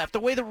Chargers left, the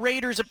way the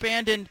Raiders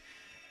abandoned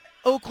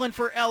Oakland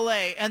for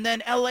L.A., and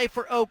then L.A.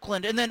 for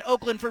Oakland, and then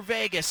Oakland for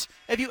Vegas.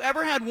 Have you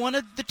ever had one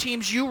of the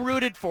teams you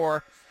rooted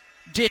for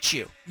ditch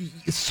you?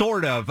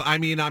 Sort of. I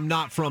mean, I'm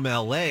not from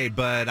L.A.,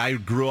 but I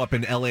grew up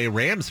an L.A.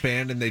 Rams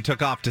fan, and they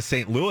took off to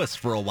St. Louis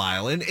for a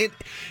while. And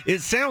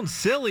it sounds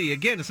silly.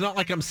 Again, it's not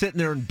like I'm sitting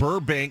there in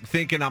Burbank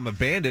thinking I'm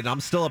abandoned.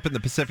 I'm still up in the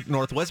Pacific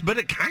Northwest, but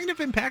it kind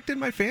of impacted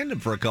my fandom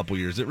for a couple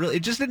years. It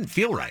just didn't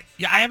feel right.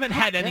 Yeah, I haven't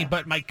had any,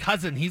 but my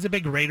cousin, he's a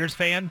big Raiders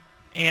fan.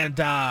 And,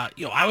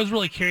 I was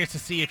really curious to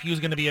see if he was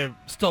going to be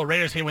still a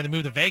Raiders fan when they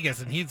moved to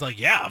Vegas. And he's like,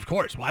 yeah, of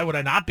course. Why would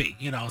I not be?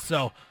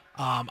 So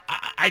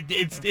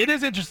it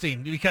is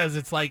interesting because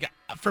it's like,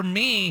 for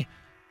me,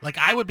 like,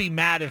 I would be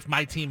mad if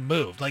my team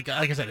moved. Like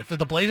I said, if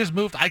the Blazers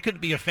moved, I couldn't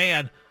be a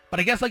fan. But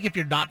I guess, like, if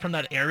you're not from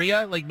that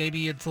area, like,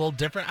 maybe it's a little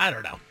different. I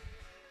don't know.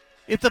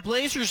 If the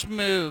Blazers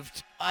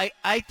moved, I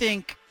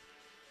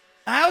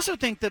also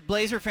think that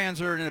Blazer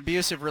fans are in an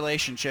abusive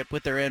relationship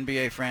with their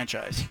NBA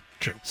franchise.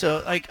 True.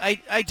 So,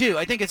 I do.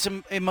 I think it's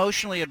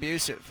emotionally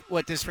abusive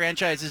what this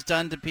franchise has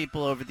done to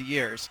people over the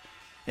years.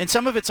 And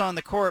some of it's on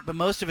the court, but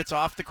most of it's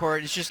off the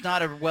court. It's just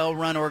not a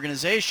well-run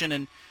organization,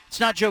 and it's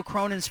not Joe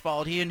Cronin's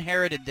fault. He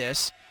inherited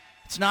this.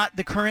 It's not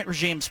the current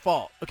regime's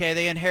fault. Okay,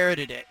 they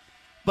inherited it.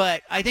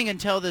 But I think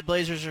until the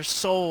Blazers are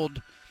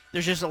sold,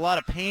 there's just a lot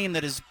of pain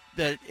that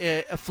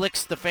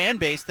afflicts the fan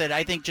base that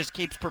I think just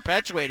keeps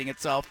perpetuating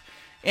itself.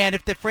 And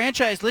if the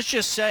franchise, let's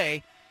just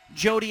say,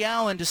 Jody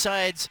Allen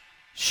decides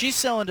she's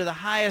selling to the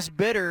highest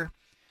bidder,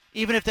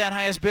 even if that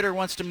highest bidder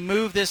wants to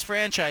move this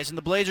franchise and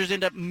the Blazers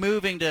end up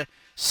moving to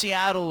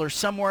Seattle or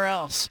somewhere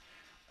else,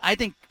 I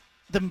think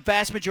the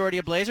vast majority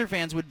of Blazer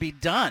fans would be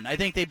done. I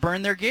think they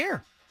burn their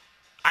gear.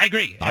 I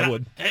agree. I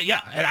would.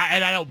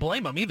 And I don't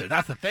blame them either.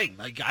 That's the thing.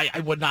 Like,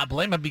 I would not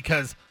blame them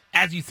because,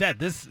 as you said,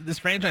 this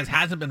franchise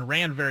hasn't been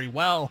ran very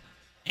well.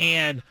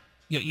 And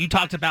you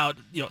talked about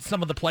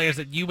some of the players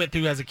that you went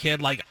through as a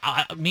kid. Like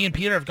me and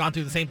Peter have gone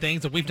through the same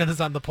things, and we've done this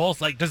on the Pulse.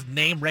 Like, just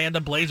name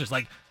random Blazers.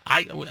 Like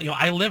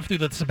I lived through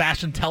the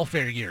Sebastian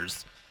Telfair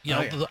years.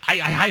 I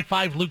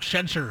high-fived Luke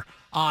Schencher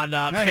on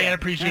fan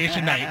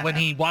appreciation night when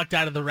he walked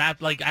out of the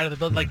out of the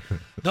building. Like,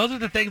 those are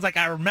the things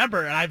I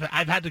remember, and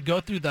I've had to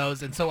go through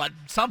those. And so at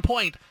some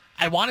point,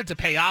 I wanted to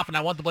pay off, and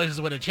I want the Blazers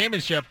to win a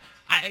championship.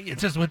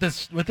 It's just with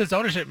this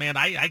ownership, man,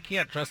 I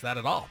can't trust that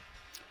at all.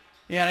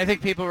 Yeah, and I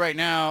think people right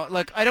now,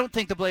 look, I don't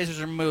think the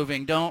Blazers are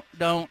moving. Don't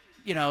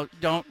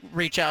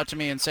reach out to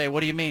me and say,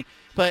 what do you mean?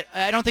 But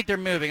I don't think they're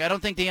moving. I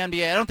don't think the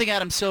NBA, I don't think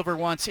Adam Silver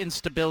wants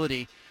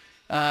instability,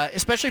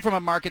 especially from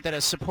a market that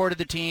has supported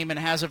the team and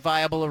has a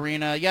viable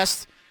arena.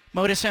 Yes,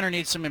 Moda Center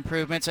needs some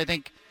improvements. I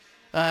think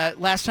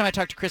last time I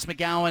talked to Chris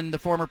McGowan, the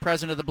former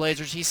president of the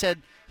Blazers, he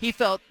said he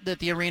felt that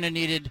the arena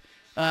needed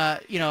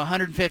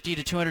 $150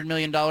 to $200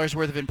 million worth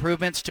of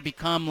improvements to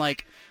become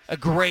like a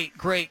great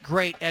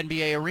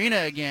NBA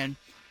arena again.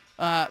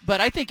 But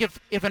I think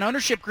if an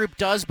ownership group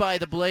does buy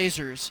the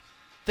Blazers,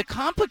 the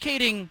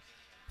complicating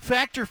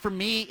factor for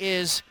me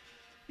is,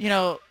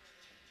 the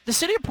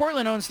city of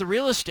Portland owns the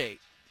real estate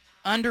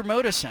under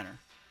Moda Center.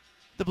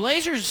 The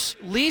Blazers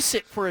lease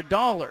it for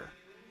 $1,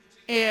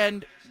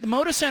 and the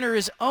Moda Center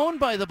is owned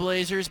by the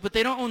Blazers, but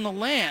they don't own the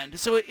land.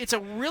 So it's a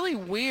really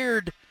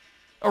weird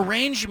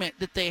arrangement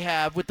that they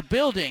have with the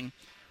building,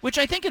 which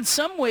I think in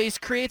some ways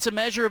creates a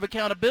measure of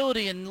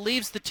accountability and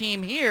leaves the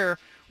team here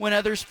when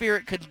others fear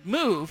it could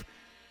move.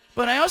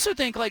 But I also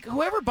think,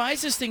 whoever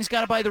buys this thing's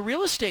got to buy the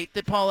real estate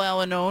that Paul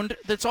Allen owned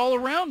that's all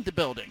around the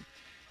building.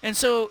 And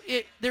so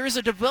there is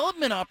a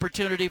development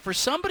opportunity for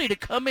somebody to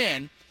come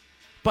in,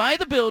 buy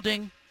the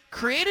building,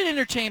 create an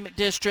entertainment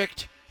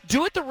district,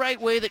 do it the right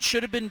way that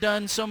should have been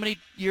done so many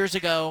years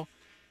ago,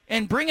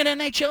 and bring an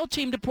NHL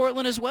team to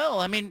Portland as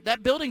well. I mean,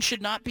 that building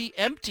should not be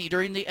empty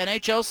during the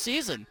NHL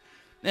season.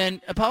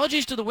 And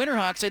apologies to the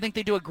Winterhawks. I think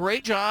they do a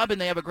great job,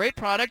 and they have a great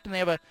product, and they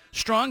have a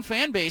strong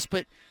fan base,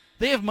 but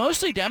they have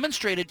mostly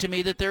demonstrated to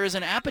me that there is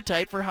an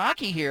appetite for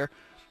hockey here.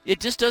 It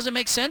just doesn't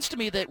make sense to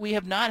me that we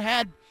have not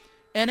had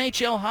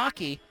NHL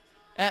hockey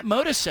at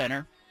Moda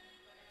Center.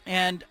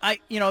 And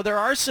there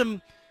are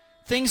some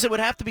things that would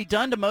have to be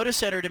done to Moda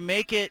Center to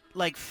make it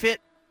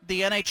fit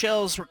the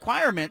NHL's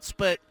requirements,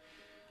 but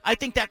I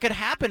think that could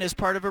happen as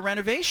part of a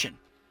renovation.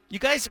 You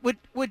guys would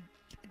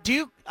do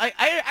you, I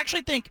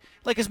actually think,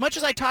 as much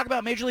as I talk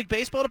about Major League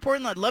Baseball to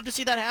Portland, I'd love to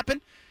see that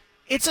happen.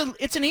 It's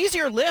an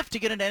easier lift to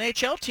get an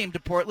NHL team to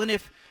Portland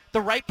if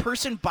the right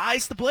person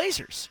buys the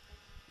Blazers.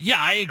 Yeah,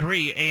 I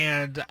agree.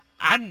 And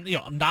I'm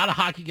not a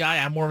hockey guy.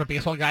 I'm more of a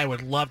baseball guy. I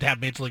would love to have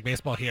Major League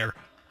Baseball here.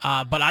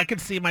 But I could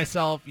see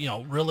myself,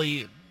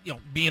 really,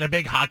 being a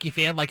big hockey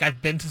fan.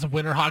 I've been to some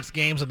Winterhawks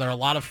games, and they're a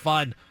lot of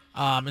fun.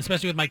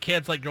 Especially with my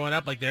kids, growing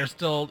up, they're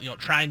still,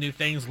 trying new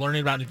things,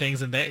 learning about new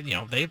things, and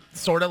they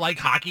sort of like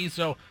hockey.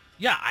 So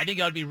yeah, I think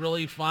it would be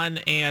really fun,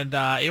 and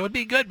it would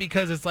be good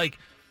because it's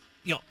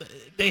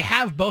they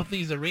have both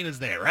these arenas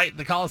there, right?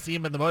 The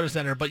Coliseum and the Moda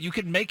Center, but you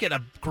can make it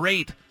a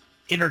great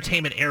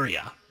entertainment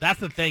area. That's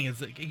the thing,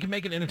 is you can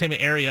make an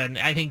entertainment area, and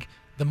I think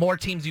the more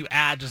teams you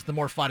add, just the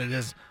more fun it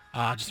is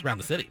just around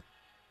the city.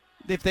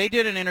 If they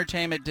did an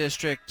entertainment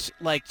district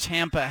like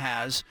Tampa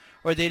has,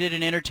 or they did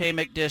an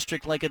entertainment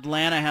district like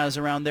Atlanta has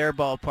around their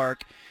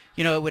ballpark,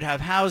 it would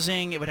have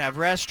housing, it would have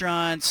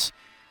restaurants.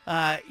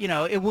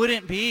 It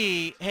wouldn't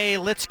be, hey,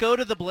 let's go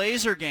to the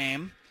Blazer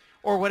game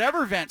or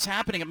whatever event's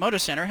happening at Moda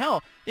Center.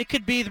 Hell, it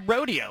could be the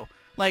rodeo.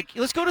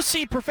 Let's go to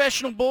see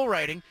professional bull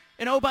riding.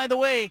 And, oh, by the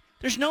way,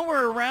 there's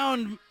nowhere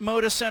around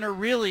Moda Center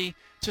really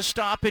to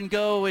stop and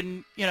go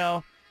and,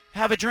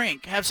 have a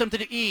drink, have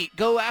something to eat,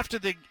 go after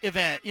the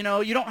event. You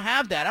don't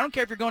have that. I don't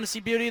care if you're going to see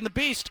Beauty and the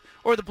Beast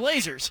or the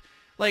Blazers.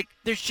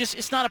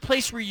 It's not a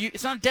place where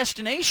it's not a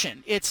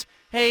destination. It's,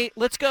 hey,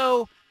 let's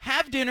go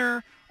have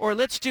dinner or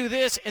let's do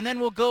this, and then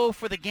we'll go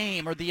for the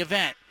game or the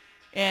event.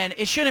 And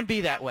it shouldn't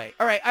be that way.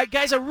 All right,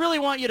 guys, I really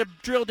want you to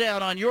drill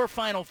down on your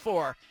Final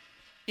Four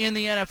in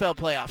the NFL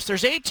playoffs.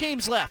 There's 8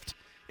 teams left.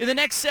 In the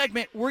next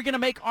segment, we're going to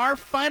make our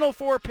Final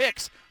Four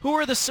picks. Who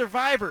are the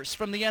survivors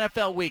from the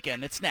NFL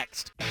weekend? It's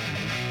next.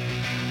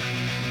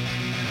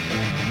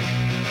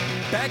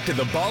 Back to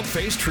the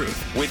Bald-Faced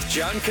Truth with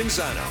John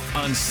Canzano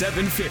on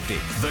 750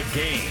 The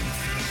Game.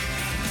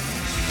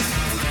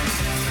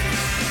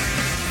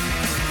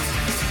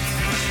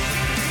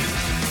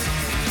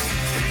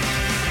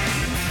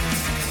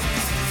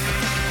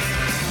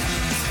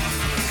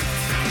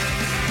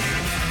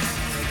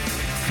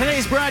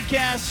 Today's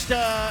broadcast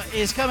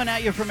is coming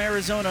at you from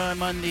Arizona.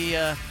 I'm on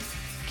the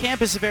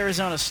campus of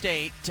Arizona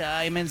State.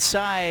 I'm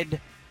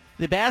inside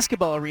the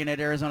basketball arena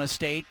at Arizona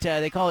State.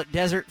 They call it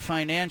Desert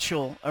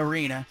Financial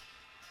Arena.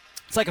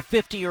 It's like a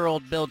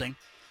 50-year-old building.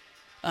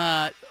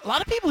 A lot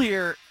of people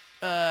here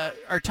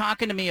are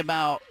talking to me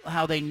about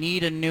how they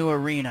need a new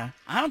arena.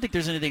 I don't think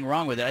there's anything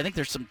wrong with it. I think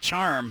there's some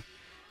charm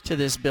to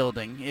this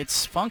building.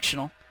 It's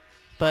functional,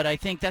 but I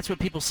think that's what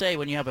people say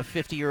when you have a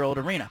 50-year-old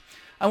arena.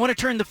 I want to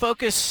turn the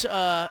focus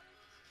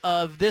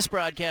of this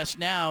broadcast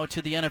now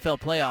to the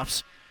NFL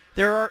playoffs.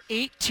 There are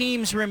 8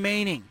 teams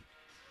remaining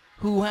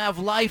who have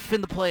life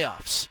in the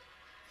playoffs.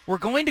 We're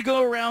going to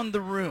go around the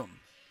room.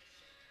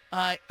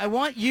 I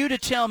want you to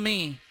tell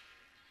me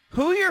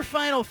who your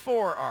Final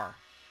Four are.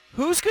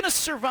 Who's going to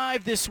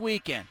survive this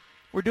weekend?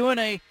 We're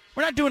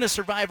not doing a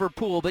survivor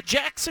pool, but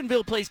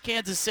Jacksonville plays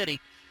Kansas City.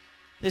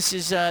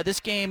 This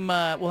game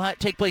will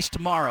take place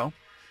tomorrow.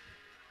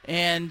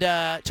 And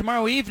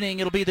tomorrow evening,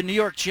 it'll be the New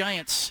York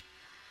Giants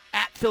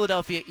at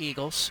Philadelphia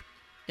Eagles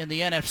in the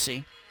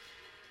NFC.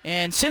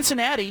 And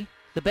Cincinnati,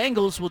 the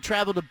Bengals, will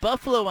travel to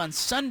Buffalo on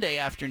Sunday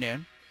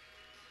afternoon.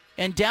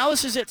 And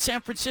Dallas is at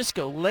San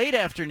Francisco late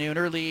afternoon,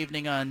 early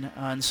evening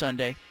on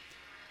Sunday,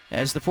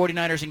 as the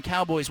 49ers and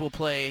Cowboys will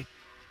play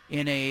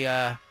in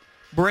a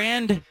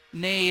brand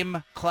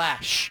name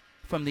clash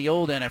from the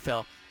old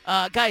NFL.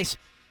 Guys,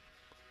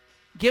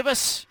 give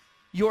us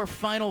your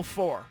Final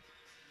Four.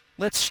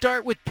 Let's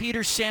start with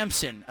Peter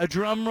Sampson. A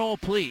drum roll,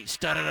 please.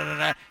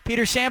 Da-da-da-da-da.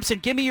 Peter Sampson,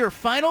 give me your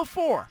Final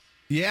Four.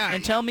 Yeah.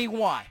 And tell me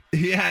why.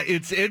 Yeah,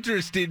 it's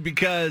interesting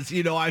because,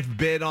 I've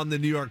been on the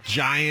New York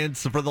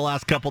Giants for the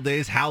last couple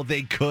days, how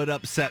they could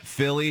upset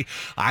Philly.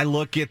 I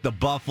look at the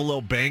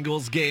Buffalo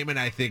Bengals game, and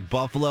I think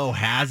Buffalo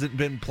hasn't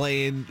been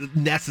playing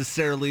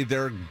necessarily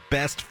their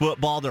best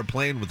football. They're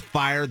playing with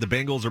fire. The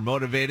Bengals are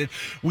motivated.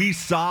 We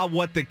saw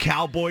what the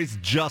Cowboys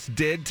just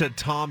did to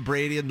Tom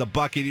Brady and the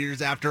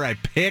Buccaneers after I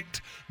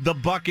picked the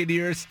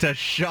Buccaneers to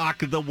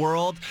shock the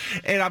world,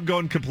 and I'm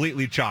going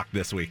completely chalk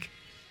this week.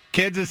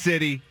 Kansas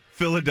City,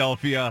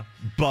 Philadelphia,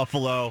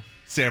 Buffalo,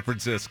 San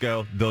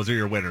Francisco. Those are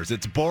your winners.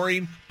 It's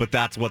boring, but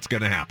that's what's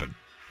going to happen.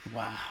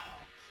 Wow.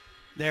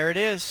 There it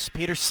is.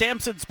 Peter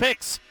Sampson's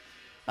picks.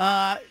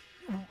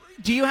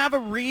 Do you have a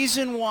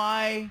reason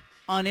why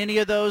on any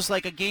of those,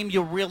 like a game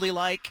you really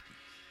like?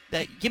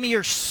 Give me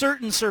your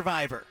certain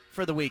survivor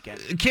for the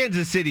weekend.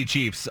 Kansas City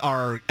Chiefs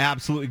are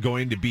absolutely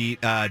going to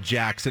beat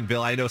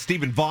Jacksonville. I know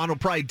Stephen Vaughn will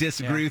probably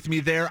disagree with me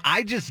there.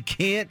 I just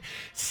can't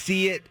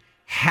see it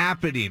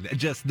happening.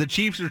 Just the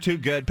Chiefs are too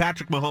good.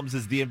 Patrick Mahomes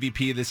is the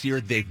MVP this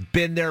year. They've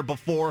been there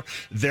before.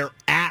 They're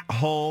at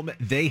home.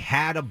 They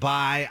had a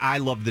bye. I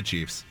love the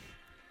Chiefs.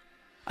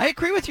 I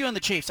agree with you on the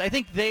Chiefs. I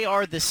think they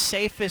are the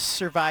safest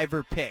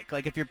survivor pick.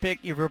 Like if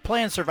you're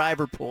playing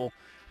survivor pool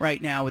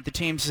right now with the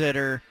teams that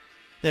are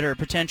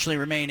potentially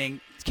remaining,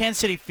 Kansas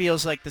City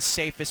feels like the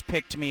safest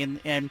pick to me.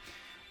 And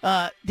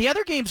the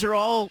other games are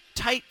all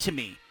tight to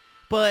me.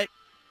 But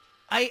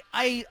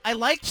I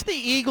liked the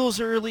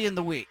Eagles early in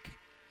the week.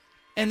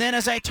 And then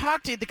as I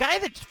talked to the guy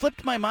that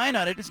flipped my mind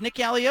on it is Nick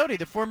Aliotti,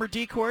 the former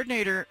D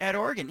coordinator at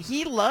Oregon.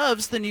 He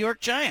loves the New York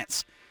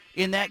Giants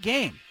in that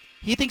game.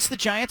 He thinks the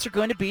Giants are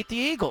going to beat the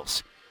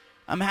Eagles.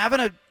 I'm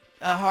having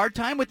a hard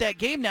time with that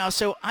game now,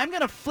 so I'm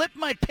going to flip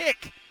my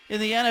pick in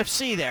the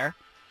NFC there.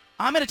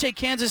 I'm going to take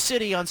Kansas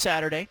City on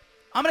Saturday.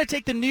 I'm going to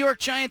take the New York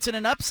Giants in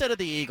an upset of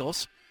the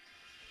Eagles.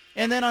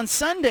 And then on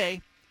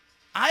Sunday,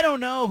 I don't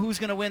know who's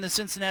going to win the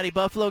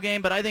Cincinnati-Buffalo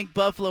game, but I think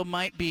Buffalo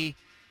might be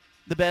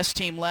the best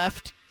team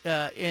left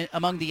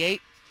among the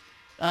 8.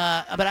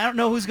 But I don't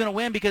know who's going to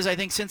win because I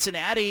think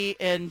Cincinnati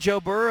and Joe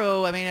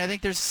Burrow, I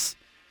think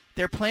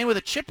they're playing with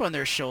a chip on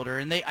their shoulder.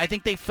 And I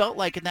think they felt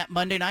like in that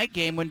Monday night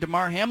game when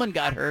DeMar Hamlin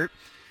got hurt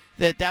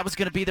that was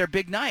going to be their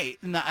big night.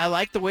 And I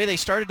like the way they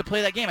started to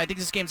play that game. I think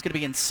this game's going to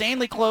be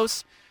insanely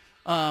close.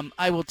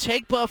 I will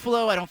take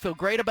Buffalo. I don't feel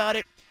great about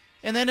it.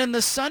 And then in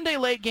the Sunday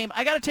late game,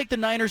 I got to take the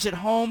Niners at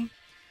home.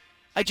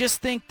 I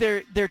just think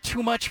they're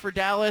too much for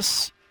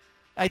Dallas.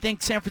 I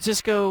think San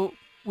Francisco,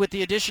 with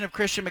the addition of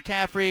Christian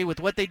McCaffrey, with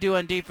what they do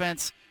on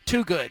defense,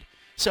 too good.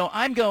 So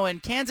I'm going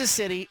Kansas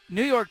City,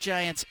 New York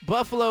Giants,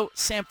 Buffalo,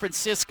 San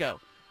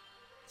Francisco.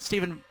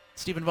 Stephen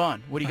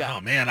Vaughn, what do you got?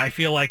 Oh man, I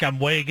feel like I'm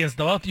way against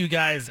both you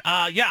guys.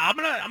 I'm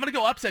gonna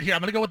go upset here. I'm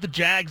gonna go with the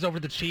Jags over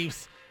the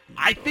Chiefs.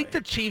 I think the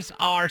Chiefs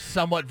are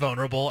somewhat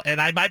vulnerable, and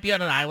I might be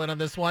on an island on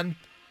this one.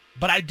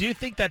 But I do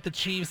think that the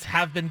Chiefs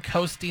have been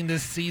coasting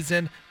this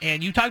season.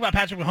 And you talk about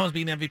Patrick Mahomes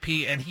being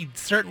MVP, and he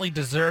certainly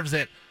deserves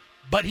it.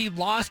 But he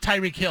lost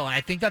Tyreek Hill, and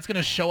I think that's going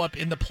to show up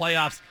in the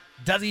playoffs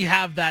Does he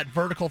have that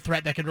vertical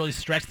threat that can really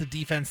stretch the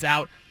defense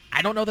out?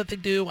 I don't know that they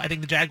do. I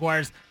think the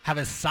Jaguars have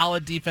a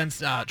solid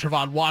defense.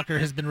 Travon Walker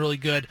has been really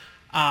good.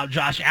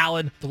 Josh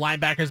Allen, the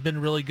linebacker, has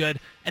been really good.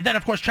 And then,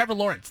 of course, Trevor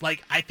Lawrence.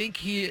 Like, I think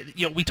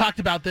we talked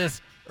about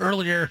this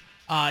earlier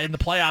in the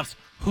playoffs.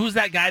 Who's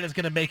that guy that's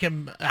going to make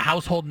him a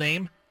household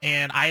name?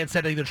 And I had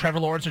said either Trevor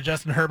Lawrence or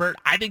Justin Herbert.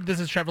 I think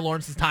this is Trevor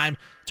Lawrence's time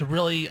to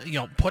really,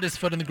 put his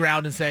foot in the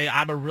ground and say,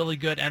 I'm a really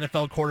good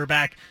NFL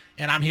quarterback,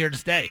 and I'm here to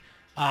stay.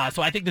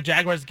 So I think the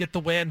Jaguars get the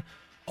win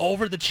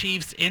over the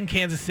Chiefs in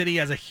Kansas City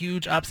as a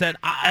huge upset.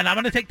 And I'm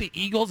going to take the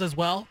Eagles as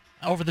well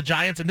over the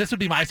Giants. And this would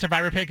be my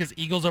survivor pick, is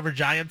Eagles over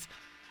Giants.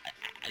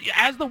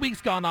 As the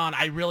week's gone on,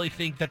 I really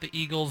think that the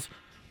Eagles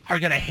are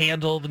going to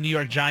handle the New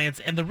York Giants.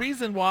 And the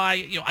reason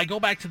why, I go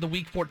back to the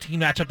Week 14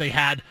 matchup they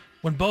had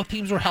when both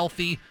teams were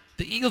healthy.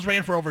 The Eagles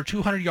ran for over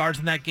 200 yards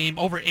in that game,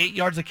 over 8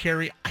 yards a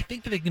carry. I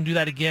think that they can do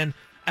that again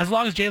as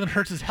long as Jalen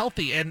Hurts is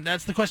healthy. And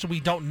that's the question we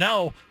don't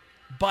know.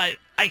 But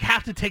I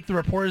have to take the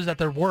reporters at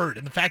their word.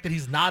 And the fact that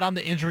he's not on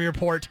the injury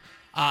report,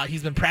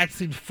 he's been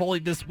practicing fully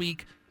this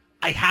week,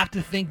 I have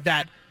to think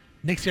that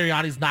Nick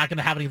Sirianni's not going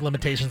to have any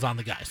limitations on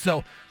the guy.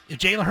 So if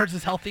Jalen Hurts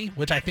is healthy,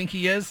 which I think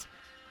he is,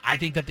 I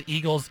think that the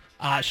Eagles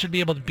should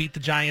be able to beat the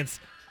Giants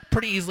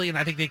pretty easily. And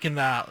I think they can,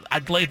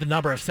 I'd lay the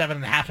number of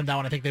 7.5 and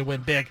down. I think they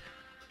win big.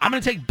 I'm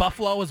going to take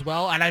Buffalo as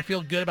well, and I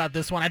feel good about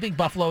this one. I think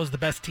Buffalo is the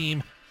best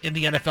team in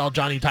the NFL.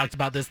 Johnny talked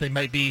about this. They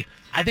might be.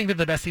 I think they're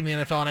the best team in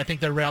the NFL, and I think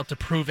they're out to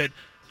prove it.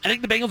 I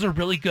think the Bengals are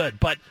really good,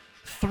 but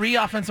 3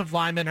 offensive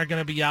linemen are going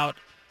to be out.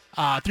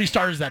 3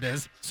 starters, that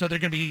is. So they're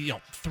going to be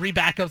 3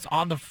 backups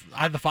on the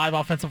 5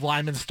 offensive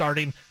linemen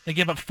starting. They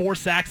gave up 4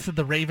 sacks to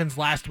the Ravens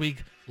last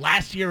week.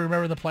 Last year,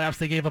 remember in the playoffs,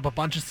 they gave up a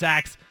bunch of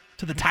sacks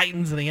to the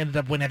Titans, and they ended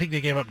up winning. I think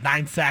they gave up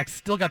 9 sacks.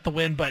 Still got the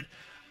win, but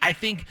I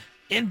think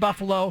in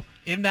Buffalo,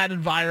 in that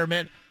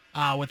environment,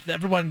 with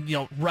everyone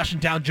rushing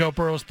down Joe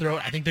Burrow's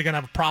throat, I think they're going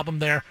to have a problem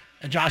there.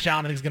 And Josh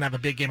Allen, I think, is going to have a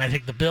big game. I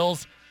take the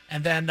Bills.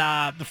 And then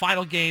the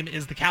final game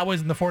is the Cowboys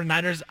and the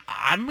 49ers.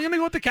 I'm going to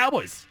go with the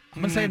Cowboys.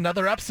 I'm going to say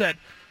another upset.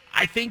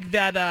 I think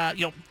that,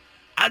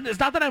 it's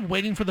not that I'm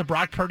waiting for the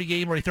Brock Purdy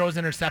game where he throws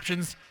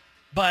interceptions,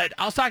 but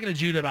I was talking to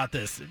Jude about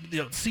this.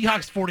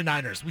 Seahawks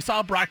 49ers. We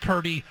saw Brock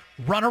Purdy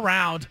run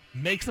around,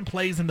 make some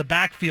plays in the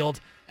backfield,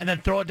 and then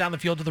throw it down the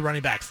field to the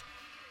running backs.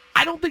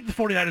 I don't think the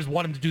 49ers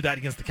want him to do that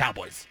against the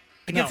Cowboys.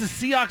 Against the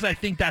Seahawks, I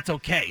think that's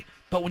okay.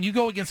 But when you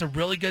go against a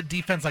really good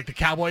defense like the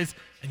Cowboys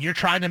and you're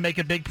trying to make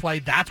a big play,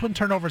 that's when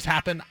turnovers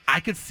happen. I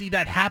could see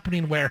that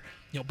happening where,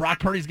 Brock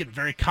Purdy's getting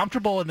very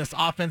comfortable in this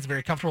offense,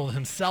 very comfortable with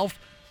himself,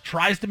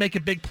 tries to make a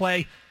big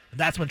play. And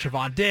that's when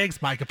Trevon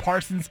Diggs, Micah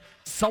Parsons,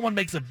 someone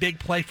makes a big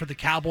play for the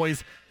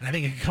Cowboys, and I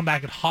think it can come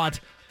back and haunt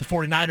the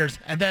 49ers.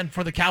 And then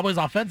for the Cowboys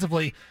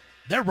offensively,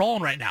 they're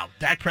rolling right now.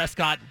 Dak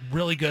Prescott,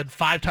 really good.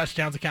 5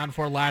 touchdowns accounted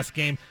for last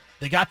game.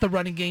 They got the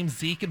running game,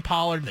 Zeke and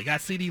Pollard. They got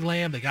CeeDee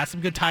Lamb. They got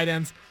some good tight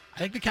ends. I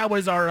think the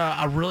Cowboys are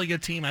a really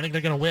good team. I think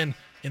they're going to win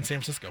in San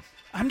Francisco.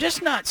 I'm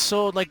just not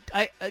sold.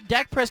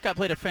 Dak Prescott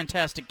played a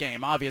fantastic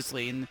game,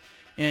 obviously, in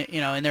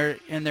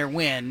their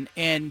win,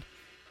 and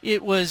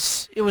it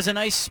was a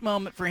nice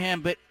moment for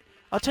him. But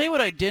I'll tell you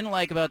what I didn't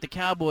like about the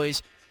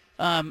Cowboys.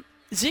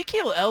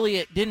 Ezekiel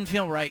Elliott didn't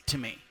feel right to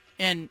me,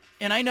 and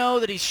I know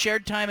that he's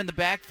shared time in the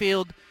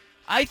backfield.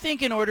 I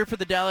think in order for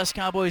the Dallas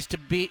Cowboys to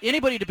beat the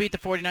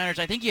 49ers,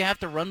 I think you have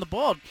to run the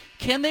ball.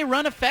 Can they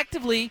run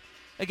effectively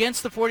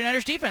against the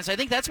 49ers defense? I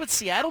think that's what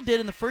Seattle did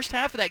in the first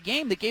half of that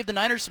game that gave the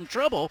Niners some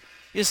trouble,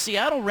 is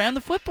Seattle ran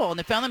the football, and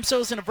they found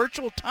themselves in a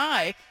virtual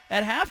tie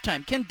at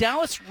halftime. Can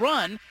Dallas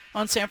run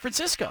on San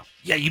Francisco?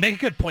 Yeah, you make a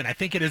good point. I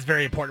think it is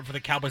very important for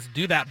the Cowboys to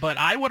do that, but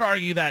I would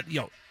argue that,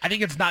 I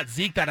think it's not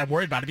Zeke that I'm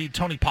worried about. I mean,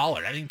 Tony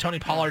Pollard. I think Tony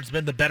Pollard's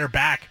been the better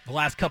back the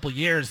last couple of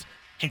years,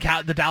 and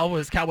the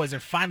Dallas Cowboys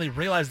have finally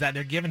realized that.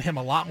 They're giving him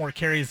a lot more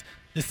carries.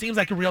 This seems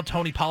like a real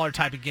Tony Pollard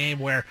type of game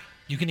where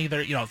you can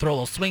either throw a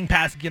little swing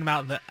pass, get him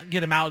out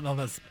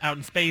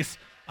in space,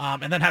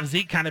 and then have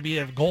Zeke kind of be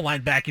a goal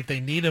line back if they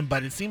need him.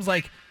 But it seems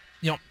like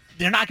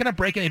they're not going to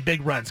break any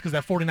big runs because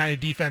that 49er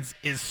defense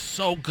is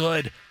so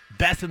good,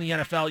 best in the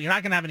NFL. You're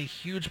not going to have any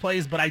huge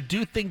plays, but I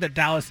do think that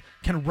Dallas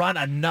can run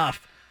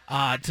enough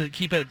to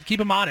keep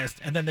him honest,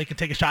 and then they can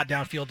take a shot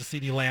downfield to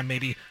CeeDee Lamb,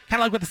 maybe kind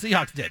of like what the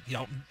Seahawks did.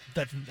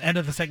 That end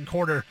of the second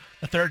quarter,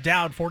 the third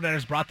down,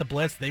 49ers brought the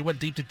blitz. They went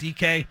deep to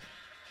DK.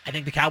 I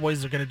think the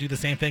Cowboys are going to do the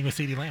same thing with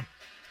CeeDee Lamb.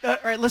 All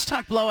right, let's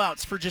talk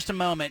blowouts for just a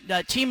moment.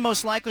 Team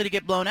most likely to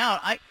get blown out.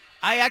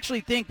 I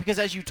actually think, because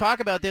as you talk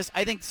about this,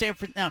 I think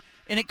now,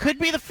 and it could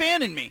be the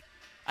fan in me,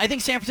 I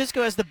think San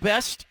Francisco has the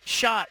best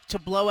shot to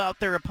blow out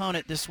their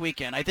opponent this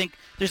weekend. I think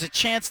there's a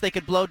chance they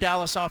could blow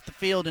Dallas off the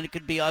field, and it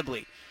could be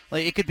ugly.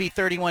 Like it could be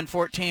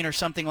 31-14 or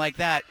something like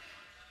that.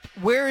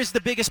 Where is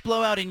the biggest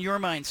blowout in your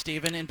mind,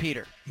 Steven and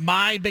Peter?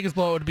 My biggest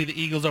blowout would be the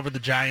Eagles over the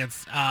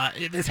Giants.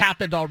 This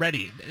happened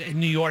already. In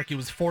New York, it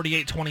was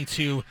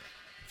 48-22.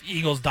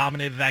 Eagles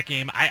dominated that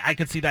game. I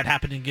could see that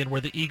happening again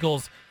where the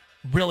Eagles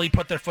really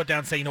put their foot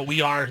down, say,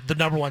 we are the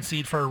number 1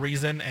 seed for a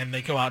reason, and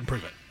they go out and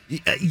prove it.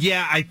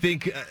 Yeah, I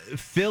think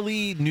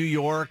Philly, New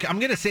York, I'm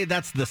going to say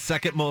that's the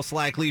second most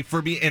likely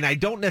for me, and I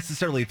don't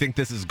necessarily think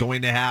this is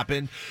going to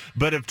happen,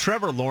 but if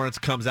Trevor Lawrence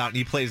comes out and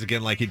he plays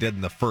again like he did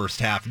in the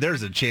first half,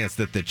 there's a chance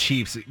that the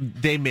Chiefs,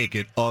 they make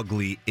it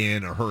ugly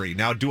in a hurry.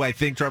 Now, do I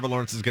think Trevor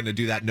Lawrence is going to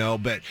do that? No,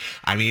 but,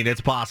 I mean, it's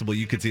possible.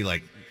 You could see,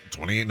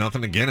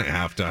 28-0 again at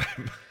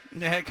halftime.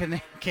 Yeah,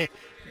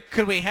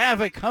 could we have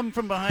a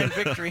come-from-behind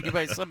victory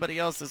by somebody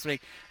else this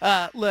week?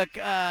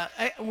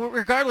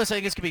 Regardless, I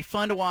think it's going to be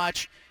fun to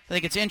watch. I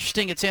think it's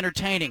interesting. It's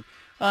entertaining.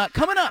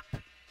 Coming up,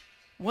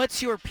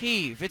 what's your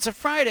peeve? It's a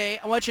Friday.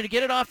 I want you to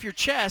get it off your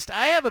chest.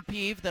 I have a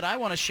peeve that I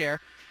want to share.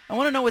 I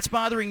want to know what's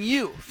bothering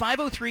you.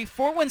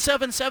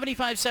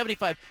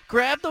 503-417-7575.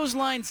 Grab those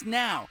lines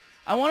now.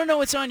 I want to know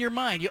what's on your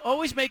mind. You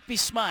always make me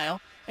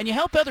smile, and you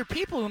help other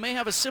people who may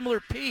have a similar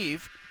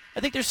peeve. I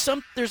think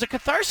there's a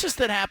catharsis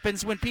that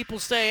happens when people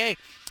say, hey,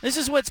 this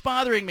is what's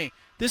bothering me.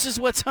 This is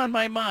what's on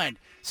my mind.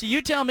 So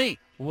you tell me,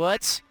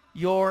 what's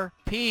your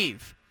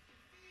peeve?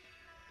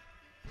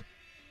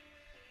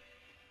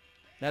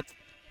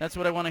 That's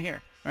what I want to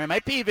hear. All right, my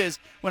peeve is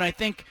when I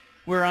think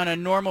we're on a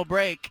normal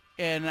break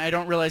and I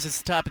don't realize it's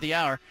the top of the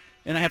hour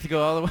and I have to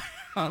go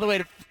all the way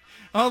to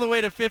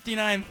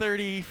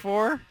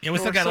 59:34. Yeah, we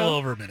still got a little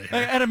over a minute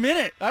here. At a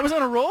minute. I was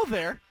on a roll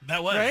there.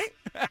 That was. Right?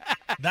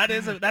 that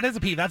is a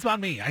peeve. That's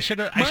on me. I should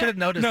have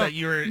noticed that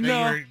you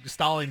were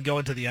stalling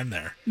going to the end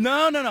there.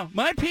 No.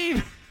 My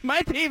peeve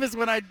is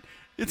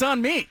it's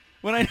on me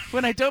when I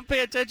don't pay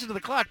attention to the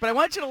clock. But I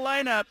want you to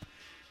line up.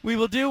 We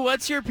will do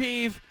What's Your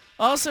Peeve?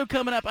 Also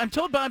coming up, I'm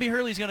told Bobby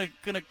Hurley's gonna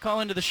call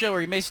into the show,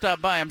 or he may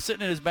stop by. I'm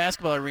sitting in his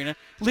basketball arena.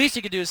 Least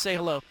you could do is say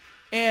hello.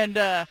 And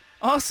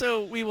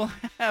also, we will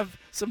have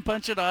some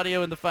Punch-It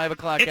audio in the 5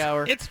 o'clock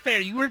hour. It's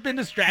fair. You have been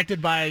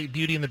distracted by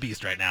Beauty and the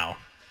Beast right now.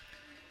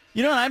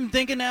 You know what I'm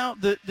thinking now?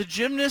 The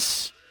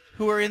gymnasts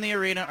who are in the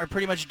arena are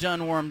pretty much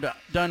done warming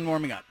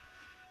up.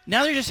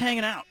 Now they're just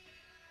hanging out.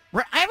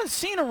 I haven't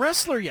seen a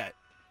wrestler yet.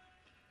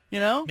 You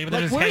know? Maybe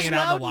they're just hanging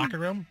out in the locker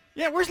room?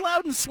 Yeah, where's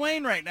Loudon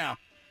Swain right now?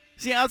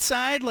 Is he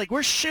outside?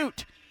 Where's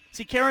Shoot? Is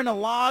he carrying a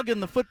log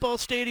in the football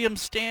stadium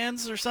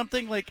stands or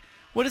something?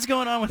 What is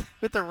going on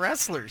with the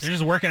wrestlers? They're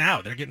just working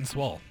out. They're getting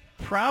swole.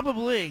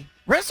 Probably.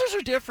 Wrestlers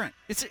are different.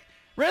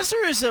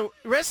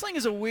 Wrestling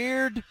is a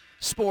weird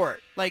sport.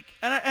 And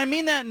I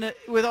mean that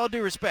with all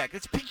due respect.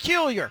 It's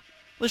peculiar.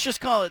 Let's just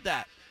call it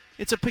that.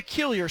 It's a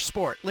peculiar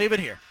sport. Leave it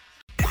here.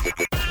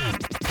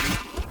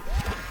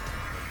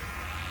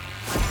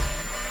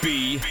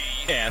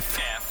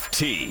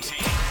 BFFT.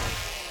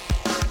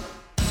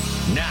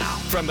 Now,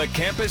 from the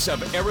campus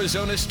of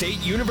Arizona State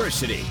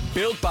University,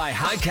 built by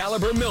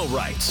high-caliber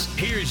millwrights,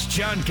 here's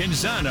John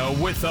Canzano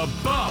with the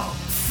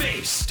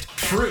bald-faced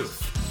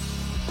truth.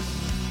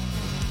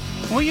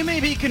 Well, you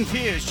may be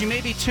confused. You may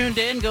be tuned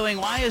in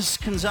going, why is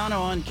Canzano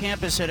on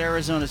campus at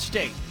Arizona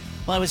State?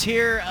 Well, I was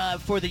here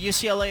for the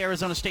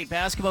UCLA-Arizona State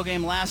basketball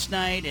game last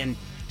night and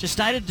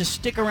decided to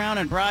stick around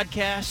and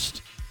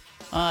broadcast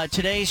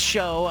today's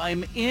show.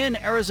 I'm in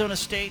Arizona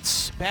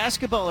State's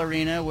basketball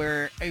arena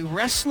where a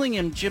wrestling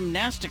and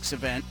gymnastics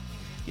event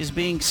is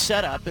being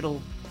set up.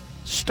 It'll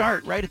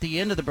start right at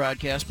the end of the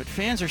broadcast, but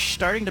fans are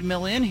starting to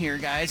mill in here,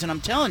 guys, and I'm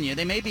telling you,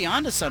 they may be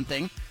onto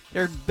something.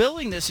 They're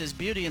billing this as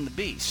Beauty and the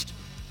Beast.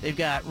 They've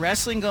got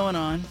wrestling going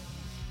on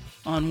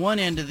one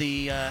end of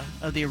the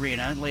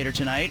arena later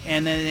tonight,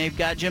 and then they've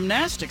got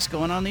gymnastics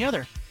going on the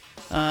other.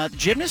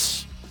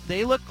 Gymnasts,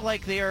 they look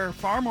like they are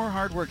far more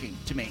hardworking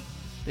to me.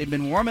 They've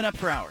been warming up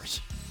for hours,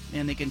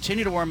 and they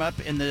continue to warm up,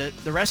 and the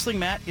wrestling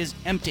mat is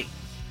empty.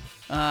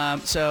 I'm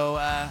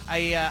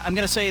going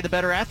to say the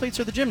better athletes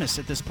are the gymnasts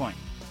at this point.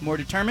 More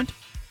determined,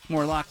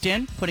 more locked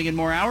in, putting in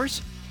more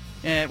hours.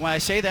 And when I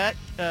say that,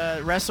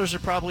 wrestlers are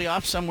probably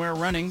off somewhere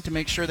running to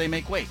make sure they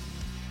make weight.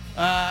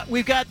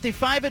 We've got the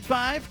 5 at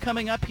 5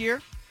 coming up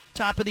here,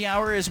 top of the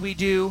hour, as we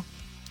do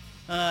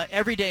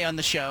every day on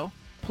the show.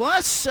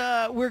 Plus,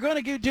 we're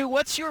going to do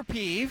What's Your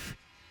Peeve?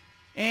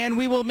 And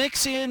we will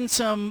mix in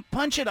some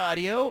Punch-It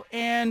audio,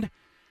 and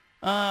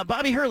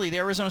Bobby Hurley, the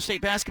Arizona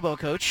State basketball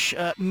coach,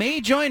 may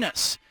join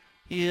us.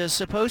 He is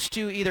supposed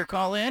to either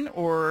call in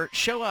or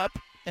show up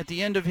at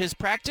the end of his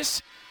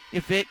practice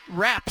if it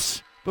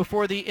wraps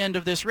before the end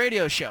of this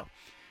radio show.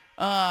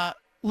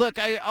 Look,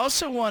 I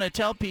also want to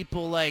tell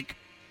people,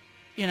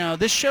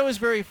 this show is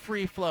very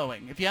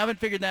free-flowing. If you haven't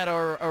figured that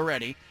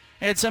already,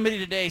 I had somebody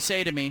today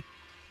say to me,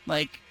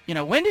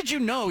 when did you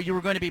know you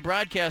were going to be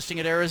broadcasting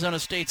at Arizona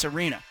State's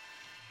arena?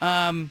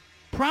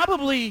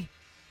 Probably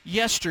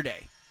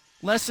yesterday,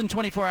 less than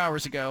 24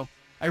 hours ago.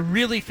 I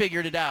really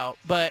figured it out,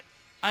 but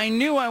I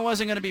knew I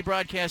wasn't going to be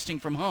broadcasting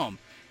from home.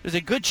 There's a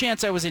good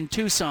chance I was in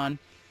Tucson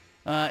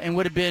and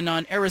would have been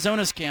on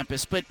Arizona's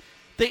campus. But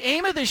the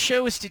aim of this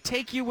show is to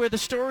take you where the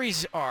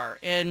stories are.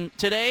 And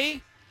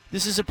today,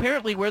 this is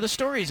apparently where the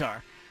stories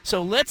are.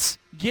 So let's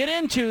get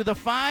into the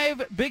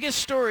 5 biggest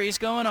stories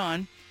going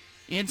on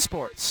in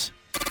sports.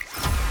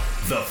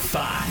 The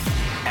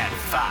 5 at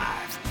 5.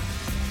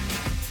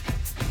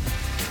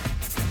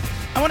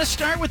 I want to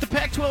start with the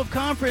Pac-12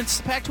 conference.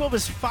 The Pac-12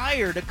 has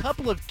fired a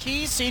couple of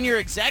key senior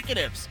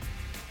executives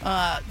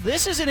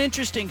This is an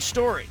interesting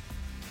story.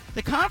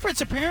 The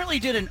conference apparently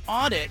did an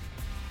audit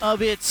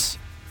of its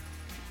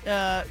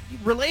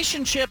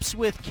relationships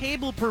with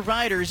cable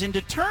providers and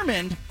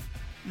determined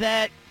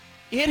that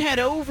it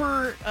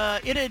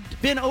had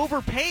been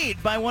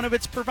overpaid by one of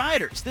its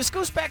providers. This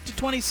goes back to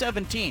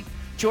 2017.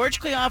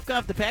 George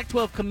Kliavkoff, the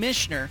Pac-12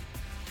 commissioner,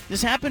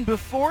 this happened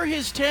before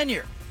his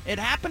tenure. It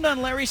happened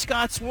on Larry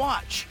Scott's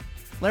watch.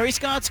 Larry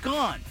Scott's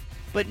gone.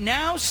 But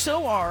now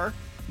so are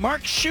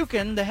Mark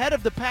Shukin, the head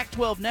of the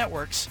Pac-12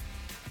 networks,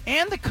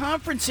 and the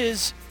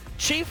conference's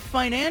chief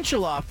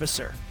financial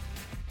officer.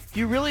 If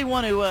you really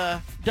want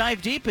to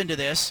dive deep into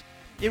this,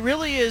 it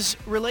really is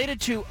related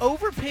to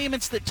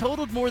overpayments that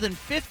totaled more than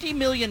 $50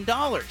 million.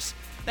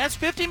 That's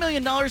 $50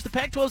 million the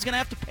Pac-12 is going to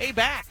have to pay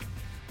back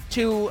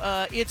to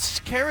its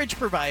carriage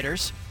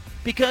providers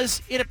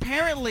because it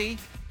apparently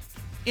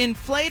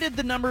inflated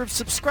the number of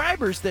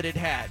subscribers that it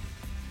had.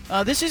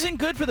 This isn't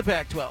good for the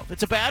Pac-12.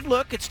 It's a bad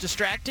look. It's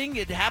distracting.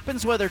 It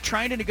happens while they're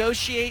trying to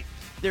negotiate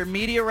their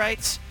media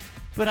rights.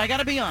 But I got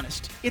to be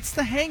honest, it's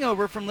the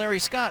hangover from Larry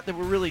Scott that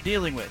we're really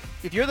dealing with.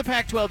 If you're the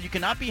Pac-12, you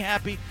cannot be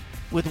happy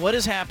with what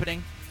is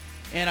happening.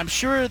 And I'm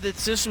sure that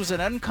this was an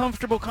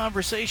uncomfortable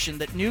conversation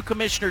that new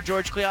Commissioner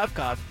George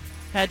Kliavkoff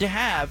had to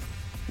have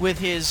with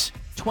his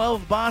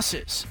 12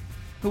 bosses,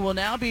 who will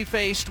now be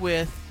faced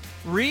with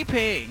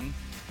repaying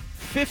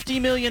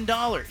 $50 million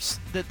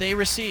that they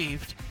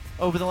received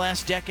over the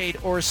last decade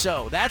or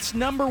so. That's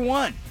number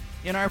one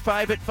in our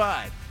 5 at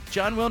 5.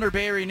 John Wilner,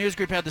 Bay Area News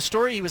Group, had the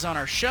story. He was on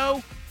our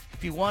show.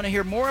 If you want to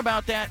hear more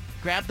about that,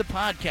 grab the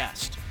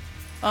podcast.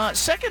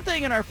 Second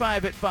thing in our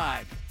 5 at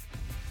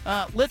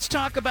 5, let's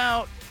talk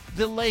about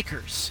the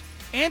Lakers.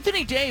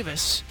 Anthony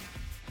Davis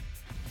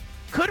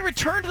could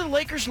return to the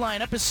Lakers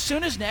lineup as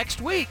soon as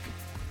next week.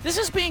 This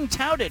is being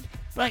touted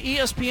by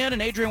ESPN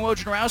and Adrian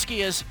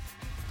Wojnarowski as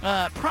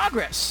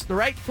progress. The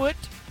right foot,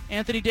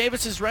 Anthony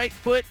Davis's right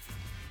foot.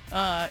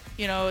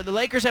 The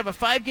Lakers have a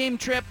 5-game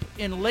trip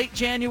in late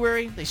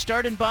January. They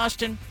start in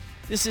Boston.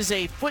 This is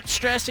a foot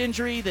stress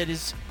injury that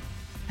has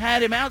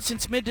had him out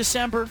since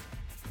mid-December.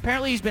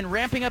 Apparently he's been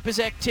ramping up his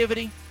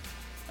activity.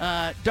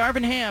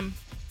 Darvin Ham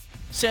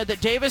said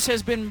that Davis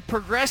has been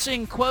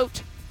progressing,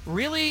 quote,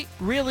 really,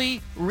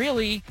 really,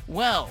 really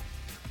well,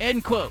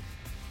 end quote.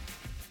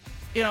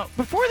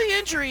 Before the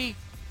injury,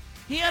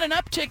 he had an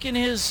uptick in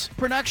his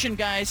production,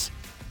 guys.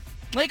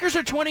 Lakers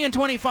are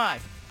 20-25.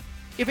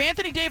 If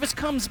Anthony Davis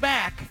comes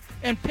back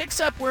and picks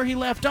up where he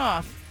left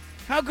off,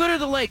 how good are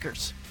the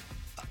Lakers?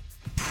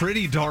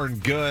 Pretty darn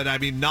good. I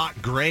mean,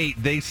 not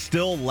great. They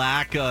still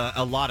lack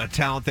a lot of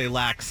talent. They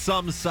lack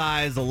some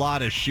size, a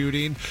lot of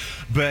shooting.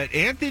 But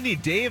Anthony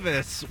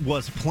Davis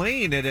was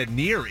playing at a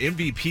near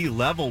MVP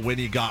level when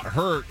he got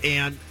hurt.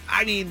 And,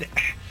 I mean,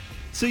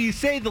 so you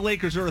say the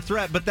Lakers are a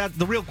threat, but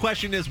the real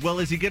question is, well,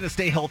 is he going to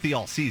stay healthy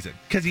all season?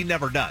 Because he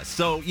never does.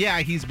 So,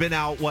 yeah, he's been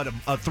out,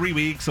 3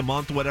 weeks, a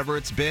month, whatever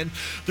it's been.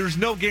 There's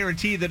no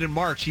guarantee that in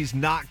March he's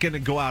not going to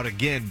go out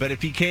again. But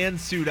if he can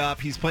suit up,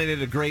 he's playing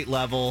at a great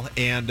level,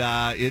 and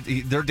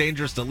they're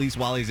dangerous at least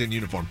while he's in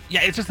uniform.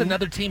 Yeah, it's just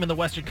another team in the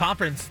Western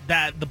Conference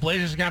that the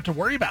Blazers are going to have to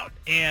worry about.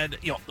 And,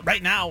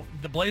 right now,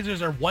 the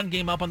Blazers are 1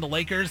 game up on the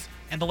Lakers,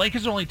 and the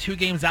Lakers are only 2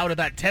 games out of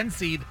that 10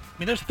 seed. I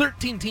mean, there's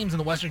 13 teams in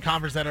the Western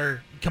Conference that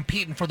are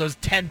competing for those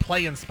 10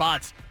 play-in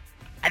spots.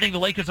 I think the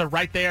Lakers are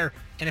right there,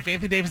 and if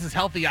Anthony Davis is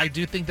healthy, I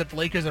do think that the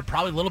Lakers are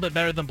probably a little bit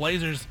better than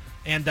Blazers,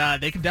 and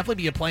they can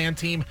definitely be a play-in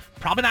team.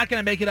 Probably not going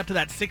to make it up to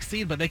that 6th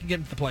seed, but they can get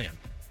into the play-in.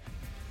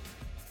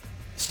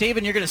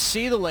 Steven, you're going to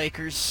see the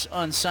Lakers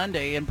on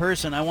Sunday in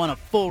person. I want a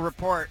full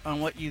report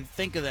on what you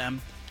think of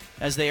them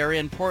as they are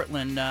in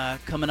Portland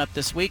coming up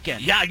this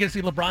weekend. Yeah, I get to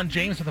see LeBron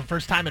James for the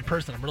first time in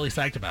person. I'm really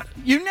psyched about it.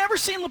 You've never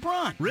seen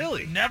LeBron?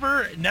 Really?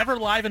 Never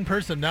live in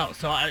person, no.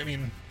 So, I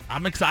mean,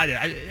 I'm excited.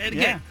 And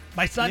again,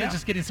 my son is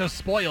just getting so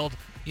spoiled.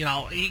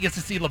 He gets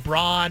to see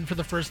LeBron for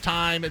the first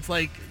time. It's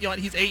like,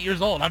 he's 8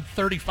 years old. I'm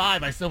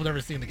 35. I still have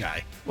never seen the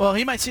guy. Well,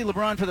 he might see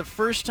LeBron for the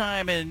first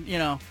time,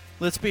 and,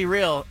 let's be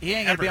real, he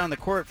ain't going to be on the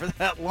court for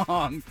that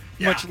long,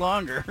 much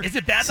longer. Is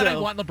it bad that I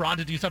want LeBron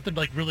to do something,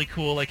 like, really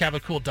cool, like have a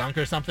cool dunk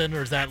or something,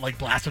 or is that, like,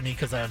 blasphemy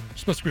because I'm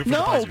supposed to root for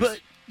the Blazers? No, but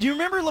do you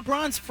remember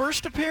LeBron's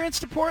first appearance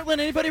to Portland?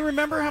 Anybody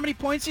remember how many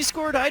points he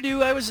scored? I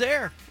do. I was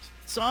there.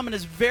 Saw him in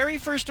his very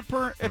first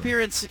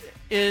appearance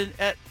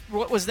at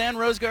what was then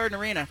Rose Garden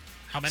Arena.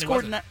 How many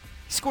was it?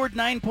 Scored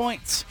 9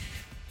 points.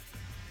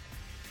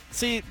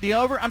 See,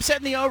 I'm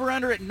setting the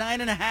over-under at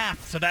 9.5.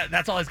 So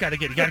that's all he's got to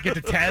get. You got to get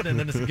to 10, and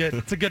then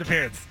it's a good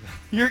appearance.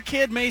 Your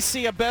kid may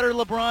see a better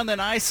LeBron than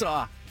I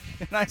saw,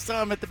 and I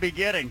saw him at the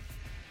beginning.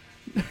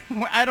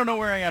 I don't know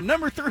where I am.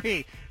 Number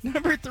three in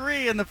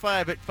the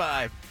 5 at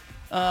 5.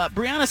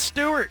 Breanna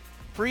Stewart,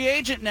 free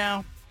agent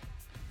now.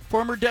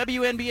 Former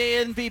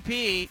WNBA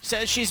MVP,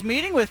 says she's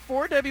meeting with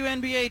 4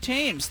 WNBA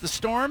teams: the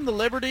Storm, the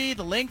Liberty,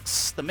 the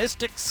Lynx, the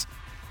Mystics.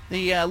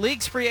 The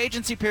league's free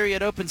agency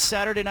period opens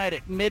Saturday night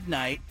at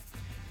midnight.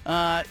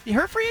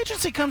 Her free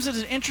agency comes at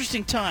an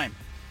interesting time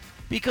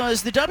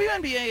because the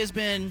WNBA has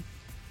been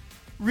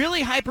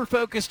really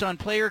hyper-focused on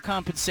player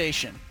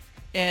compensation.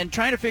 and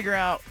trying to figure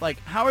out, like,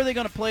 how are they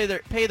going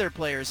to pay their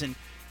players, and,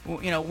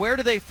 you know, where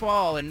do they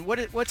fall, and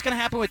what's going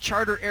to happen with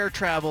charter air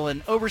travel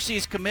and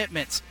overseas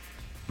commitments.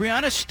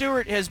 Breanna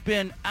Stewart has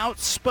been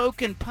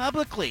outspoken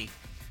publicly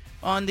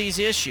on these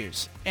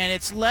issues, and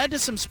it's led to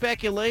some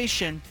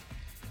speculation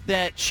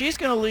that she's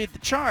going to lead the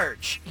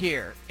charge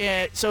here.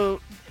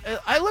 So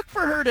I look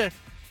for her to,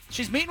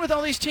 she's meeting with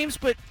all these teams,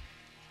 but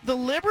the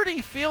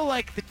Liberty feel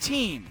like the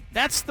team.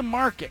 That's the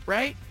market,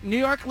 right? New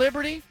York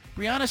Liberty,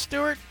 Breanna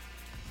Stewart.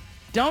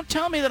 Don't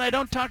tell me that I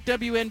don't talk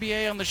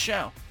WNBA on the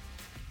show.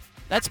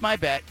 That's my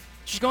bet.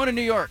 She's going to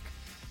New York.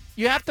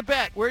 You have to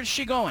bet. Where is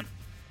she going?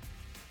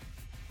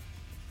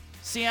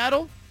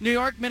 Seattle, New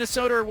York,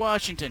 Minnesota, or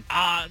Washington?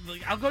 I'll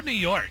go New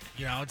York.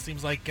 You know, it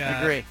seems like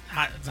agree.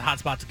 It's a hot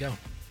spot to go.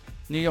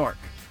 New York.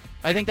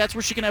 I think that's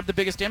where she can have the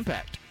biggest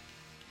impact.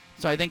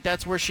 So I think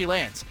that's where she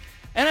lands.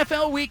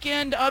 NFL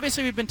weekend.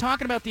 Obviously, we've been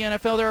talking about the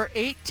NFL. There are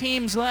 8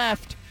 teams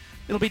left.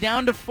 It'll be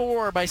down to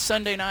 4 by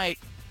Sunday night.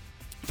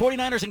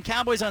 49ers and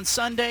Cowboys on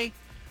Sunday.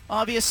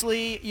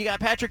 Obviously, you got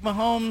Patrick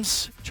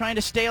Mahomes trying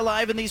to stay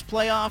alive in these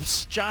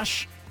playoffs.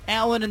 Josh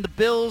Allen and the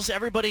Bills.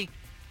 Everybody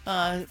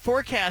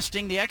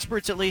forecasting, the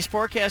experts at least,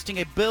 forecasting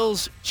a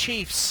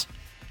Bills-Chiefs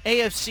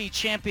AFC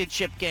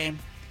championship game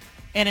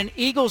and an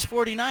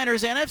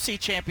Eagles-49ers NFC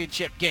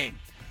championship game.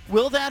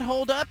 Will that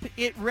hold up?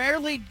 It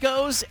rarely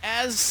goes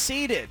as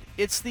seeded.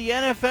 It's the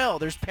NFL.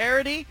 There's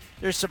parity,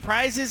 there's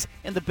surprises,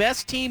 and the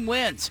best team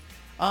wins.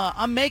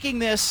 I'm making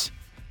this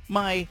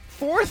my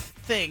 4th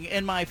thing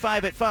in my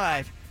 5 at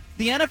 5.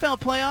 The NFL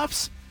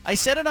playoffs, I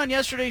said it on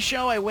yesterday's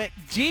show. I went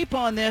deep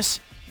on this.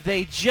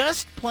 They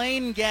just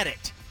plain get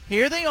it.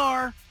 Here they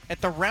are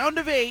at the round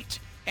of 8,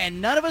 and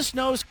none of us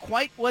knows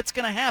quite what's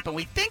going to happen.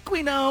 We think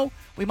we know.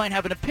 We might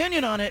have an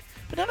opinion on it,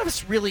 but none of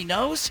us really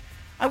knows.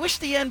 I wish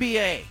the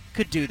NBA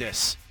could do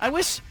this. I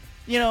wish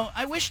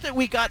that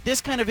we got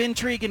this kind of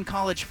intrigue in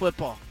college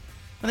football.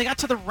 When they got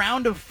to the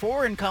round of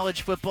 4 in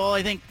college football,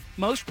 I think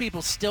most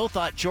people still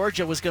thought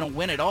Georgia was going to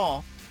win it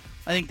all.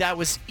 I think that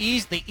was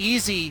the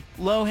easy,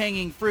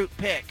 low-hanging fruit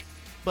pick.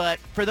 But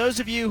for those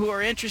of you who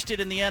are interested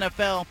in the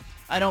NFL,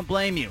 I don't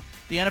blame you.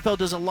 The NFL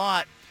does a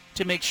lot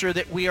to make sure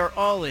that we are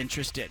all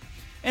interested.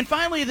 And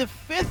finally, the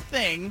 5th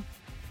thing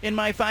in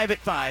my 5 at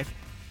 5.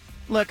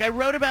 Look, I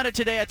wrote about it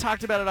today. I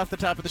talked about it off the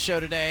top of the show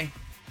today.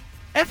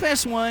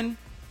 FS1,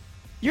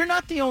 you're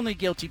not the only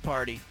guilty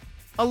party.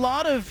 A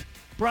lot of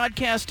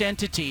broadcast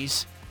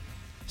entities,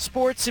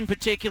 sports in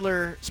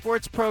particular,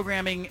 sports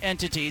programming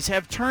entities,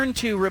 have turned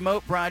to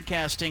remote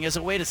broadcasting as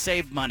a way to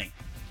save money.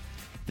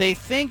 They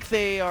think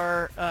they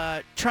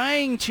are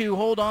trying to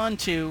hold on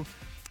to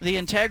the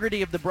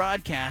integrity of the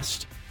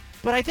broadcast,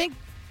 but I think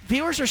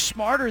viewers are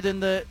smarter than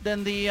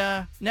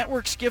the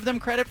networks give them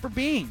credit for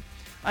being.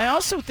 I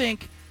also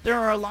think there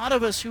are a lot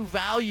of us who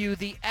value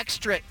the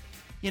extra,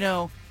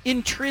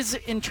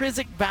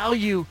 intrinsic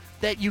value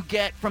that you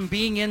get from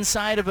being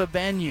inside of a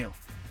venue.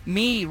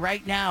 Me,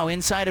 right now,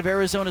 inside of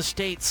Arizona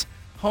State's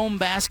home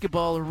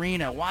basketball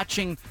arena,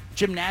 watching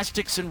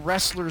gymnastics and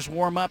wrestlers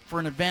warm up for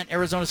an event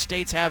Arizona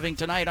State's having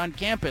tonight on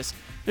campus.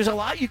 There's a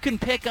lot you can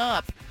pick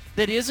up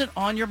that isn't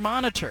on your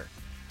monitor.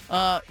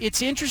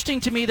 It's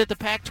interesting to me that the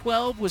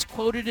Pac-12 was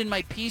quoted in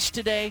my piece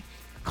today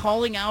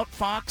calling out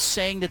Fox,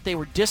 saying that they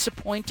were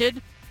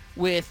disappointed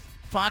with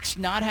Fox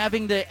not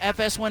having the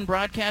FS1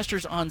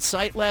 broadcasters on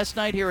site last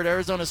night here at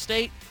Arizona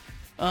State.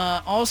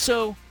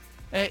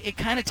 It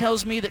kind of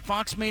tells me that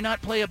Fox may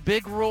not play a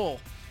big role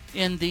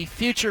in the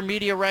future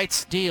media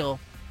rights deal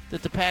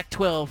that the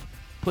Pac-12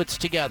 puts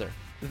together.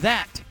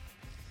 That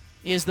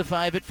is the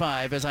 5 at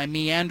 5 as I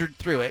meandered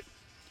through it.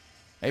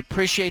 I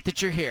appreciate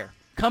that you're here.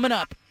 Coming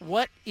up,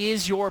 what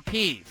is your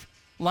peeve?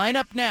 Line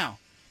up now.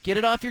 Get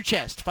it off your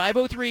chest.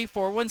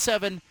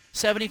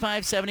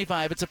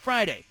 503-417-7575. It's a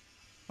Friday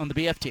on the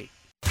BFT.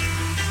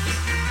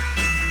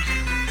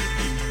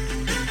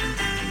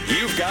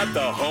 You've got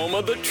the home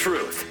of the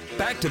truth.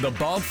 Back to the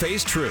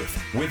Bald-Faced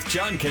Truth with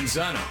John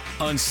Canzano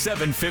on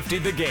 750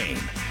 The Game.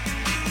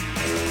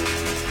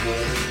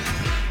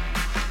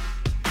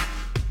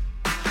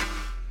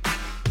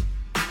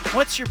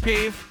 What's your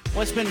peeve?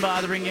 What's been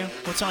bothering you?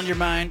 What's on your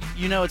mind?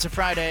 You know it's a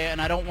Friday,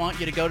 and I don't want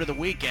you to go to the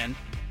weekend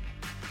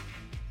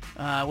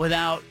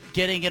without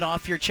getting it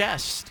off your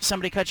chest.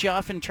 Somebody cut you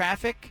off in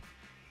traffic?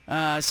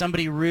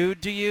 Somebody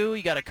rude to you?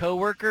 You got a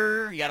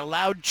coworker? You got a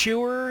loud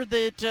chewer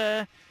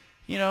that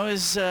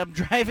is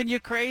driving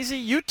you crazy?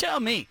 You tell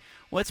me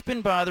what's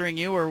been bothering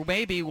you, or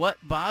maybe what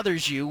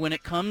bothers you when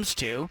it comes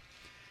to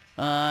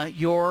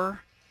your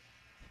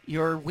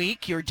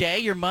week, your day,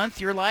 your month,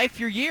 your life,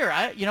 your year.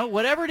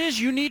 Whatever it is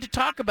you need to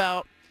talk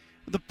about.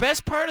 The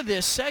best part of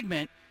this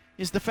segment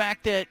is the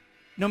fact that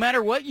no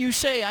matter what you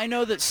say, I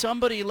know that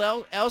somebody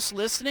else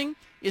listening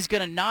is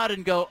going to nod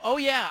and go, oh,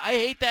 yeah, I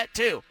hate that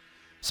too.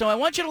 So I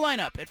want you to line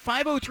up at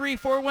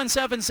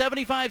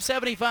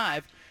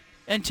 503-417-7575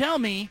 and tell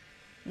me,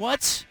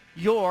 what's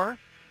your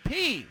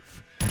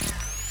peeve?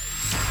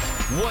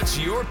 What's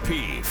your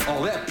peeve?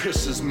 Oh, that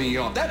pisses me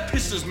off. That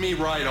pisses me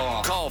right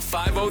off. Call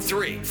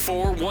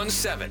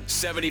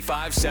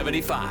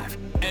 503-417-7575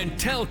 and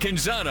tell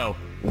Canzano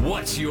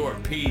what's your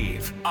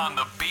peeve on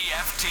the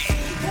BFT.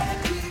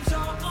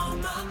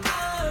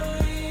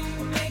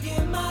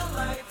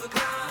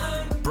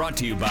 Brought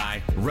to you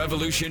by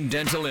Revolution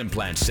Dental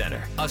Implant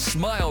Center. A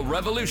smile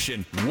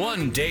revolution,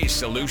 one-day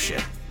solution.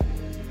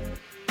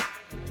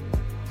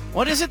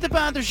 What is it that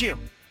bothers you?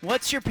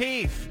 What's your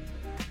peeve?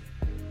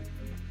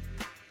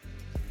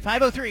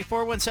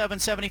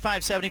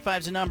 503-417-7575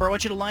 is the number. I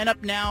want you to line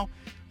up now.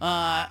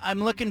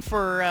 I'm looking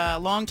for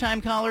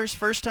long-time callers,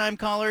 first-time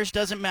callers,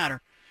 doesn't matter.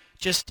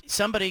 Just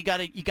somebody,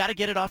 you got to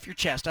get it off your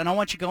chest. I don't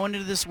want you going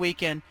into this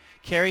weekend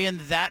carrying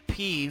that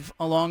peeve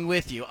along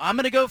with you. I'm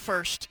going to go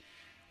first.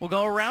 We'll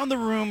go around the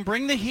room.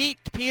 Bring the heat,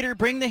 Peter.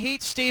 Bring the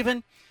heat,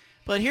 Stephen.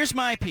 But here's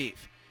my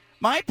peeve.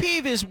 My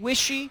peeve is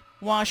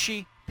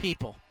wishy-washy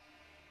people.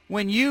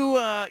 When you,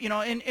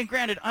 and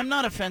granted, I'm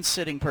not a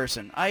fence-sitting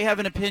person. I have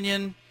an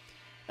opinion.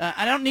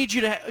 I don't need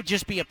you to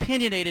just be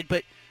opinionated,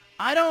 but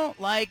I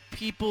don't like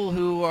people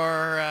who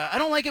are, I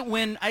don't like it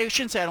when, I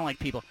shouldn't say I don't like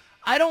people.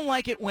 I don't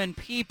like it when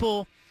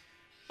people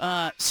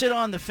sit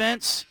on the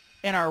fence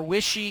and are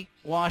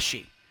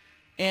wishy-washy.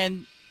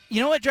 And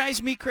you know what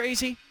drives me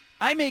crazy?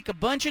 I make a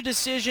bunch of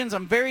decisions.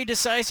 I'm very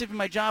decisive in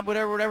my job,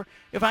 whatever.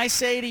 If I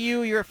say to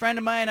you, you're a friend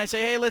of mine, I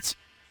say, hey, let's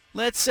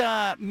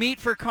meet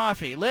for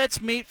coffee. Let's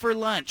meet for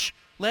lunch.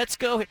 Let's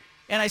go.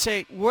 And I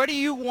say, what do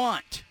you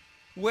want?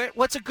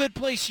 What's a good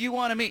place you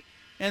want to meet?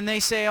 And they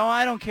say, oh,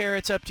 I don't care.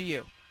 It's up to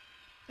you.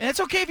 And it's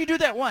okay if you do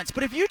that once.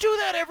 But if you do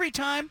that every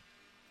time,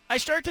 I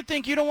start to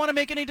think you don't want to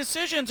make any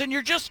decisions and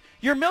you're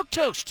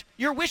milquetoast.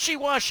 You're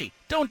wishy-washy.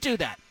 Don't do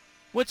that.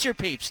 What's your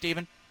peeve,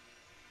 Stephen?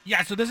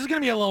 Yeah, so this is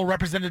going to be a little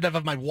representative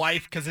of my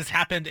wife because this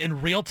happened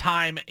in real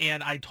time,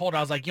 and I told her,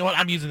 I was like, you know what,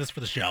 I'm using this for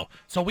the show.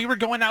 So we were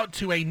going out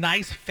to a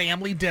nice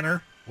family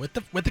dinner with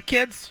the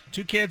kids,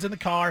 2 kids in the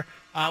car.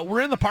 We're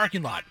in the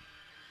parking lot.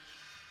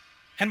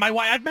 And my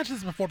wife, I've mentioned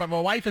this before, but my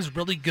wife is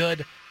really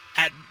good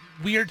at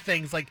weird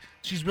things. Like,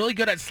 she's really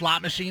good at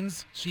slot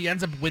machines. She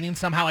ends up winning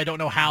somehow. I don't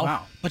know how.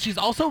 Wow. But she's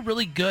also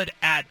really good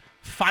at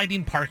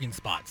finding parking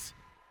spots.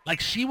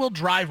 Like, she will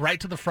drive right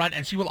to the front,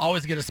 and she will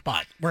always get a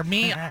spot. Where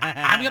me,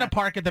 I'm going to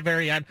park at the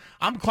very end.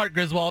 I'm Clark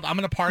Griswold. I'm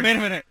going to park. Wait a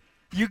minute.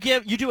 You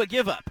do a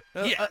give up.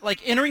 Yeah. Like,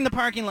 entering the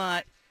parking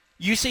lot,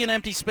 you see an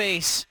empty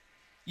space,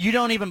 you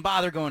don't even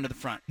bother going to the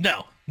front.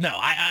 No.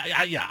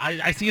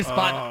 I see a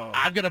spot.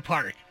 I'm going to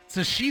park.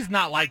 So she's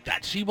not like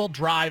that. She will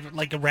drive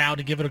like around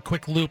and give it a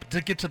quick loop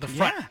to get to the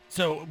front. Yeah.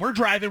 So we're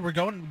driving. We're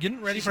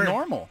getting ready for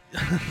normal.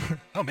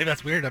 Oh, maybe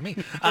that's weird on me.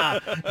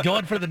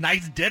 Going for the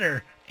nice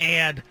dinner,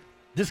 and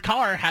this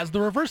car has the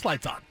reverse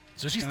lights on.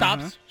 So she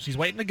stops. Uh-huh. She's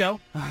waiting to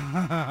go.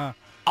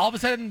 All of a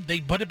sudden,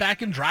 they put it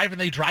back in drive, and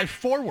they drive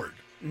forward.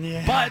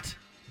 Yeah. But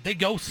they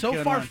go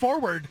so far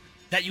forward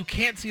that you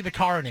can't see the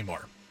car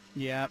anymore.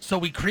 Yeah. So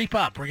we creep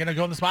up. We're going to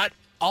go in the spot.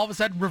 All of a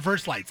sudden,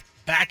 reverse lights.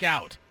 Back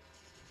out.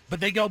 But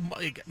they go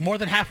like, more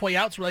than halfway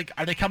out. So we're like,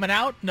 are they coming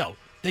out? No.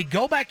 They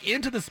go back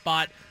into the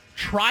spot,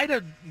 try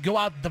to go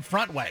out the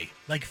front way,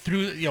 like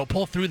through,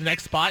 pull through the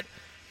next spot.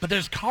 But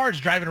there's cars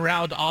driving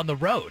around on the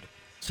road.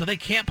 So they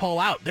can't pull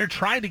out. They're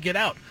trying to get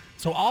out.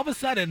 So all of a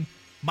sudden,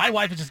 my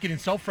wife is just getting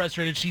so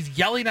frustrated. She's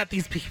yelling at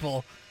these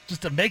people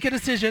just to make a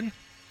decision,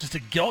 just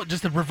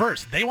to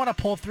reverse. They want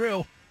to pull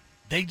through.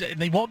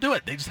 They won't do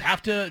it. They just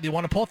have to. They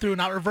want to pull through,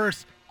 not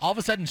reverse. All of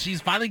a sudden, she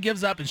finally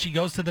gives up and she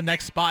goes to the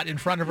next spot in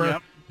front of her.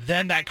 Yep.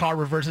 Then that car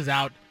reverses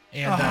out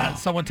and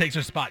someone takes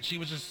her spot. She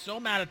was just so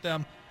mad at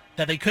them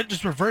that they couldn't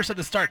just reverse at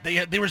the start.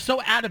 They were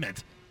so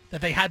adamant that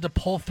they had to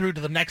pull through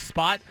to the next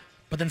spot.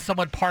 But then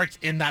someone parked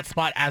in that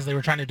spot as they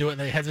were trying to do it, and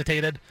they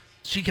hesitated.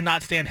 She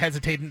cannot stand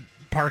hesitating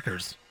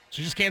parkers.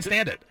 She just can't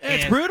stand it.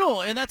 It's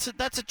brutal, and that's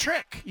a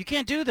trick. You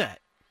can't do that.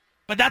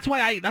 But that's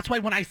why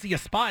when I see a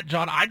spot,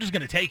 John, I'm just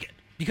going to take it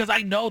because I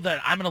know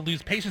that I'm going to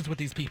lose patience with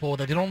these people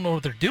that they don't know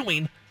what they're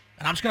doing,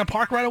 and I'm just going to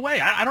park right away.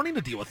 I don't need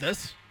to deal with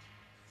this.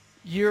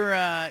 You're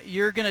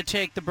going to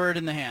take the bird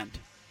in the hand.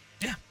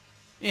 Yeah.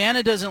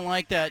 Anna doesn't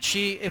like that.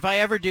 If I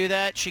ever do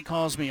that, she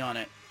calls me on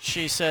it.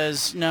 She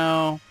says,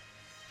 "No,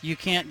 you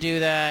can't do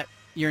that.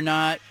 You're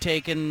not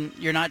taking the,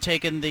 you're not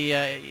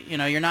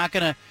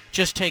going to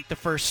just take the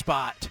first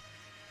spot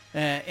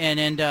and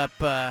end up,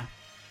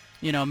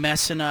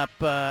 messing up.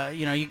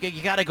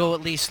 You got to go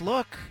at least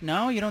look.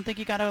 No, you don't think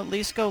you got to at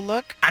least go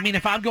look? I mean,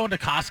 if I'm going to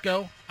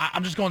Costco,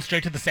 I'm just going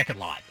straight to the second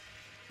lot.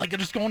 Like, I'm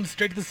just going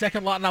straight to the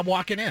second lot and I'm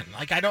walking in.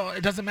 Like,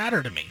 it doesn't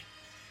matter to me.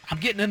 I'm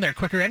getting in there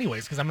quicker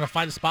anyways because I'm going to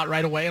find a spot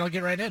right away and I'll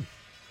get right in.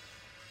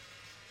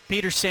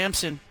 Peter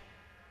Sampson,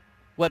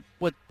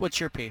 What's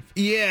your peeve?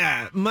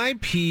 Yeah, my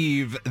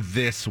peeve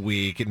this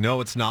week,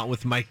 no, it's not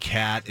with my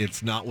cat.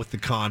 It's not with the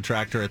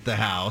contractor at the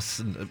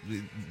house,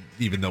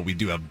 even though we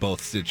do have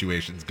both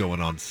situations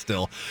going on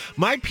still.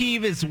 My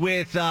peeve is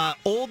with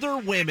older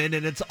women,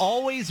 and it's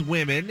always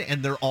women,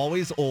 and they're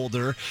always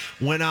older.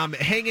 When I'm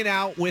hanging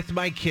out with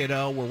my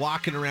kiddo, we're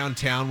walking around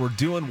town, we're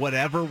doing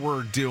whatever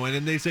we're doing,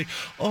 and they say,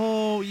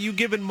 oh, you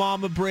giving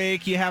mom a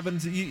break?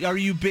 Are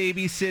you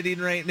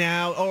babysitting right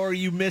now? Or are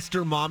you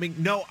Mr. Momming?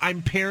 No,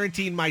 I'm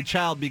parenting my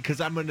child because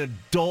I'm an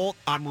adult,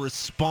 I'm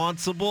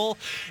responsible,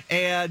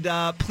 and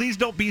please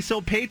don't be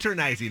so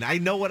patronizing. I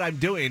know what I'm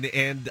doing,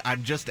 and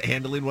I'm just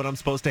handling what I'm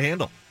supposed to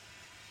handle.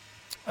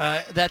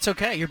 That's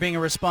okay. You're being a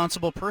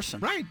responsible person.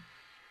 Right.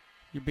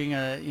 You're being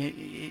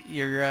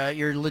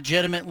you're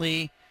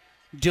legitimately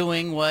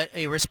doing what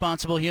a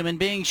responsible human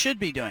being should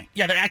be doing.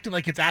 Yeah, they're acting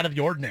like it's out of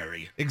the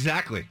ordinary.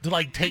 Exactly. To,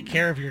 like, take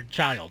care of your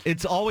child.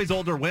 It's always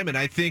older women.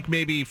 I think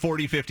maybe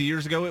 40, 50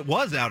 years ago, it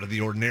was out of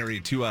the ordinary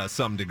to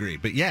some degree.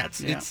 But yeah,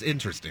 it's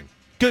interesting.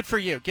 Good for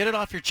you. Get it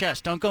off your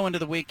chest. Don't go into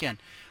the weekend.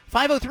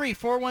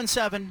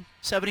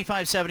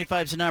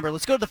 503-417-7575 is the number.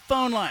 Let's go to the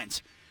phone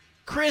lines.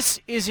 Chris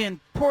is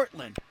in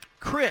Portland.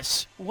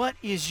 Chris, what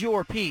is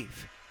your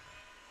peeve?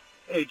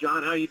 Hey,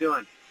 John, how you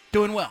doing?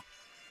 Doing well.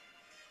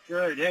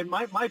 Good. Hey,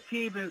 my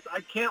peeve is I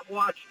can't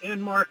watch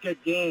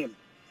in-market games.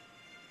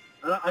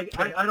 I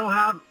don't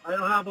have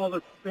all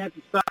the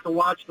fancy stuff to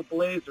watch the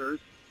Blazers.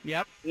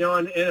 Yep. You know,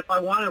 and if I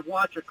want to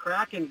watch a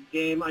Kraken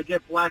game, I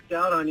get blacked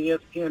out on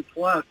ESPN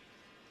Plus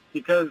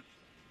because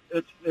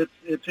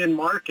it's in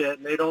market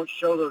and they don't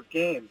show those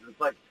games. It's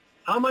like,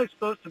 how am I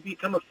supposed to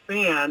become a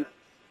fan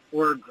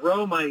or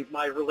grow my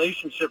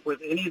relationship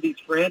with any of these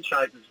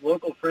franchises,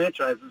 local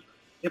franchises,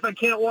 if I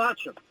can't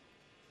watch them?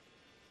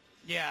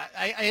 Yeah,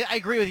 I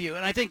agree with you.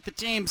 And I think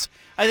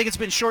it's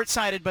been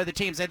short-sighted by the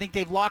teams. I think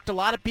they've locked a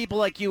lot of people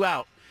like you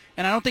out.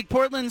 And I don't think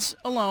Portland's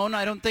alone.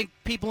 I don't think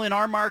people in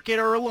our market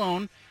are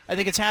alone. I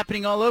think it's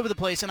happening all over the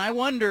place. And I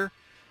wonder,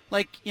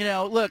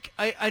 look,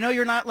 I know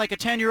you're not like a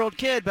 10-year-old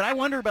kid, but I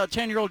wonder about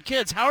 10-year-old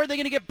kids. How are they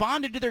going to get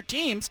bonded to their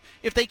teams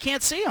if they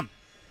can't see them?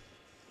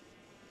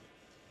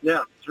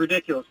 Yeah, it's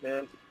ridiculous,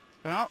 man.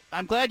 Well,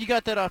 I'm glad you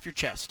got that off your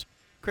chest.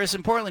 Chris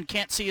in Portland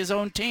can't see his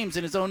own teams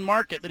in his own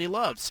market that he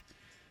loves.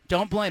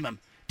 Don't blame him.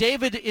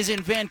 David is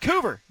in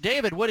Vancouver.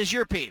 David, what is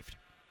your peeve?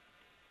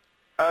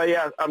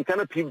 Yeah, I'm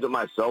kind of peeved at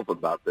myself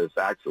about this,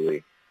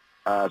 actually.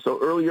 So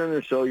earlier in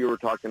the show, you were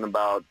talking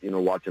about,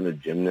 watching a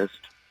gymnast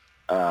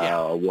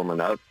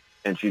warming up,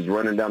 and she's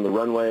running down the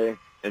runway,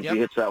 and she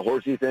hits that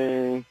horsey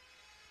thing,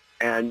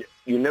 and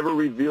you never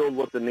revealed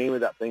what the name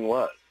of that thing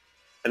was.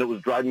 And it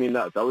was driving me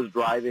nuts. I was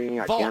driving.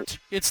 Vault.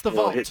 It's the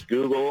Vault. Hit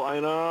Google. I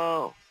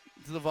know.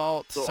 It's the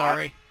Vault.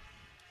 Sorry.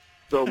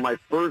 So my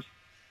first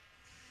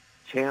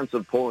chance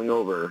of pulling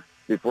over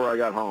before I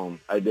got home,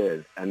 I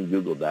did, and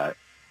Googled that.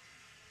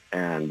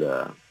 And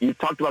you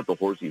talked about the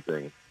horsey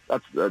thing.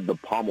 That's the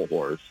pommel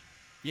horse.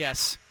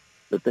 Yes.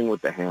 The thing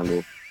with the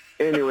handle.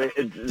 Anyway.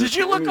 Did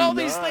you look all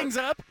these things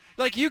up?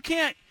 Like, you're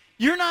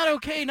not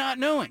okay not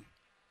knowing.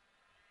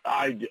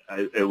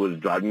 It was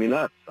driving me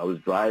nuts. I was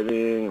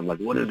driving. I'm like,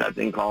 what is that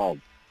thing called?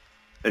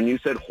 And you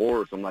said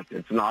horse. I'm like,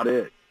 it's not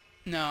it.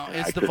 No,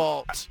 it's the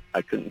Vault.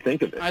 I couldn't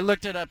think of it. I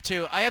looked it up,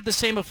 too. I have the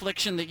same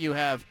affliction that you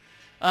have.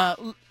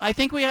 I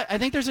think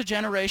there's a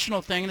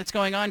generational thing that's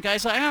going on,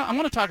 guys. I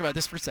want to talk about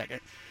this for a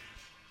second.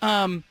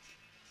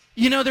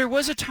 There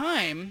was a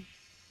time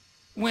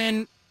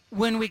when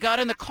we got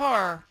in the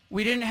car,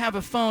 we didn't have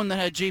a phone that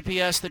had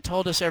GPS that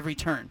told us every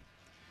turn.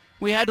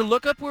 We had to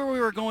look up where we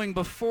were going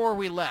before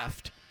we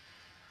left.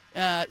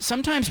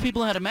 Sometimes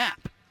people had a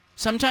map.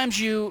 Sometimes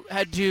you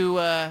had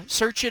to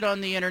search it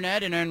on the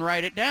internet and then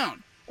write it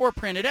down or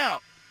print it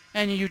out.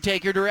 And you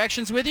take your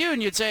directions with you,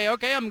 and you'd say,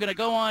 okay, I'm going to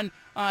go on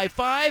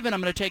I-5, and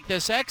I'm going to take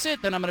this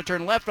exit, then I'm going to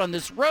turn left on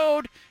this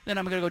road, then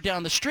I'm going to go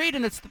down the street,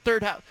 and it's the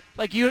third house.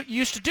 Like, you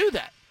used to do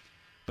that.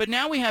 But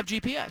now we have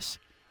GPS.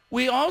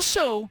 We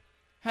also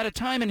had a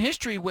time in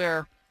history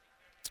where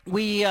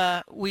we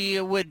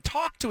would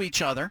talk to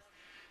each other,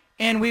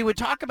 and we would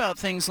talk about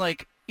things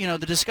like, the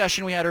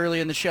discussion we had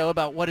earlier in the show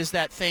about what is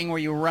that thing where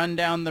you run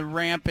down the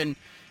ramp and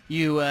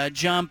you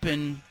jump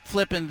and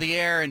flip in the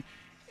air,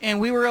 and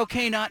we were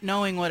okay not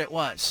knowing what it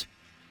was.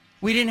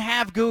 We didn't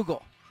have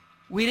Google.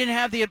 We didn't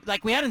have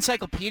we had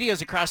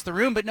encyclopedias across the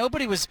room, but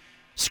nobody was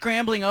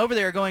scrambling over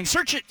there going,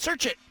 search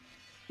it.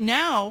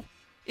 Now,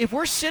 if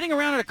we're sitting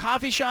around at a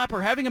coffee shop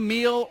or having a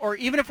meal, or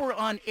even if we're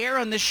on air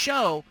on this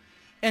show,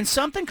 and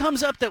something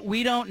comes up that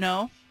we don't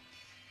know,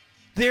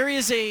 there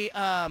is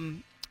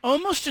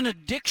almost an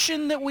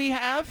addiction that we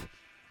have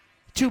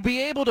to be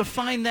able to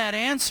find that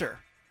answer.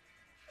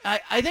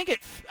 I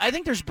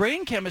think there's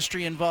brain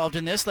chemistry involved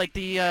in this. Like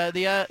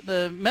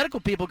the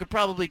medical people could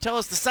probably tell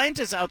us, the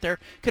scientists out there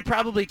could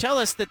probably tell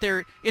us that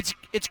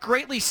it's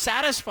greatly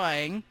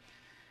satisfying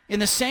in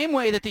the same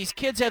way that these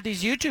kids have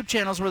these YouTube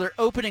channels where they're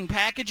opening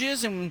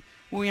packages and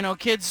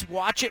kids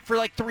watch it for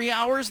like 3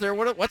 hours. They're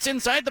what's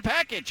inside the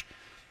package.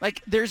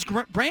 Like there's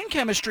brain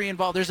chemistry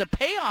involved. There's a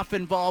payoff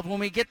involved when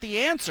we get the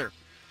answer.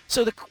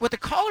 So what the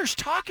caller's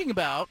talking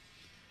about,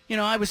 you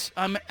know,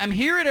 I'm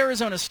here at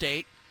Arizona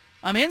State.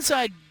 I'm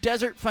inside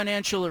Desert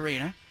Financial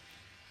Arena.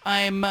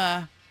 I'm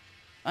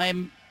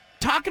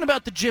talking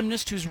about the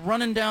gymnast who's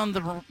running down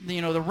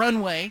the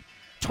runway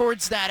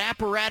towards that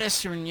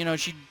apparatus, and you know,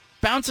 she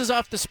bounces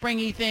off the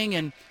springy thing,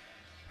 and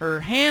her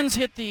hands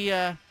hit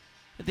the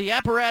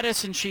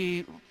apparatus, and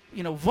she,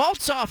 you know,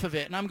 vaults off of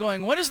it. And I'm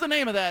going, what is the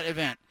name of that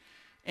event?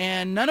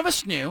 And none of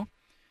us knew.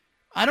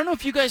 I don't know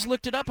if you guys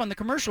looked it up on the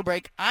commercial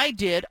break. I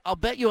did. I'll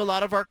bet you a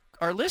lot of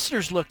our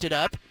listeners looked it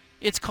up.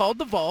 It's called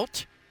the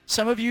vault.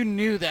 Some of you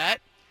knew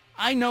that.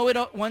 I know it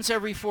once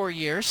every 4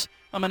 years.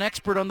 I'm an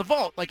expert on the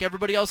vault, like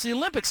everybody else in the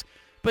Olympics.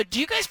 But do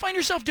you guys find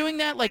yourself doing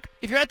that? Like,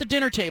 if you're at the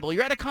dinner table,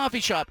 you're at a coffee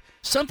shop,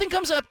 something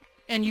comes up,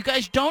 and you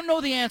guys don't know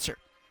the answer.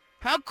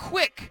 How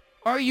quick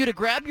are you to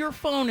grab your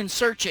phone and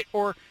search it?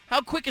 Or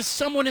how quick is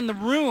someone in the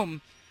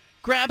room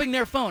grabbing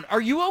their phone? Are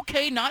you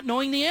okay not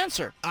knowing the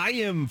answer? I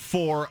am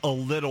for a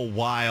little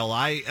while.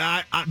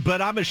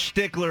 But I'm a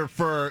stickler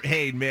for,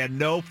 hey, man,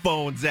 no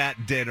phones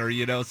at dinner,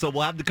 you know. So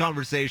we'll have the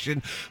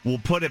conversation. We'll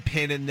put a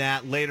pin in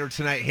that later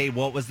tonight. Hey,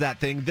 what was that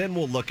thing? Then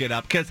we'll look it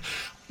up. Because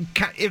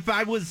if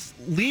I was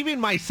leaving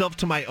myself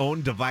to my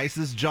own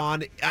devices,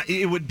 John,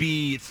 it would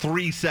be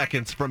 3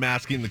 seconds from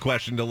asking the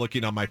question to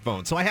looking on my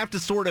phone. So I have to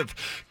sort of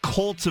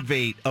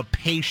cultivate a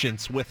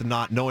patience with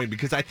not knowing,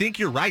 because I think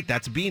you're right.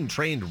 That's being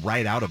trained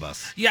right out of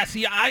us. Yeah,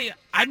 see,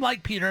 I'm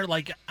like Peter.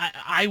 Like,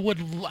 I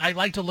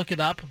like to look it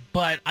up,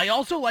 but I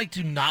also like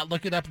to not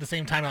look it up at the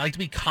same time. I like to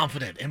be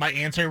confident in my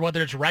answer,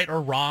 whether it's right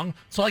or wrong.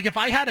 So, like, if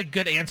I had a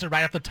good answer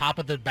right off the top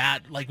of the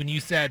bat, like when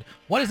you said,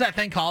 what is that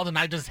thing called? And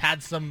I just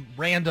had some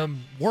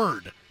random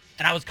word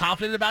and I was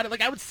confident about it,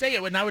 like, I would say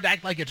it and I would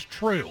act like it's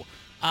true.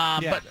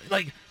 But,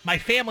 like, my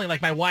family,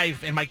 like my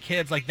wife and my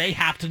kids, like, they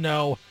have to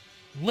know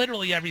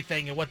literally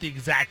everything and what the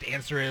exact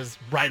answer is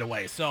right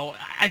away. So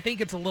I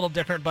think it's a little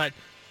different, but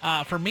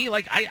for me,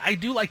 like, I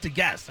do like to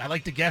guess. I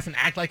like to guess and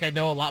act like I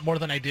know a lot more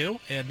than I do,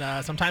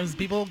 and sometimes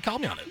people call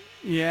me on it.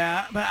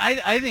 Yeah, but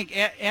I think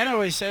Anna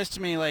always says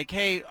to me, like,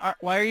 hey,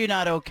 why are you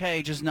not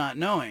okay just not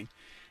knowing?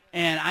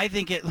 And I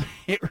think it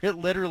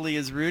literally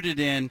is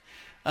rooted in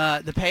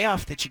the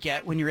payoff that you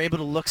get when you're able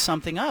to look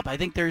something up. I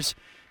think there's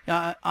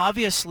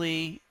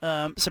obviously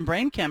some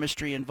brain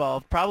chemistry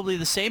involved, probably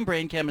the same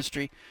brain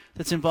chemistry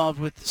that's involved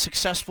with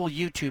successful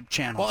YouTube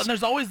channels. Well, and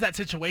there's always that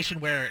situation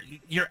where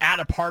you're at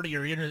a party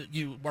or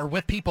you are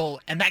with people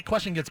and that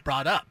question gets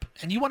brought up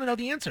and you want to know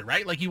the answer,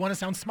 right? Like, you want to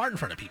sound smart in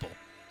front of people.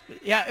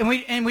 Yeah,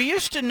 and we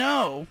used to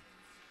know,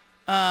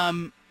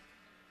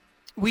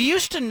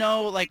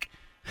 like,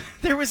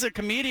 there was a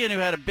comedian who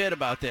had a bit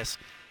about this,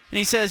 and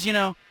he says, you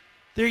know,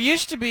 there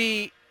used to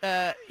be,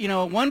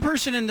 one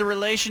person in the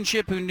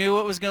relationship who knew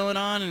what was going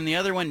on and the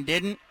other one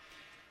didn't.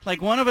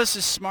 Like, one of us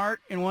is smart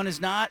and one is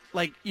not.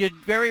 Like, you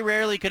very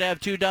rarely could have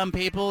two dumb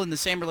people in the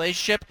same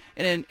relationship.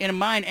 And in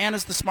mine,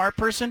 Anna's the smart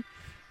person.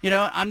 You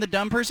know, I'm the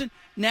dumb person.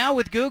 Now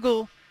with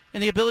Google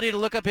and the ability to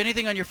look up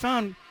anything on your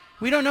phone,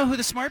 we don't know who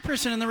the smart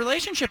person in the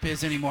relationship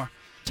is anymore.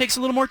 It takes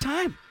a little more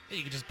time. Yeah,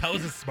 you can just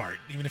pose as smart,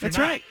 even if That's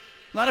you're not. right.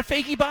 A lot of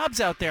fakey bobs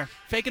out there,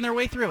 faking their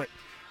way through it.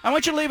 I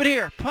want you to leave it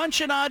here.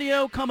 Punch and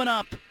audio coming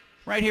up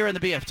right here in the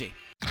BFT.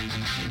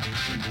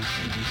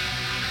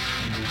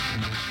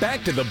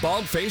 Back to the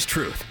Bald-Faced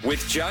Truth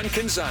with John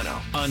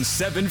Canzano on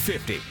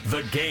 750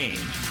 The Game.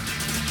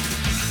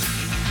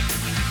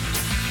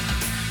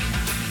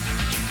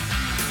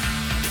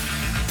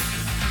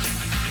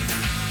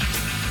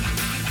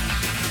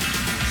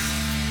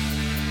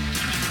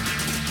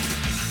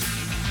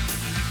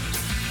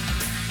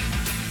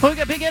 Well, we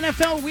got big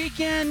NFL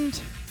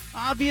weekend.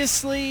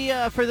 Obviously,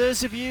 for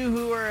those of you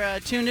who are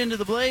tuned into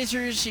the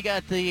Blazers, you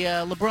got the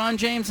LeBron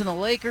James and the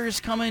Lakers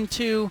coming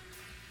to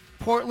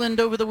Portland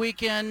over the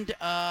weekend.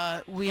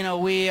 We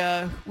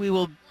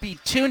will be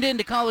tuned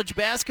into college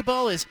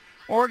basketball as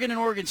Oregon and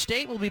Oregon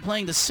State will be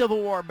playing the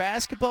Civil War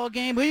basketball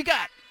game. Who you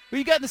got? Who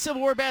you got in the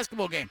Civil War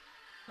basketball game?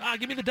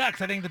 Give me the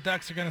Ducks. I think the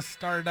Ducks are going to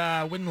start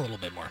winning a little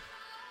bit more.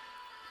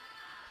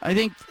 I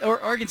think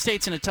Oregon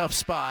State's in a tough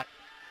spot.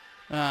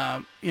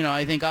 I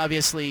think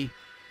obviously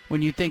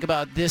when you think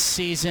about this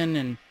season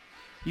and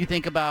you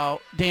think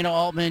about Dana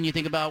Altman, you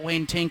think about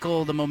Wayne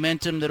Tinkle, the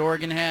momentum that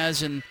Oregon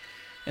has and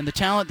the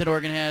talent that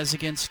Oregon has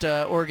against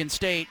Oregon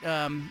State,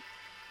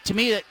 to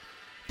me, that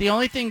the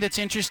only thing that's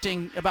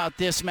interesting about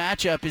this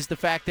matchup is the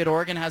fact that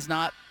Oregon has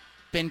not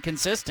been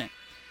consistent.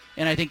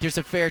 And I think there's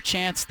a fair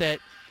chance that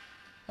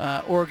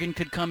Oregon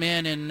could come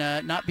in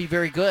and not be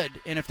very good.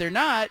 And if they're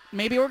not,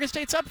 maybe Oregon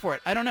State's up for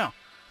it. I don't know.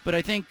 But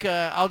I think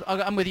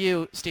I'm with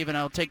you, Stephen.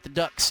 I'll take the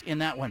Ducks in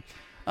that one.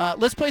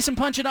 Let's play some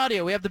punch and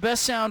audio. We have the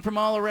best sound from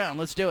all around.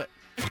 Let's do it.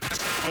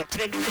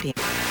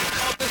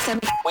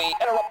 We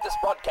interrupt this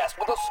broadcast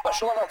with a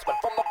special announcement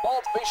from the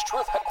Bald-Faced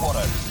Truth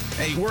headquarters.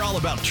 Hey, we're all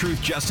about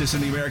truth, justice,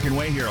 and the American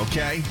way here,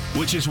 okay?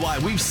 Which is why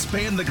we've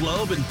spanned the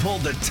globe and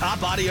pulled the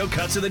top audio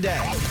cuts of the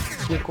day.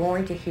 You're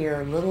going to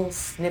hear little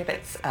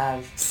snippets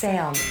of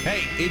sound.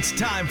 Hey, it's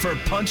time for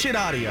Punch It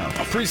Audio.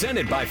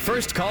 Presented by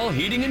First Call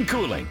Heating and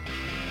Cooling.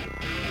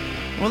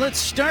 Well, let's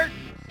start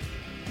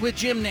with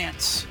Jim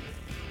Nantz.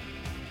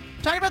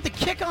 Talking about the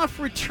kickoff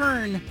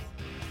return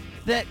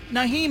that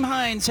Nyheim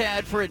Hines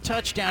had for a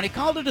touchdown. He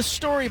called it a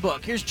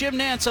storybook. Here's Jim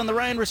Nantz on the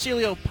Ryan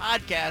Rosilio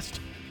podcast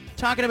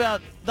talking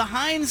about the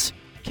Hines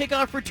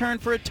kickoff return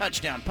for a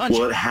touchdown.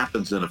 Well, it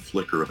happens in a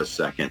flicker of a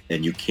second,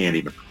 and you can't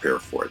even prepare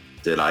for it.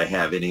 Did I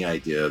have any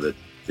idea that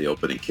the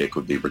opening kick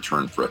would be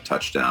returned for a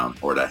touchdown,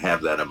 or to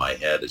have that in my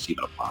head as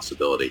even a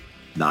possibility?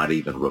 Not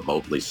even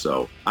remotely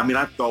so. I mean,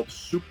 I felt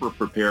super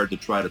prepared to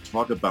try to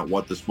talk about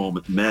what this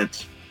moment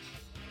meant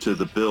to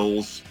the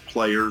Bills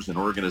players and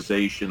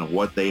organization and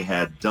what they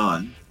had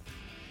done.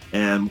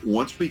 And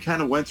once we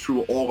kind of went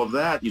through all of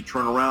that, you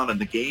turn around and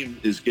the game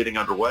is getting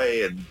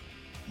underway, and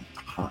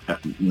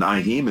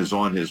Nyheim is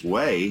on his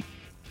way.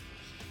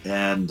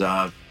 And,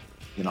 I'm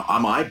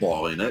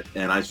eyeballing it,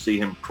 and I see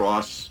him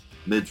cross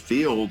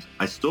midfield.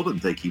 I still didn't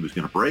think he was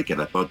going to break it.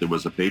 I thought there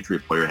was a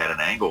Patriot player had an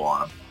angle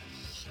on him.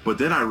 But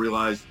then I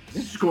realized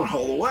this is going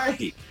all the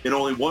way. And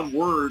only one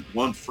word,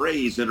 one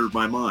phrase entered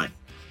my mind.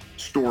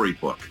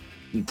 Storybook.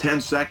 In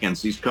 10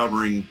 seconds, he's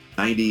covering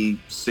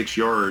 96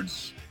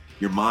 yards.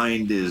 Your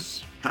mind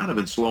is kind of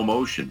in slow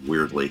motion,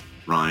 weirdly,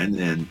 Ryan.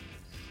 And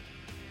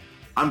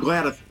I'm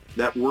glad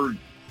that word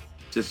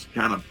just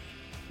kind of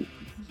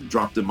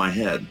dropped in my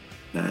head.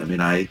 I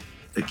mean, I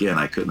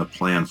couldn't have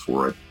planned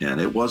for it. And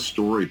it was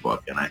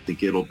storybook. And I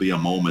think it'll be a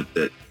moment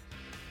that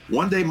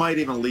one day might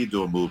even lead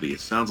to a movie.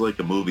 It sounds like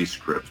a movie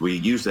script. We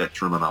use that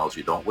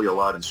terminology, don't we, a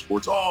lot in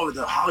sports? Oh,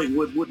 the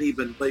Hollywood wouldn't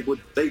even,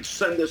 they'd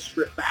send this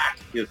script back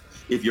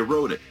if you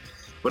wrote it.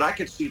 But I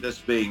could see this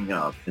being,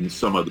 and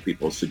some other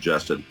people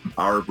suggested,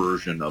 our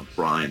version of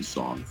Brian's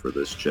song for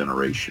this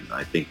generation.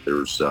 I think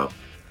there's,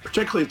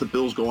 particularly if the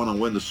Bills go on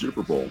and win the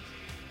Super Bowl,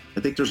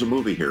 I think there's a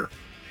movie here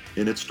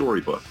in its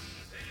storybook.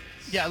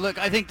 Yeah, look,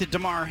 I think the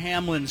Damar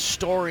Hamlin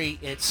story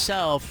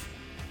itself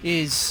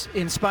is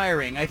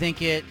inspiring. I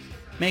think it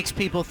makes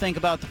people think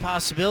about the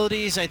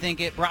possibilities. I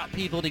think it brought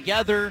people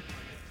together.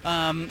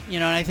 And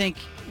I think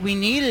we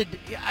needed,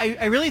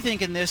 I really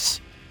think in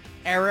this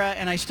era,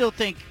 and I still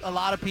think a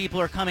lot of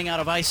people are coming out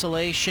of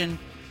isolation,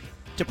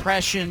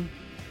 depression,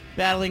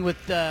 battling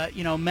with,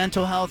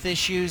 mental health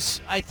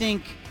issues. I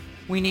think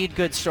we need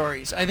good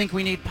stories. I think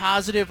we need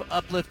positive,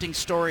 uplifting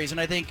stories.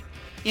 And I think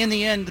in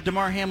the end, the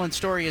Damar Hamlin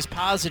story is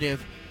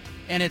positive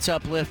and it's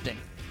uplifting.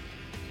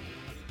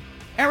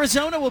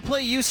 Arizona will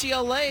play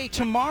UCLA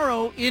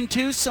tomorrow in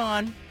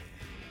Tucson.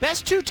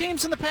 Best two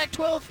teams in the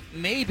Pac-12?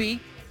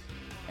 Maybe.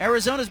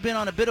 Arizona's been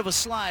on a bit of a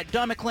slide.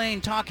 Don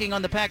McLean talking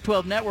on the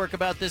Pac-12 Network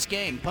about this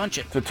game. Punch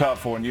it. It's a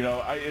tough one.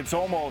 It's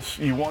almost,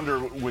 you wonder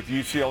with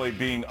UCLA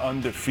being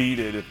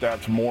undefeated if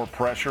that's more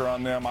pressure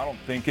on them. I don't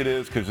think it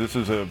is because this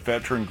is a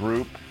veteran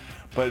group.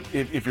 But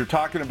if you're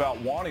talking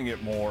about wanting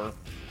it more,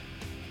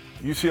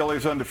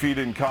 UCLA's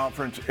undefeated in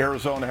conference.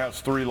 Arizona has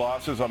 3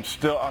 losses.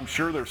 I'm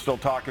sure they're still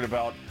talking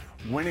about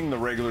winning the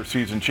regular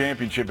season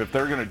championship. If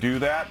they're going to do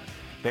that,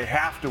 they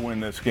have to win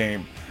this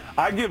game.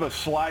 I give a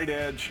slight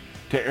edge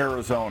to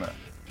Arizona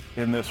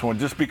in this one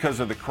just because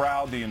of the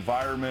crowd, the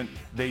environment.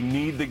 They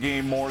need the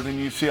game more than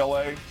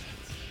UCLA.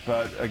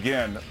 But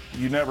again,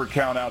 you never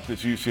count out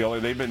this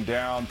UCLA. They've been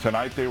down.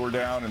 Tonight they were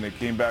down, and they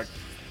came back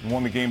and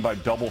won the game by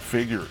double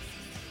figures.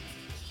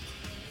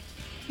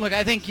 Look,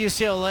 I think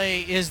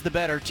UCLA is the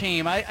better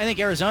team. I think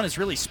Arizona's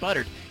really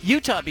sputtered.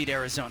 Utah beat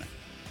Arizona.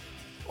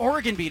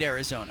 Oregon beat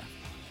Arizona.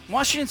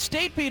 Washington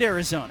State beat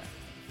Arizona.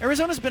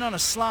 Arizona's been on a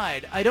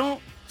slide. I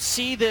don't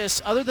see this,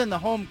 other than the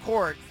home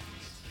court,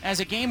 as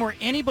a game where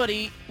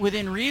anybody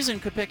within reason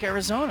could pick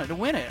Arizona to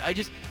win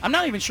it. I'm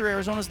not even sure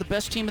Arizona's the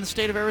best team in the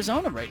state of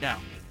Arizona right now.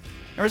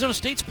 Arizona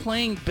State's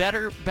playing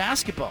better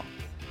basketball.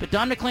 But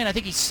Don McLean, I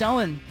think he's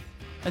selling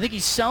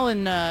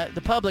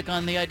the public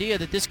on the idea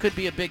that this could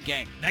be a big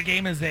game. That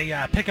game is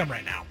a pick-em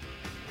right now.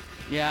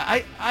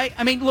 Yeah,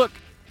 I mean, look,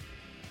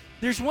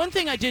 there's one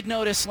thing I did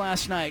notice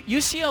last night.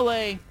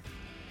 UCLA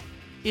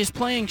is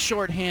playing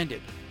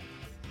shorthanded.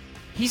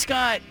 He's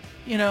got,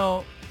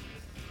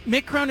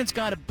 Mick Cronin's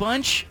got a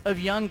bunch of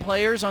young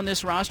players on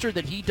this roster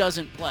that he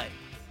doesn't play.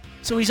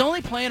 So he's only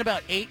playing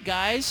about 8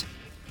 guys.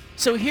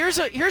 So here's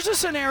a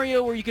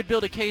scenario where you could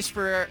build a case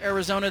for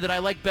Arizona that I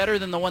like better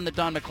than the one that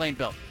Don McLean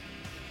built.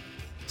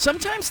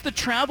 Sometimes the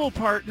travel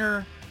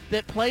partner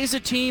that plays a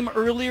team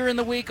earlier in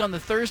the week on the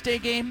Thursday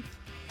game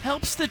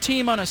helps the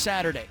team on a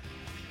Saturday.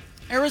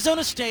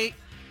 Arizona State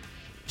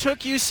took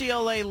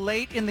UCLA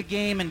late in the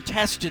game and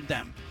tested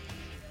them.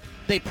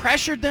 They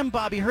pressured them.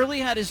 Bobby Hurley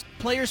had his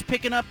players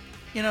picking up,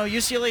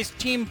 UCLA's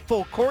team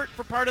full court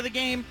for part of the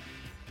game.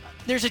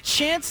 There's a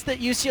chance that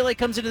UCLA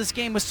comes into this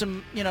game with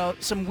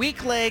some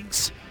weak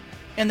legs,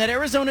 and that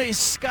Arizona is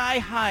sky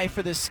high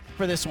for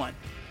this one.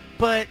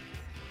 But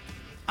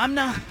I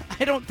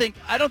don't think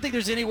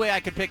there's any way I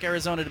could pick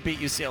Arizona to beat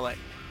UCLA.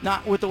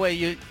 Not with the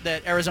way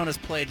that Arizona's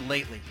played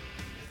lately.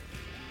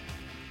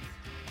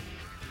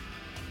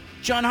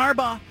 John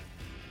Harbaugh,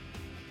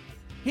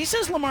 he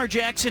says Lamar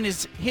Jackson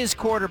is his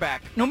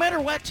quarterback. No matter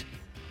what,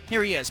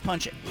 here he is.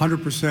 Punch it.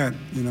 100%,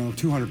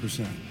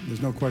 200%.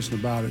 There's no question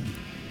about it.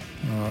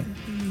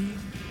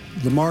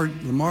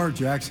 Lamar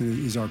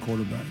Jackson is our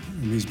quarterback.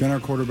 And he's been our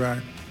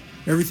quarterback.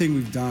 Everything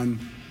we've done,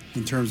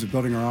 in terms of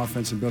building our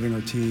offense and building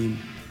our team,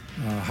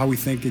 how we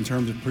think in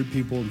terms of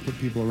people and put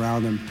people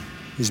around him,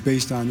 is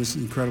based on this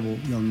incredible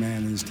young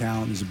man and his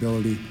talent, his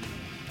ability,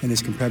 and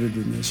his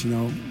competitiveness.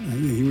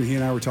 He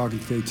and I were talking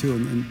today too,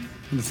 and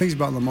the things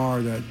about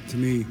Lamar that to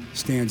me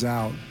stands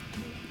out,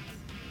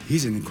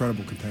 he's an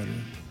incredible competitor.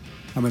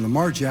 I mean,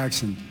 Lamar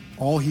Jackson,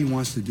 all he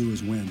wants to do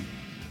is win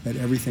at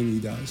everything he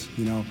does.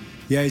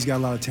 Yeah, he's got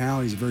a lot of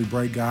talent. He's a very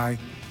bright guy.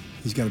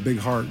 He's got a big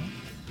heart,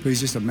 but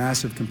he's just a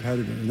massive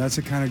competitor. And that's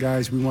the kind of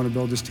guys we want to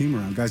build this team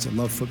around, guys that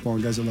love football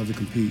and guys that love to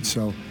compete.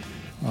 So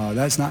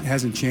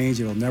hasn't changed.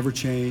 It'll never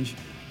change.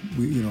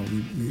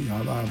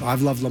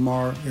 I've loved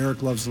Lamar.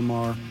 Eric loves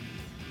Lamar.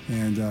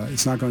 And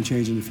it's not going to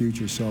change in the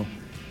future. So,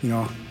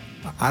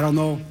 I don't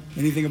know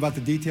anything about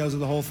the details of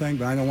the whole thing,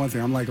 but I know one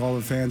thing. I'm like all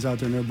the fans out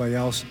there and everybody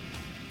else.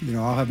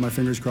 I'll have my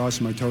fingers crossed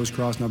and my toes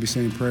crossed, and I'll be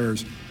saying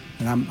prayers.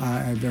 And I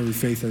have every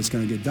faith that it's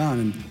going to get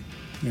done.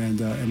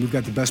 And we've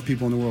got the best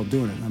people in the world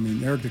doing it. I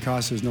mean, Eric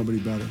DeCosta is nobody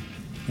better.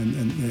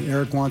 And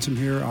Eric wants him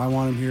here. I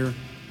want him here.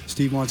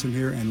 Steve wants him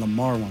here. And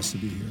Lamar wants to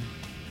be here.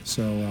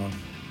 So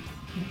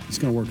it's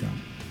going to work out.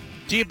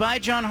 Do you buy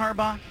John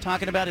Harbaugh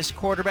talking about his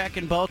quarterback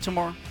in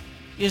Baltimore?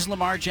 Is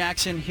Lamar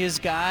Jackson his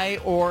guy,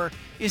 or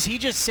is he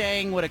just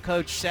saying what a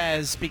coach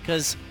says?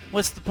 Because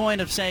what's the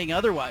point of saying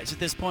otherwise at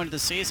this point of the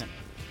season?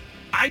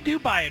 I do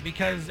buy it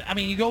because,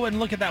 you go and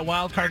look at that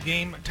wild card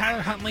game.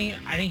 Tyler Huntley,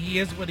 I think he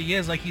is what he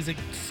is. Like, he's a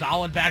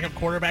solid backup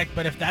quarterback,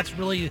 but if that's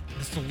really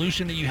the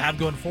solution that you have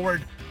going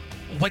forward,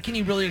 what can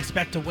you really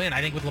expect to win?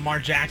 I think with Lamar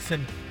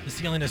Jackson, the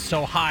ceiling is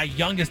so high.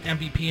 Youngest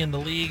MVP in the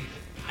league.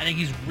 I think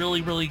he's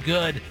really, really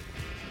good.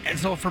 And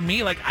so for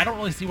me, I don't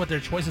really see what their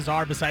choices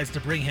are besides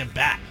to bring him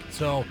back.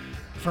 So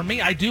for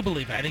me, I do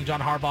believe it. I think John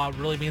Harbaugh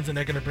really means that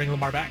they're going to bring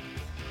Lamar back.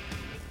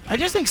 I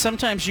just think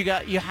sometimes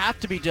you have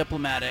to be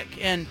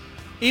diplomatic. And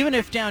even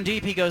if down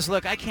deep he goes,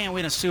 look, I can't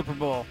win a Super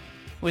Bowl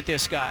with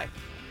this guy.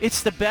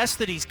 It's the best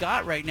that he's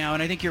got right now.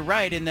 And I think you're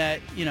right in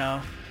that,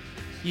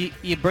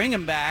 you bring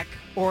him back,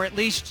 or at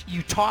least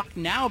you talk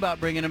now about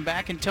bringing him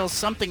back until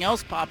something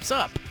else pops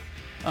up.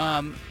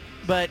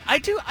 But I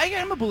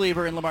am a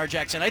believer in Lamar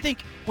Jackson. I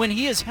think when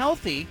he is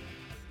healthy,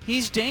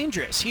 he's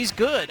dangerous. He's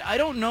good. I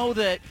don't know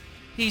that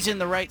he's in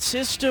the right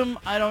system.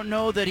 I don't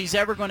know that he's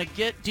ever going to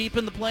get deep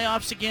in the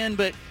playoffs again.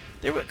 But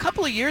a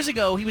couple of years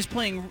ago, he was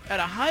playing at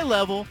a high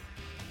level.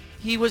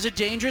 He was a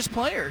dangerous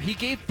player. He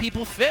gave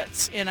people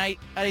fits, and I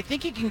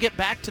think he can get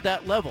back to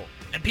that level.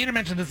 And Peter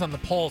mentioned this on the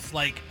Pulse.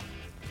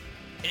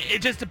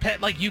 It just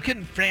depends. You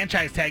can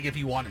franchise tag if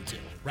you wanted to.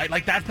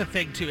 Right? That's the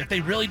thing, too. If they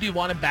really do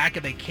want him back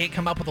and they can't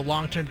come up with a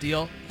long-term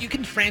deal, you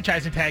can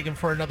franchise and tag him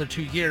for another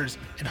 2 years,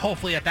 and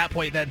hopefully at that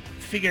point then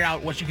figure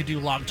out what you could do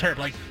long-term.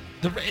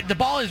 The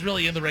ball is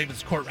really in the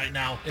Ravens' court right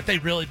now if they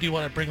really do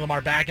want to bring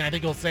Lamar back, and I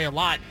think it'll say a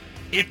lot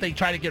if they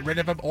try to get rid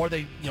of him or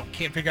they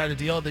can't figure out a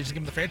deal, they just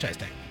give him the franchise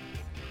tag.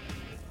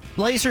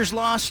 Blazers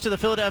lost to the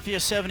Philadelphia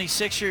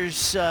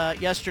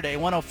 76ers yesterday,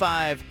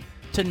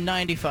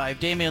 105-95.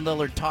 Damian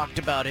Lillard talked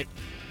about it.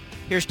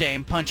 Here's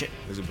Dame. Punch it.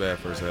 It was a bad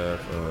first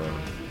half.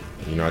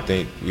 I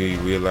think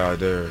we allowed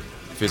their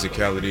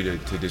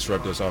physicality to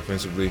disrupt us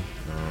offensively.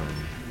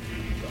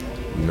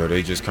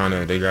 They just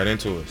they got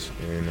into us.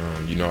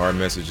 And, our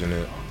message in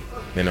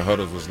the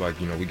huddles was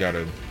we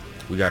gotta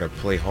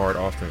play hard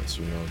offense.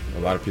 A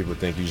lot of people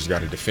think you just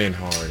got to defend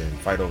hard and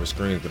fight over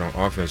screens, but on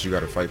offense, you got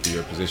to fight for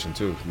your position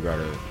too. You got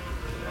to,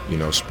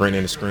 sprint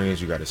in the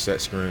screens. You got to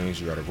set screens.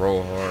 You got to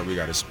roll hard. We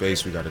got to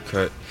space. We got to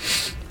cut.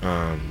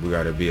 We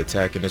got to be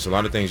attacking. There's a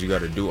lot of things you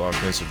got to do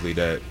offensively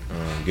that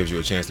gives you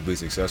a chance to be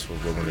successful.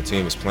 But when the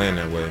team is playing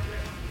that way,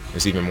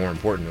 it's even more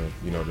important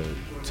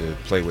to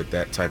play with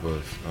that type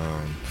of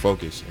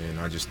focus. And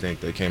I just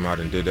think they came out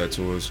and did that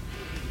to us,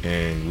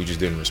 and we just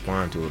didn't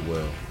respond to it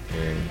well.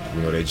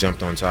 And they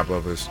jumped on top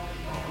of us.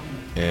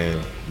 And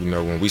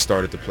when we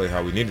started to play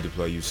how we needed to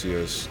play, you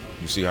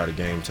see how the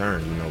game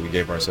turned. We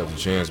gave ourselves a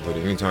chance, but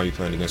anytime you're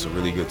playing against a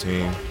really good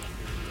team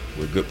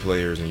with good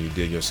players and you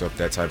dig yourself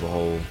that type of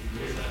hole,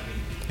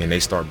 and they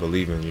start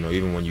believing,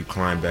 even when you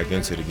climb back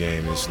into the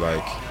game, it's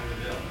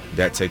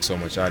that takes so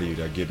much out of you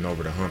that getting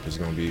over the hump is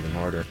going to be even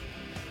harder.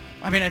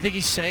 I think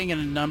he's saying in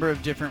a number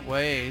of different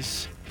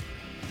ways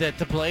that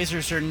the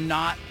Blazers are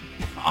not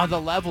on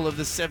the level of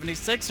the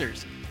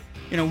 76ers.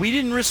 We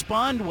didn't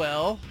respond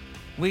well.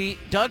 We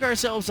dug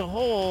ourselves a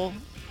hole.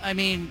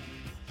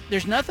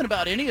 There's nothing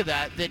about any of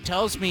that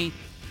tells me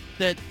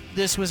that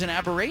this was an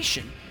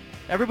aberration.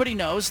 Everybody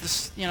knows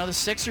this. The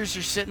Sixers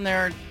are sitting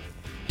there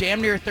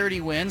damn near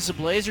 30 wins. The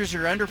Blazers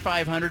are under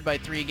 500 by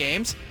 3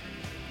 games.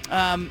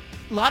 A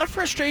lot of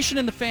frustration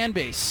in the fan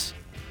base.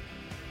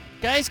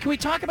 Guys, can we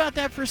talk about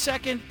that for a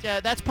second?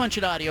 That's Punch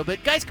It Audio.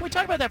 But guys, can we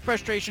talk about that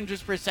frustration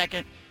just for a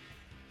second?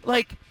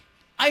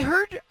 I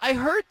heard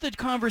the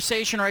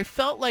conversation, or I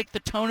felt like the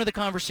tone of the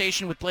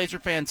conversation with Blazer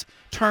fans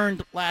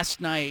turned last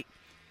night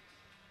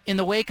in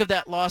the wake of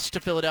that loss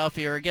to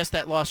Philadelphia, or I guess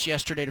that loss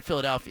yesterday to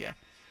Philadelphia.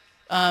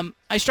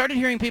 I started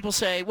hearing people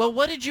say, well,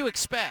 what did you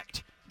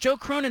expect? Joe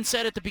Cronin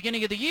said at the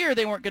beginning of the year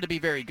they weren't going to be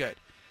very good.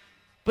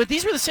 But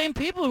these were the same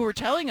people who were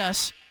telling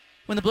us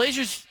when the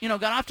Blazers,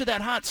 got off to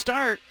that hot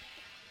start,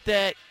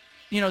 that,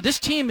 this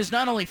team is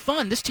not only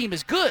fun, this team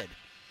is good.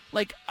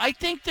 Like, I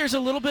think there's a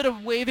little bit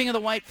of waving of the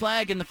white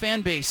flag in the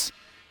fan base,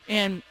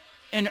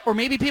 or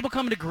maybe people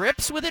coming to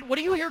grips with it. What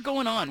do you hear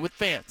going on with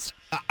fans?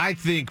 I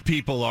think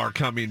people are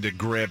coming to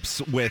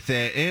grips with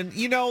it. And,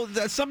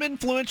 some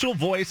influential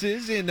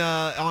voices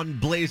on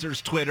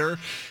Blazers Twitter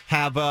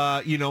have,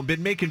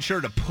 been making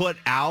sure to put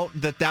out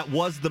that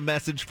was the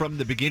message from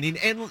the beginning.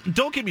 And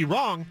don't get me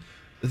wrong,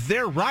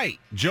 they're right.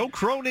 Joe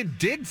Cronin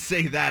did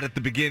say that at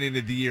the beginning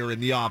of the year in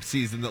the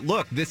offseason, that,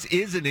 look, this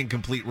is an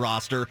incomplete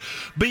roster.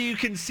 But you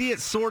can see it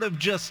sort of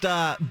just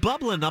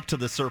bubbling up to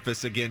the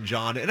surface again,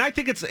 John. And I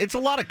think it's a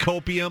lot of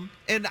copium.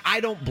 And I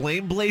don't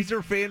blame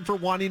Blazer fan for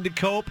wanting to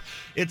cope.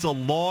 It's a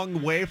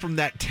long way from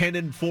that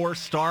 10-4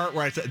 start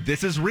where I said,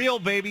 this is real,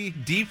 baby.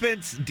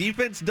 Defense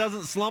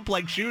doesn't slump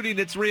like shooting.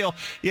 It's real.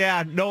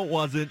 Yeah, no, it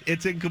wasn't.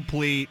 It's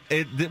incomplete.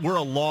 We're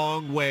a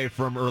long way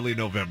from early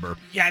November.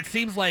 Yeah, it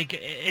seems like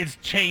it's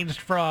changed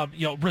from,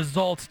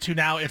 results to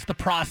now it's the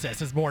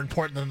process is more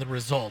important than the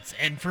results.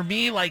 And for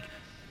me, like,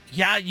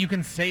 yeah, you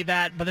can say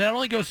that, but that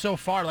only goes so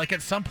far. Like,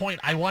 at some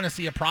point, I want to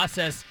see a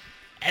process.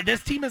 And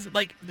this team is,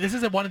 like, this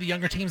isn't one of the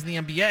younger teams in the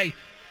NBA,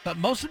 but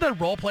most of the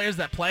role players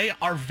that play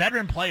are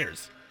veteran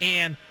players.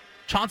 And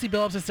Chauncey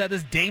Billups has said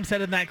this, Dame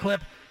said in that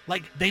clip,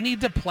 like, they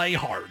need to play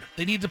hard.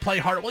 They need to play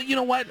hard. Well, you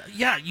know what?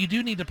 Yeah, you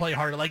do need to play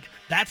harder. Like,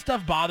 that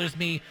stuff bothers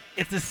me.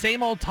 It's the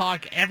same old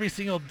talk every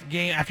single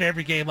game, after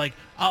every game, like,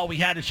 oh, we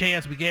had a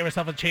chance, we gave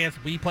ourselves a chance,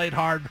 we played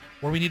hard,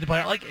 or we need to play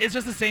hard. Like, it's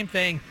just the same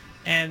thing.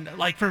 And,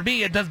 like, for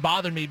me, it does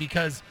bother me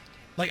because,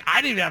 like,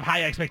 I didn't even have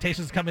high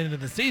expectations coming into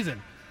the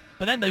season.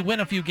 But then they win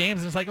a few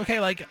games, and it's like,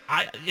 okay, like,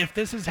 if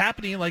this is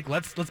happening, like,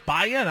 let's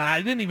buy in.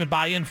 I didn't even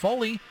buy in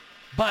fully,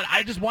 but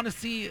I just want to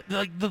see,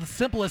 like, the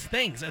simplest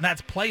things, and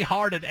that's play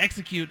hard and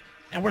execute.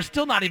 And we're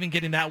still not even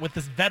getting that with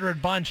this veteran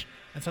bunch,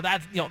 and so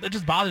that's, it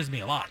just bothers me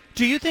a lot.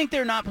 Do you think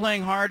they're not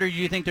playing hard, or do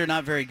you think they're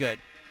not very good?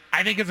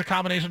 I think it's a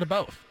combination of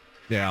both.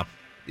 Yeah.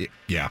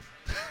 Yeah.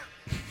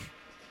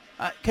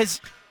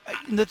 Because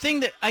the thing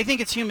that I think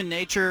it's human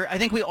nature. I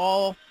think we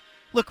all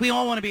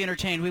want to be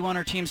entertained. We want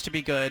our teams to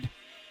be good.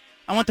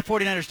 I want the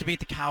 49ers to beat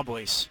the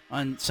Cowboys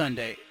on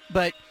Sunday.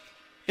 But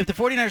if the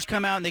 49ers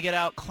come out and they get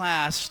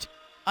outclassed,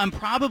 I'm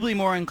probably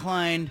more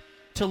inclined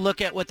to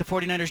look at what the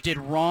 49ers did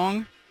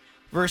wrong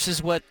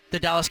versus what the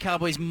Dallas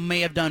Cowboys may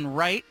have done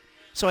right.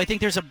 So I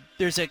think there's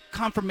a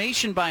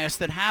confirmation bias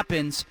that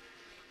happens.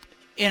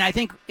 And I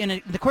think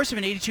in the course of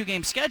an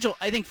 82-game schedule,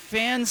 I think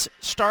fans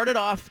started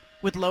off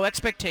with low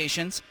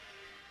expectations.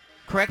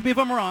 Correct me if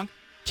I'm wrong.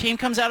 Team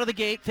comes out of the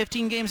gate,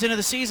 15 games into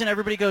the season,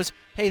 everybody goes,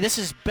 hey, this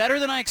is better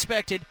than I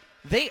expected.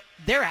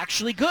 They're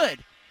actually good.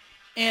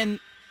 And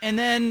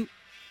then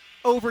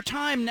over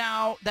time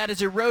now, that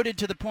is eroded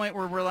to the point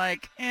where we're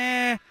like,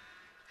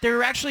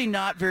 they're actually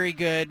not very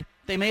good.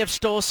 They may have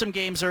stole some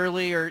games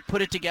early or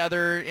put it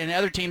together, and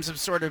other teams have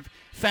sort of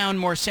found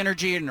more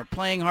synergy and are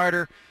playing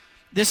harder.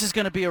 This is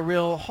going to be a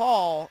real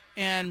haul.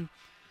 And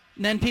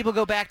then people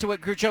go back to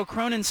what Joe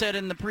Cronin said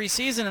in the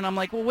preseason, and I'm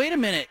like, well, wait a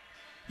minute.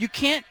 You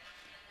can't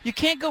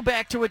go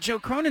back to what Joe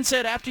Cronin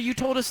said after you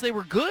told us they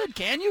were good,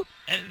 can you?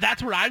 And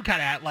that's where I'm kind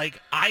of at. Like,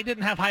 I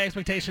didn't have high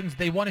expectations.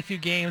 They won a few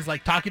games.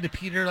 Like, talking to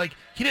Peter, like,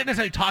 he didn't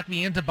necessarily talk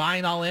me into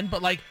buying all in,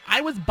 but, like,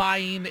 I was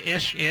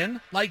buying-ish in.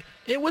 Like,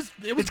 it was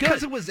good. It's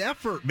because it was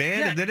effort, man,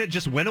 yeah. And then it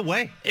just went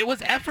away. It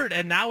was effort,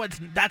 and now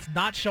that's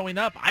not showing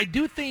up. I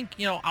do think,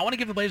 I want to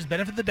give the Blazers the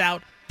benefit of the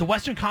doubt. The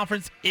Western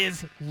Conference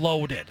is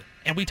loaded.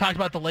 And we talked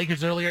about the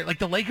Lakers earlier. Like,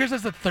 the Lakers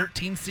as a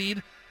 13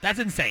 seed, that's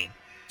insane.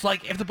 So,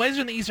 like, if the Blazers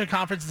are in the Eastern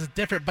Conference, it's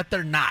different, but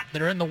they're not.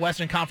 They're in the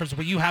Western Conference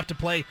where you have to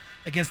play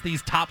against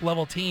these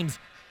top-level teams.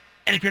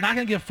 And if you're not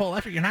going to give full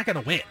effort, you're not going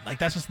to win. Like,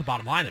 that's just the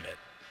bottom line of it.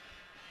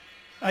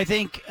 I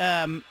think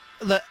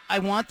I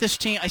want this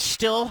team. I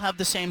still have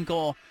the same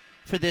goal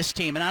for this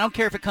team. And I don't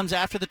care if it comes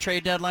after the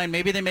trade deadline.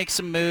 Maybe they make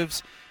some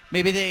moves.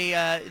 Maybe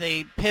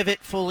they pivot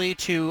fully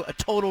to a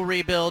total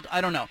rebuild.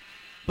 I don't know.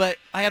 But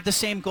I have the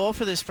same goal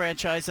for this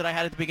franchise that I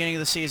had at the beginning of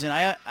the season.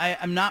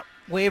 I'm not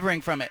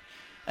wavering from it.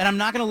 And I'm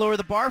not going to lower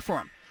the bar for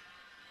them.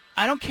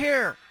 I don't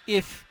care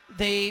if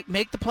they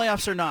make the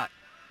playoffs or not.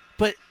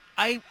 But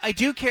I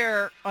do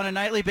care on a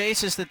nightly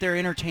basis that they're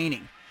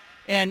entertaining.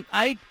 And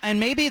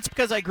maybe it's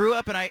because I grew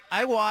up and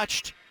I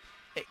watched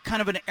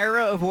kind of an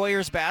era of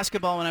Warriors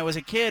basketball when I was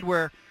a kid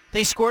where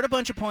they scored a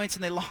bunch of points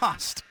and they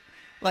lost.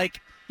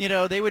 Like,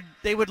 they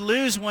would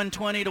lose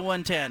 120 to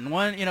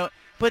 110.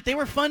 But they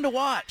were fun to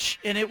watch,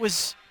 and it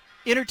was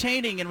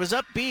entertaining and was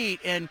upbeat,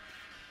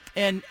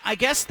 and I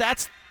guess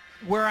that's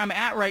where I'm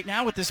at right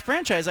now with this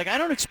franchise. Like, I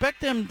don't expect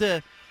them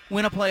to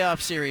win a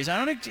playoff series.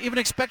 I don't even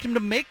expect them to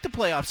make the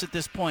playoffs at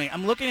this point.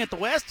 I'm looking at the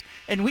West,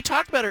 and we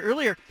talked about it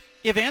earlier.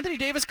 If Anthony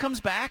Davis comes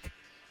back,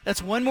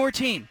 that's one more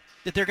team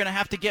that they're going to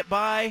have to get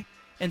by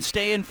and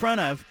stay in front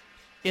of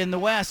in the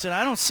West, and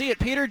I don't see it.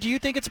 Peter, do you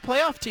think it's a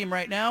playoff team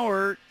right now,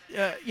 or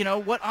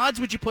what odds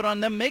would you put on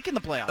them making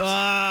the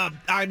playoffs?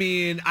 I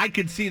mean, I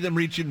could see them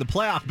reaching the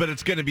playoff, but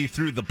it's going to be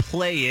through the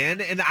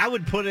play-in, and I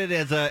would put it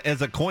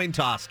as a coin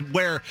toss.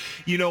 Where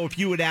if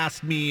you would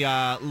ask me,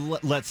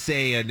 let's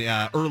say in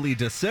early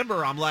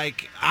December,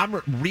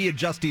 I'm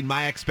readjusting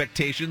my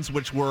expectations,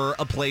 which were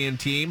a play-in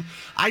team.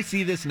 I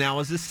see this now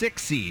as a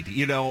 6 seed,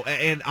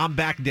 and I'm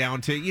back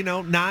down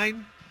to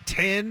 9,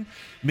 10.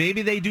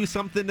 Maybe they do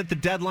something at the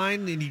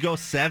deadline and you go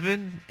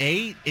 7,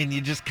 8, and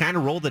you just kind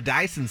of roll the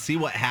dice and see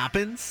what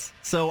happens.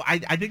 So I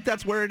think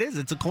that's where it is.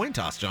 It's a coin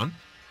toss, John.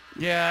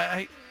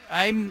 Yeah,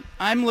 I'm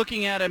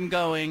looking at him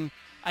going,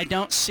 I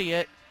don't see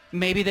it.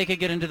 Maybe they could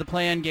get into the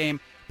play-in game.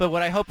 But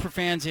what I hope for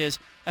fans is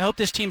I hope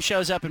this team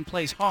shows up and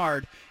plays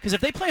hard. Because if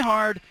they play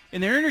hard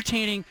and they're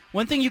entertaining,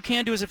 one thing you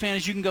can do as a fan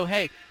is you can go,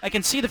 hey, I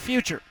can see the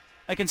future.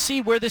 I can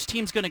see where this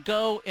team's going to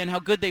go and how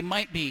good they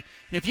might be.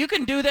 And if you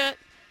can do that,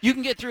 you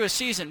can get through a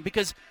season,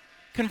 because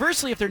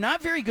conversely, if they're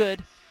not very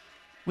good,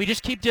 we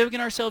just keep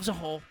digging ourselves a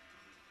hole,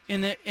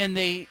 and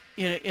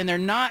they're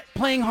not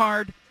playing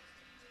hard,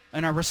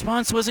 and our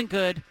response wasn't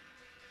good.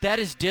 That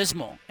is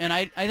dismal, and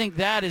I think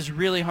that is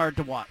really hard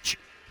to watch.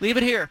 Leave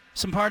it here.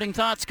 Some parting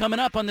thoughts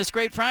coming up on this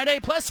great Friday,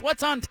 plus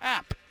what's on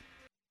tap.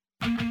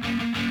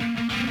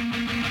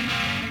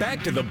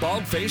 Back to the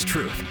Bald-Faced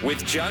Truth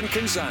with John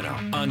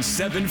Canzano on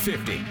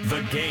 750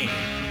 The Game.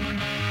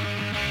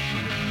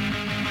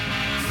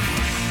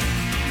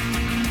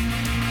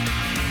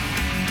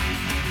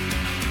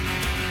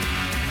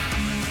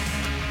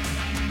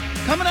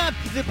 Coming up,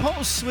 the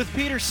Pulse with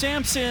Peter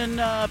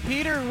Sampson.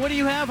 Peter, what do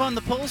you have on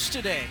the Pulse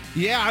today?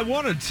 Yeah, I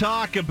want to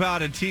talk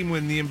about a team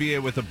in the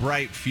NBA with a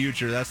bright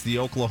future. That's the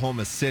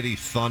Oklahoma City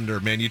Thunder,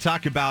 man. You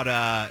talk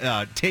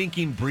about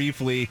tanking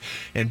briefly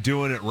and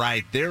doing it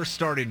right. They're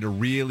starting to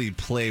really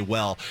play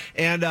well.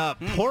 And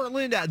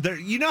Portland,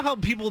 you know how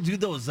people do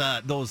those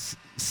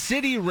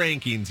city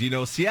rankings?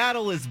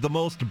 Seattle is the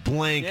most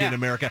blank in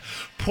America.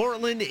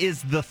 Portland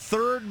is the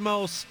third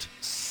most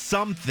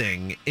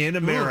something in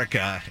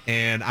America,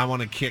 and I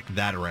want to kick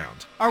that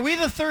around. Are we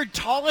the third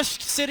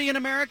tallest city in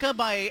America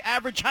by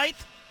average height?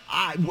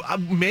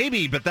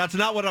 Maybe, but that's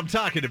not what I'm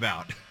talking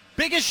about.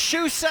 Biggest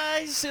shoe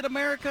size in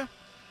America?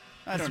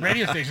 This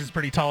radio station's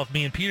pretty tall with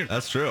me and Peter.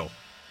 That's true.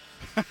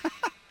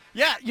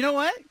 Yeah, you know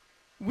what?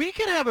 We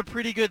could have a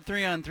pretty good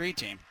 3-on-3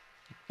 team.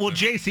 Well,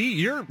 JC,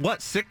 you're what,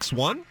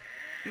 6'1"?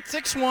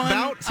 6'1".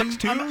 About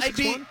 6'2",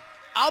 6'1"?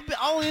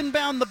 I'll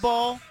inbound the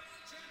ball.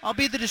 I'll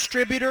be the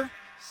distributor.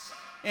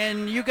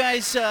 And you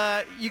guys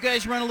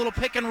run a little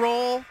pick and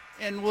roll,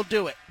 and we'll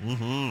do it.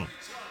 Mm-hmm.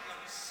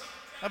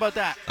 How about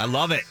that? I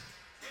love it.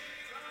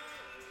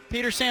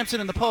 Peter Sampson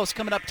in the Post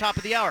coming up top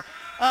of the hour.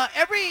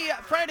 Every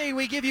Friday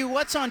we give you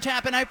What's on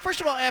Tap, and first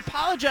of all, I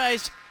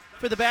apologize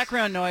for the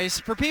background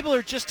noise. For people who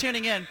are just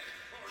tuning in,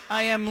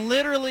 I am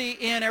literally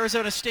in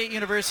Arizona State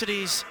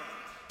University's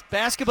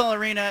basketball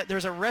arena.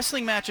 There's a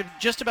wrestling match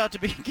just about to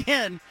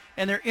begin,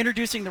 and they're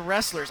introducing the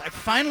wrestlers. I've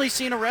finally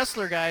seen a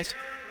wrestler, guys.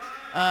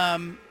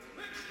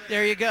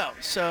 There you go.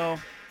 So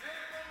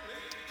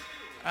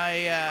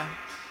that's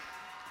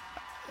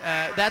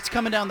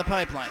coming down the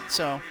pipeline.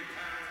 So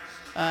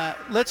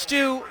let's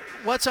do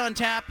What's on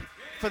Tap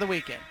for the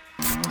weekend.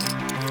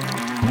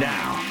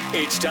 Now,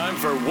 it's time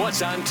for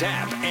What's on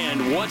Tap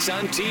and What's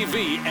on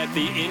TV at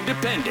the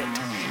Independent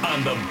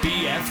on the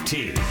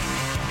BFT.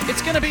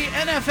 It's going to be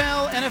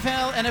NFL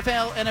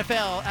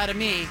out of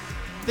me.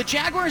 The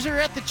Jaguars are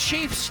at the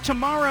Chiefs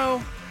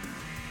tomorrow.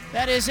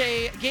 That is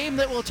a game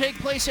that will take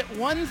place at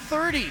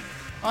 1:30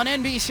 on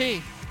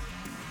NBC.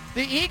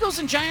 The Eagles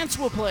and Giants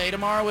will play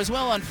tomorrow as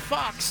well on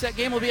Fox. That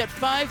game will be at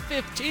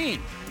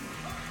 5:15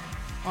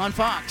 on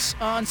Fox.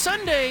 On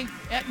Sunday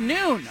at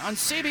noon on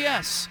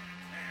CBS,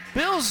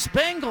 Bills,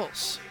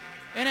 Bengals.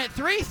 And at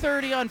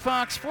 3:30 on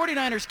Fox,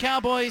 49ers,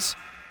 Cowboys.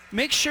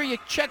 Make sure you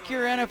check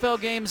your NFL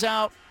games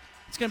out.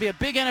 It's going to be a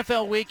big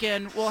NFL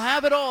weekend. We'll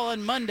have it all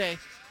on Monday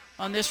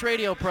on this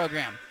radio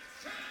program.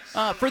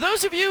 For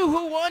those of you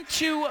who want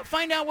to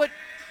find out what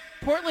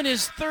Portland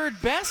is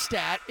third best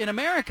at in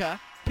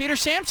America, Peter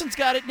Sampson's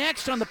got it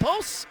next on the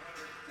Pulse.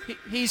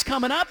 He's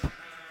coming up.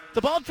 The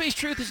Bald-Faced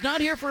Truth is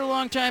not here for a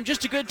long time,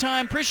 just a good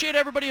time. Appreciate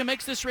everybody who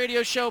makes this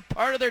radio show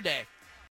part of their day.